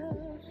like it.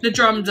 The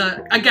drums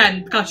are,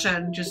 again,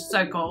 percussion, just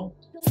so cool.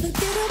 Forget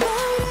about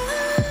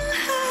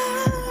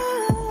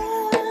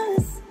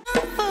us.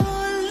 For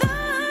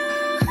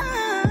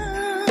love.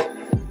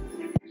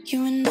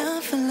 You're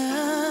enough for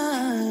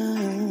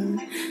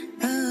love.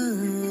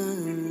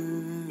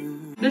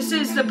 This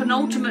is the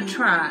penultimate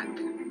track.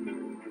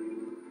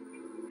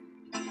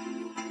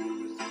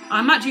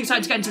 I'm actually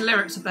excited to get into the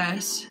lyrics of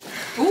this.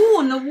 Ooh,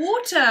 and the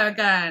water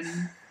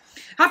again.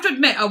 I have to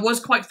admit, I was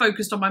quite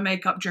focused on my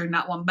makeup during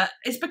that one, but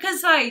it's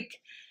because, like,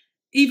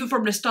 even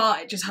from the start,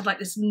 it just had, like,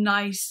 this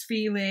nice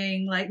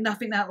feeling, like,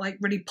 nothing that, like,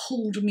 really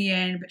pulled me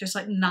in, but just,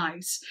 like,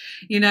 nice,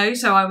 you know?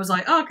 So I was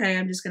like, oh, okay,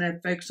 I'm just going to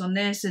focus on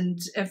this, and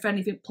if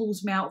anything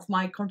pulls me out of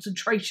my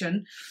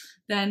concentration,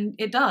 then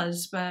it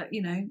does, but,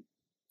 you know,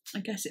 I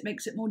guess it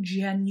makes it more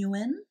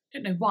genuine. I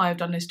don't know why I've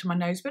done this to my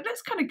nose, but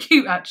that's kind of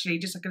cute, actually,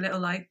 just like a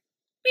little, like,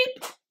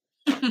 beep.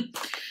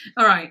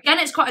 All right, again,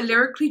 it's quite a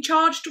lyrically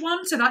charged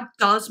one, so that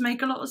does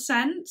make a lot of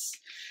sense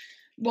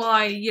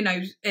why, you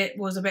know, it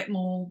was a bit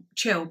more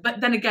chill. But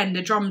then again,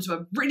 the drums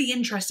were really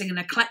interesting and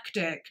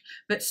eclectic,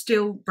 but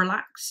still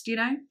relaxed, you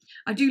know?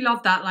 I do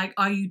love that, like,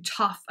 are you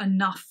tough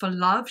enough for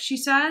love, she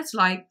says,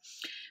 like,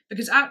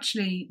 Because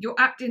actually you're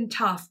acting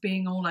tough,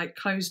 being all like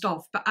closed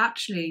off, but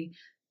actually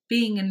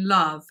being in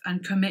love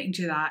and committing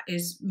to that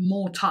is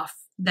more tough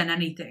than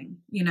anything,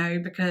 you know,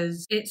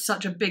 because it's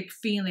such a big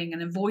feeling,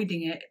 and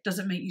avoiding it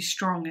doesn't make you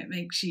strong. It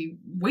makes you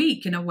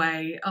weak in a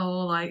way,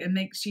 or like it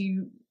makes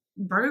you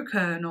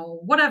broken or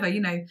whatever, you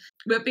know.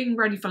 But being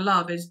ready for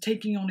love is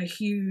taking on a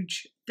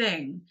huge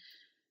thing,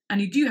 and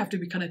you do have to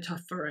be kind of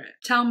tough for it.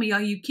 Tell me,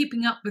 are you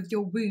keeping up with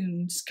your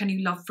wounds? Can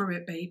you love through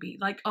it, baby?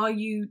 Like, are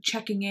you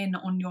checking in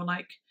on your,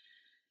 like,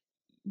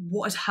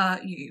 what has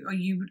hurt you?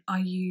 Are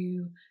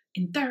you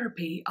in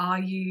therapy? Are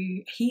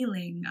you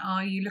healing?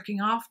 Are you looking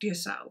after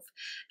yourself?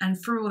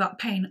 And through all that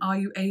pain, are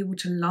you able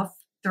to love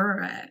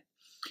through it?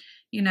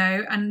 You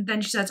know, and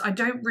then she says, I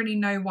don't really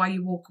know why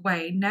you walk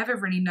away, never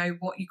really know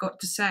what you got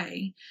to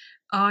say.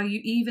 Are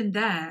you even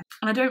there?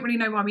 And I don't really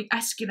know why we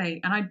escalate,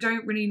 and I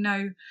don't really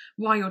know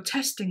why you're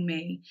testing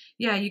me.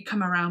 Yeah, you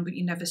come around, but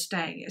you never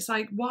stay. It's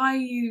like, why are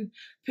you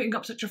putting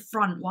up such a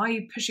front? Why are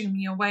you pushing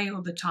me away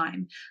all the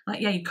time?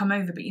 Like, yeah, you come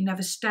over, but you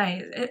never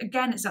stay.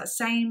 Again, it's that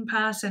same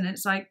person.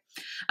 It's like,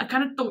 I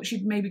kind of thought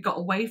she'd maybe got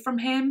away from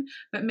him,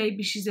 but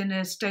maybe she's in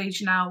a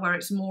stage now where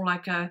it's more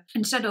like a,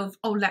 instead of,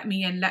 oh, let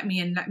me in, let me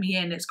in, let me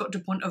in, it's got to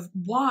a point of,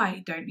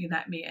 why don't you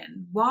let me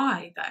in?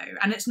 Why though?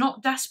 And it's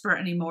not desperate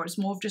anymore. It's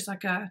more of just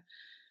like a,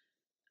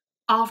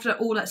 after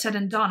all that's said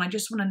and done, I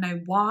just want to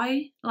know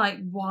why, like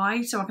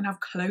why, so I can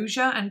have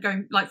closure. And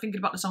go, like, thinking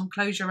about the song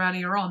Closure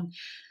earlier on,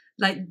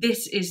 like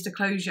this is the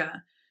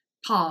closure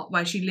part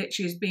where she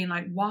literally is being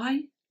like,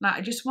 why? Like,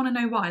 I just want to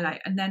know why,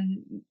 like, and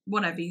then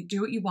whatever, you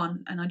do what you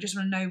want, and I just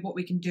want to know what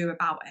we can do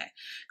about it.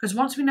 Because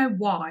once we know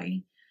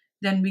why,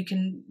 then we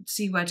can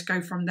see where to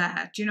go from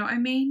there. Do you know what I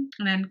mean?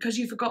 And then, because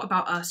you forgot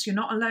about us, you're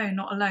not alone,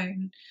 not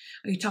alone.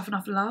 Are you tough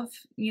enough, love?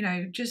 You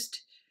know,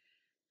 just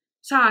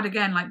sad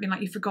again, like being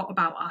like, you forgot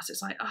about us.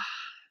 It's like,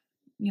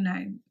 you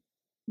know,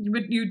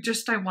 you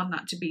just don't want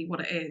that to be what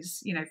it is,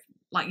 you know,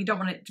 like you don't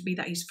want it to be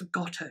that he's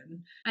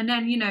forgotten. And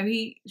then, you know,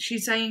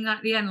 she's saying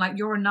at the end, like,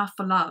 you're enough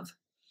for love.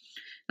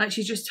 Like,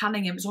 she's just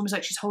telling him, it's almost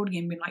like she's holding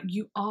him, being like,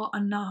 you are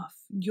enough.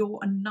 You're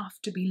enough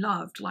to be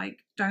loved.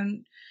 Like,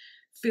 don't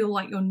feel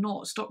like you're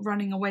not. Stop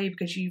running away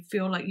because you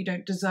feel like you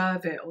don't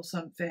deserve it or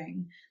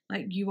something.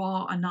 Like, you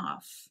are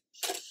enough.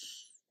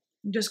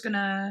 I'm just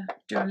gonna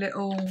do a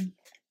little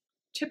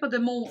top of the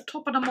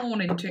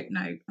morning tick.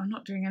 No, I'm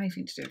not doing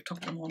anything to do with top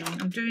of the morning.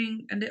 I'm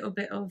doing a little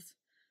bit of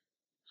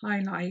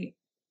highlight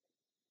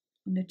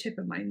on the tip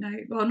of my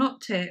nose. Well, not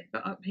tip,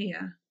 but up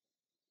here,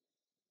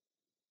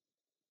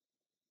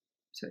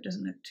 so it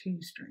doesn't look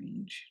too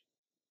strange.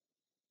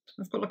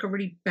 I've got like a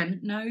really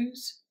bent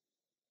nose,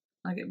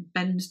 like it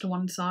bends to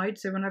one side,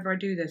 so whenever I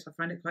do this I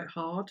find it quite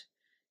hard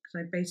because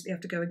I basically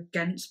have to go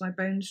against my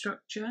bone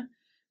structure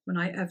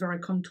whenever I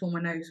contour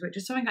my nose, which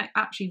is something I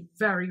actually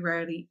very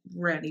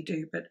rarely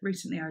do, but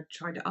recently I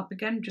tried it up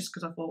again just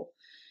because I thought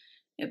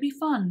it'd be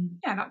fun.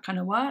 Yeah, that kind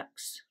of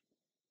works.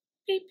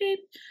 Beep beep.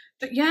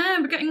 But yeah,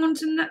 we're getting on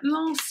to the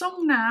last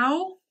song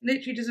now.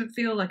 Literally doesn't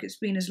feel like it's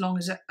been as long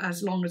as it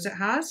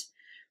has,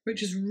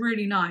 which is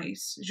really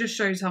nice. It just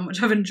shows how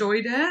much I've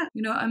enjoyed it.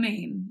 You know what I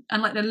mean?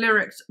 And like the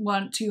lyrics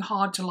weren't too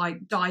hard to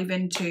like dive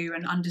into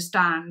and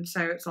understand, so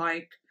it's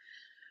like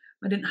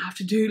I didn't have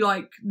to do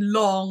like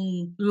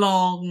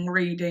long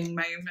reading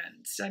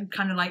moments. I'm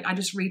kind of like, I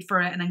just read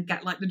through it and then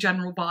get like the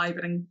general vibe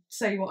and then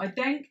say what I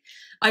think.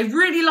 I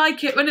really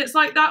like it when it's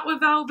like that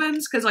with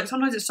albums, because like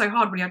sometimes it's so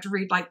hard when you have to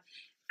read like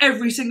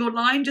every single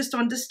line just to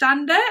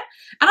understand it.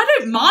 And I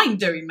don't mind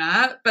doing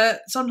that,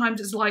 but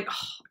sometimes it's like,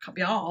 oh, I can't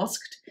be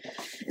asked.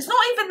 It's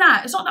not even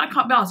that. It's not that I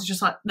can't be asked. It's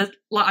just like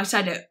I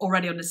said it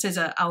already on the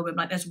Scissor album,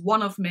 like there's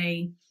one of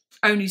me,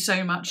 only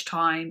so much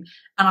time,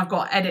 and I've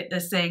got to edit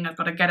this thing, I've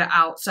got to get it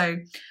out. So,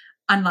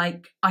 and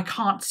like, I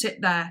can't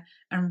sit there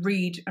and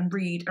read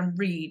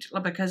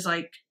because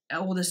like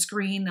all the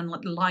screen and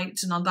like the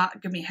lights and all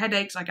that give me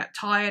headaches. I get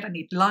tired, I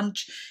need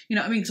lunch, you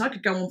know what I mean? Because I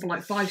could go on for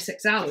like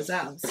 5-6 hours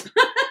else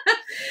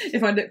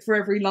if I look for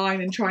every line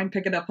and try and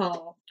pick it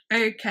apart.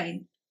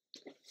 Okay,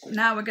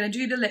 now we're going to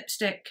do the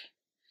lipstick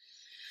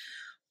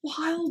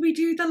while we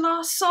do the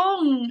last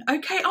song.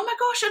 Okay, oh my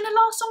gosh, and the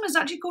last song is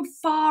actually called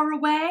Far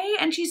Away,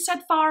 and she's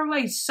said Far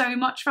Away so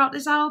much throughout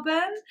this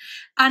album.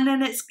 And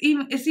then it's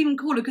even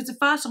cooler because the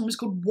first song was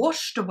called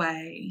Washed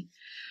Away.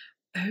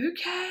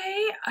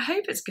 Okay, I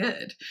hope it's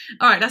good.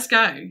 All right, let's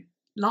go.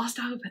 Last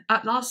song.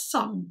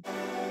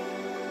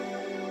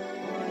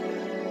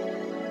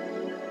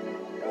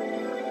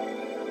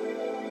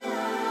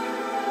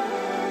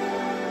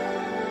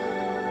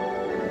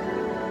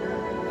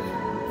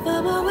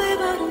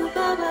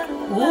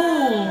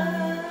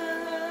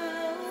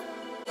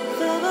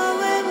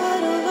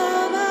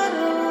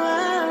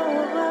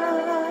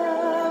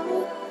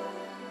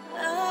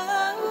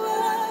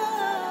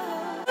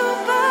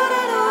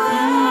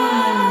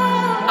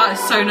 That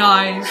is so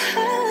nice.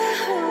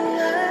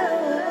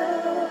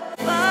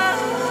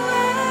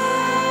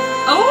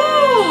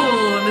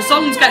 Oh, the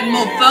song's getting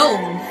more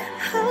full.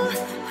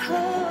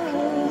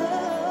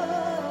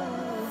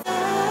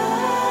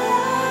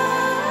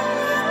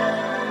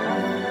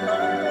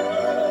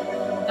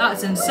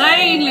 That's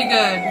insanely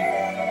good.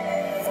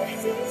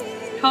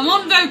 Come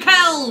on,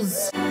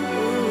 vocals.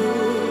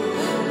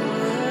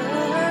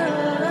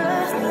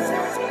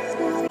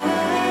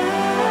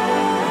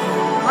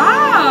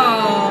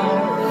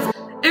 Wow.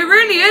 It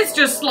really is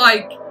just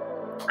like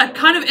a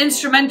kind of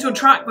instrumental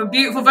track with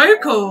beautiful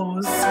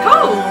vocals.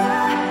 Cool.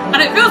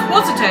 And it feels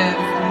positive.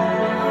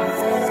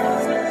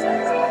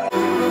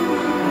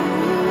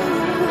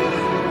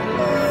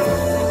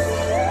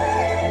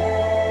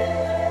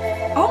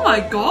 Oh my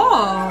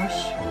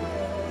gosh.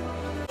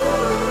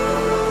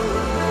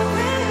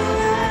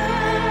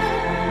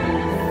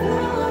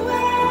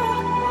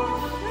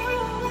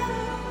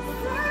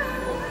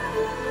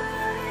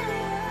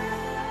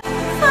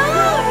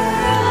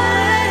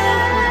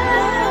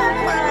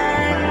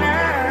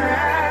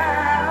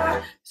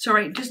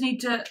 Sorry, just need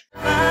to...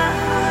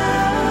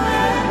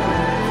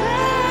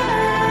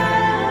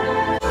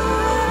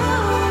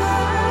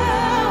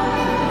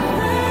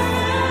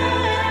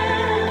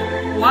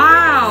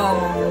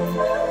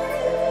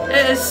 Wow!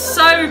 It is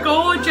so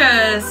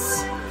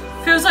gorgeous!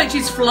 Feels like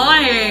she's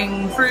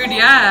flying through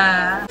the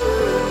air.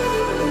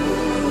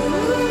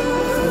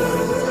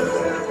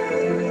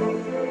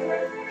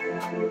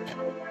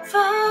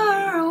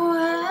 Far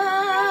away.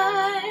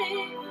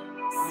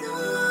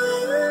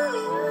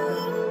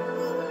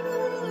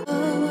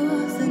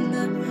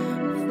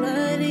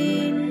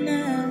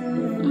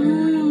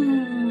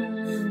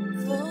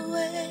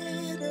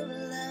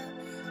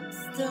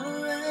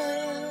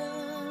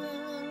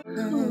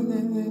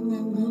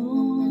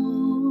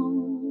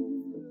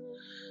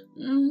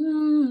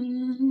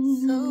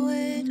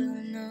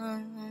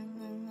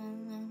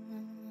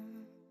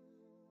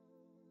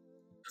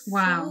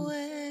 Wow.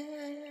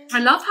 I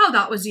love how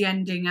that was the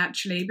ending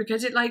actually,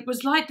 because it like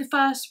was like the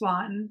first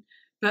one,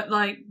 but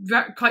like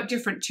quite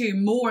different too,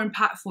 more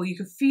impactful. You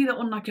could feel it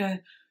on like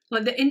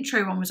the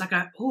intro one was like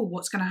oh,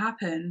 what's gonna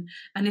happen?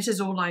 And this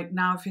is all like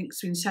now everything's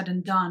been said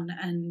and done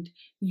and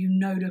you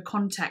know the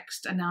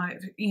context, and now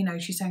you know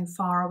she's saying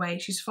far away.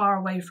 She's far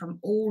away from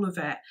all of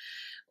it,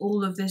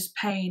 all of this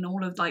pain,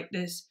 all of like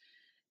this,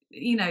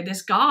 you know,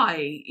 this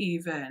guy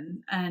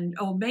even, and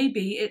or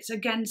maybe it's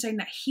again saying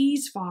that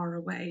he's far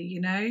away,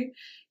 you know,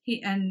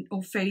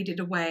 or faded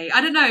away. I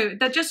don't know,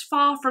 they're just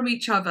far from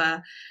each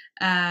other.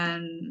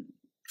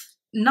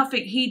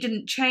 Nothing, he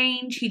didn't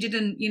change, he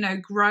didn't, you know,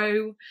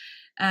 grow.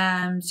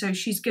 So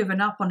she's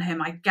given up on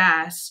him, I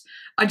guess.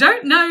 I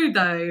don't know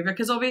though,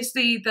 because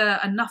obviously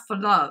the Enough for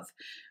Love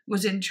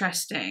was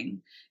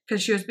interesting,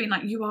 because she was being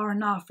like, you are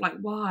enough, like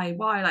why,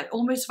 like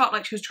almost felt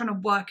like she was trying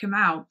to work him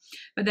out.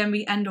 But then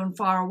we end on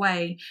Far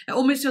Away. It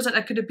almost feels like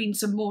there could have been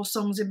some more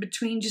songs in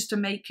between, just to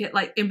make it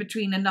like in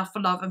between Enough for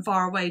Love and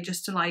Far Away,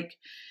 just to like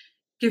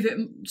give it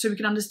so we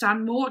can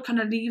understand more. It kind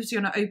of leaves you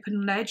on an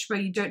open ledge where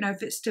you don't know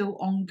if it's still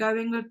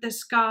ongoing with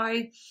this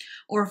guy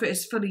or if it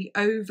is fully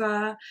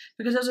over,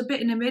 because there was a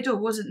bit in the middle,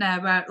 wasn't there,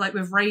 where like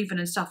with Raven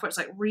and stuff, where it's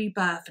like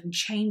rebirth and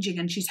changing,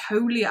 and she's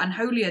holier and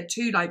holier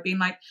too, like being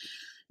like,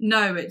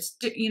 no, it's,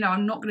 you know,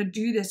 I'm not going to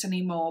do this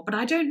anymore. But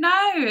I don't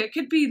know, it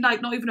could be like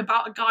not even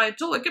about a guy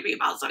at all, it could be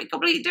about something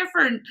completely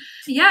different.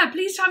 Yeah,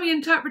 please tell me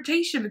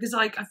interpretation, because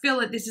like I feel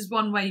like this is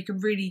one way you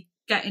can really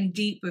get in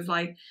deep with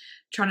like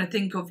trying to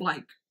think of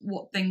like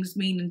what things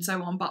mean and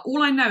so on. But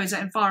all I know is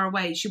that in Far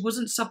Away she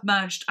wasn't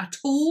submerged at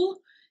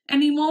all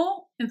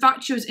anymore. In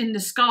fact, she was in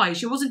the sky.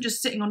 She wasn't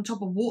just sitting on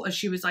top of water,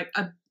 she was like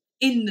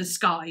in the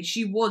sky,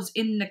 she was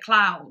in the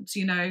clouds,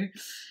 you know,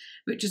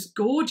 which is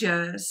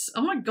gorgeous.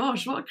 Oh my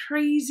gosh, what a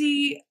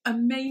crazy,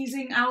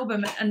 amazing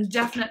album, and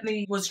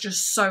definitely was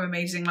just so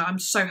amazing. Like I'm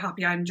so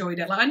happy I enjoyed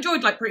it. Like I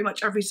enjoyed like pretty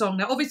much every song.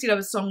 Now obviously there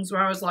were songs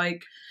where I was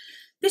like,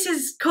 this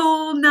is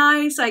cool,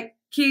 nice, like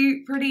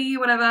cute, pretty,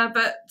 whatever,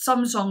 but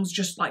some songs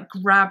just like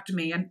grabbed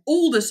me, and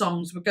all the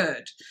songs were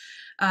good.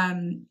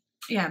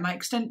 Yeah, my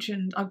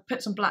extensions, I've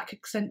put some black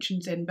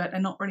extensions in, but they're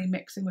not really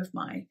mixing with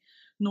my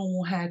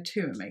normal hair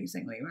too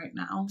amazingly right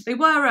now. They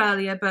were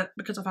earlier, but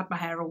because I've had my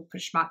hair all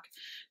pushed back.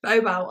 But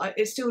oh well,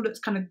 it still looks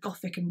kind of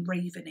gothic and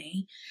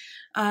raveny.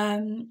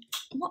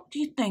 What do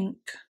you think?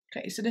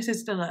 Okay, so this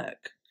is the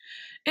look.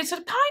 It's a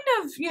kind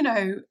of, you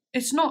know,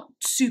 it's not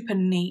super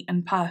neat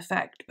and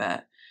perfect,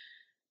 but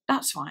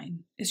that's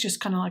fine. It's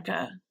just kind of like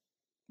a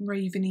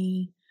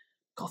raveny,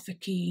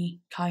 gothic-y,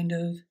 kind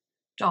of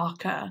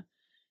darker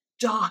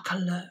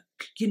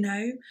look, you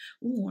know?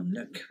 Oh, and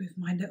look with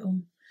my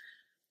little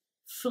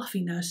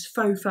fluffiness,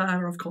 faux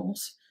fur, of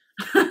course.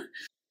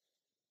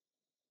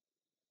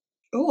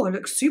 Oh, it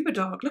looks super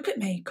dark. Look at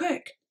me,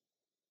 quick.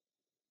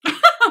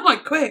 I'm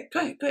like, quick,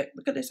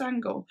 look at this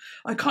angle.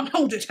 I can't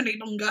hold it any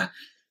longer.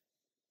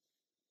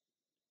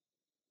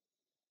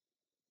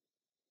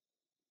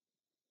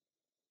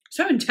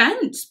 So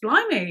intense,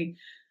 blimey.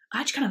 I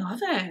actually kind of love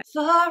it.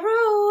 Far away.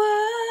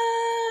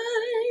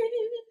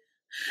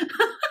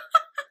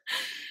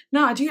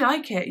 No, I do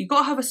like it. You've got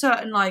to have a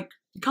certain, like,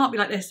 you can't be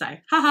like this though.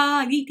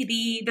 Haha,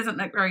 dee. Doesn't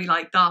look very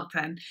like dark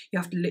then. You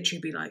have to literally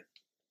be like,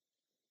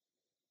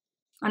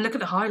 and look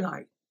at the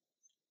highlight.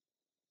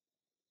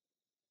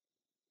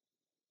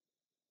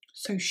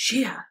 So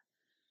sheer.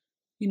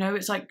 You know,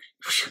 it's like,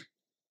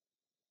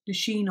 the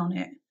sheen on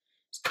it.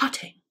 It's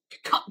cutting.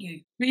 It cut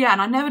you. But yeah,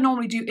 and I never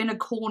normally do inner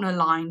corner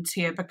lines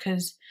here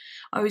because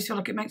I always feel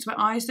like it makes my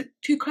eyes look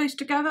too close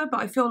together, but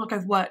I feel like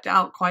I've worked it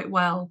out quite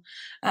well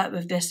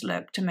with this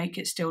look to make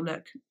it still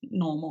look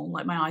normal,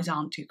 like my eyes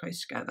aren't too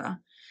close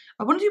together.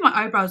 I want to do my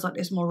eyebrows like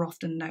this more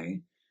often though.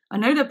 I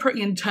know they're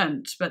pretty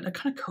intense, but they're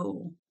kind of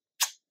cool.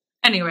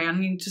 Anyway, I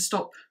need to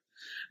stop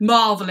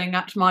marvelling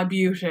at my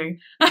beauty.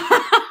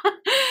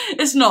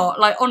 It's not,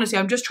 like, honestly,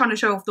 I'm just trying to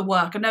show off the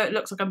work. I know it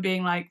looks like I'm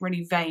being, like,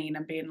 really vain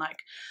and being like,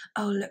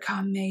 oh, look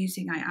how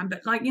amazing I am.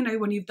 But, like, you know,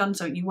 when you've done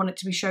something, you want it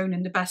to be shown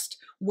in the best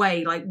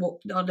way, like, what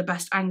are the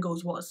best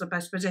angles, what's the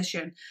best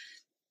position.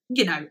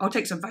 You know, I'll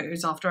take some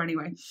photos after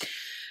anyway.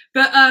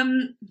 But,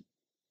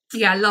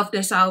 yeah, I love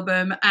this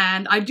album,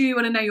 and I do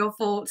want to know your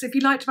thoughts. If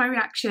you liked my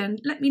reaction,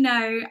 let me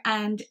know.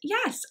 And,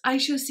 yes, I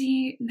shall see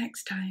you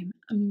next time.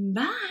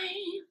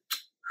 Bye!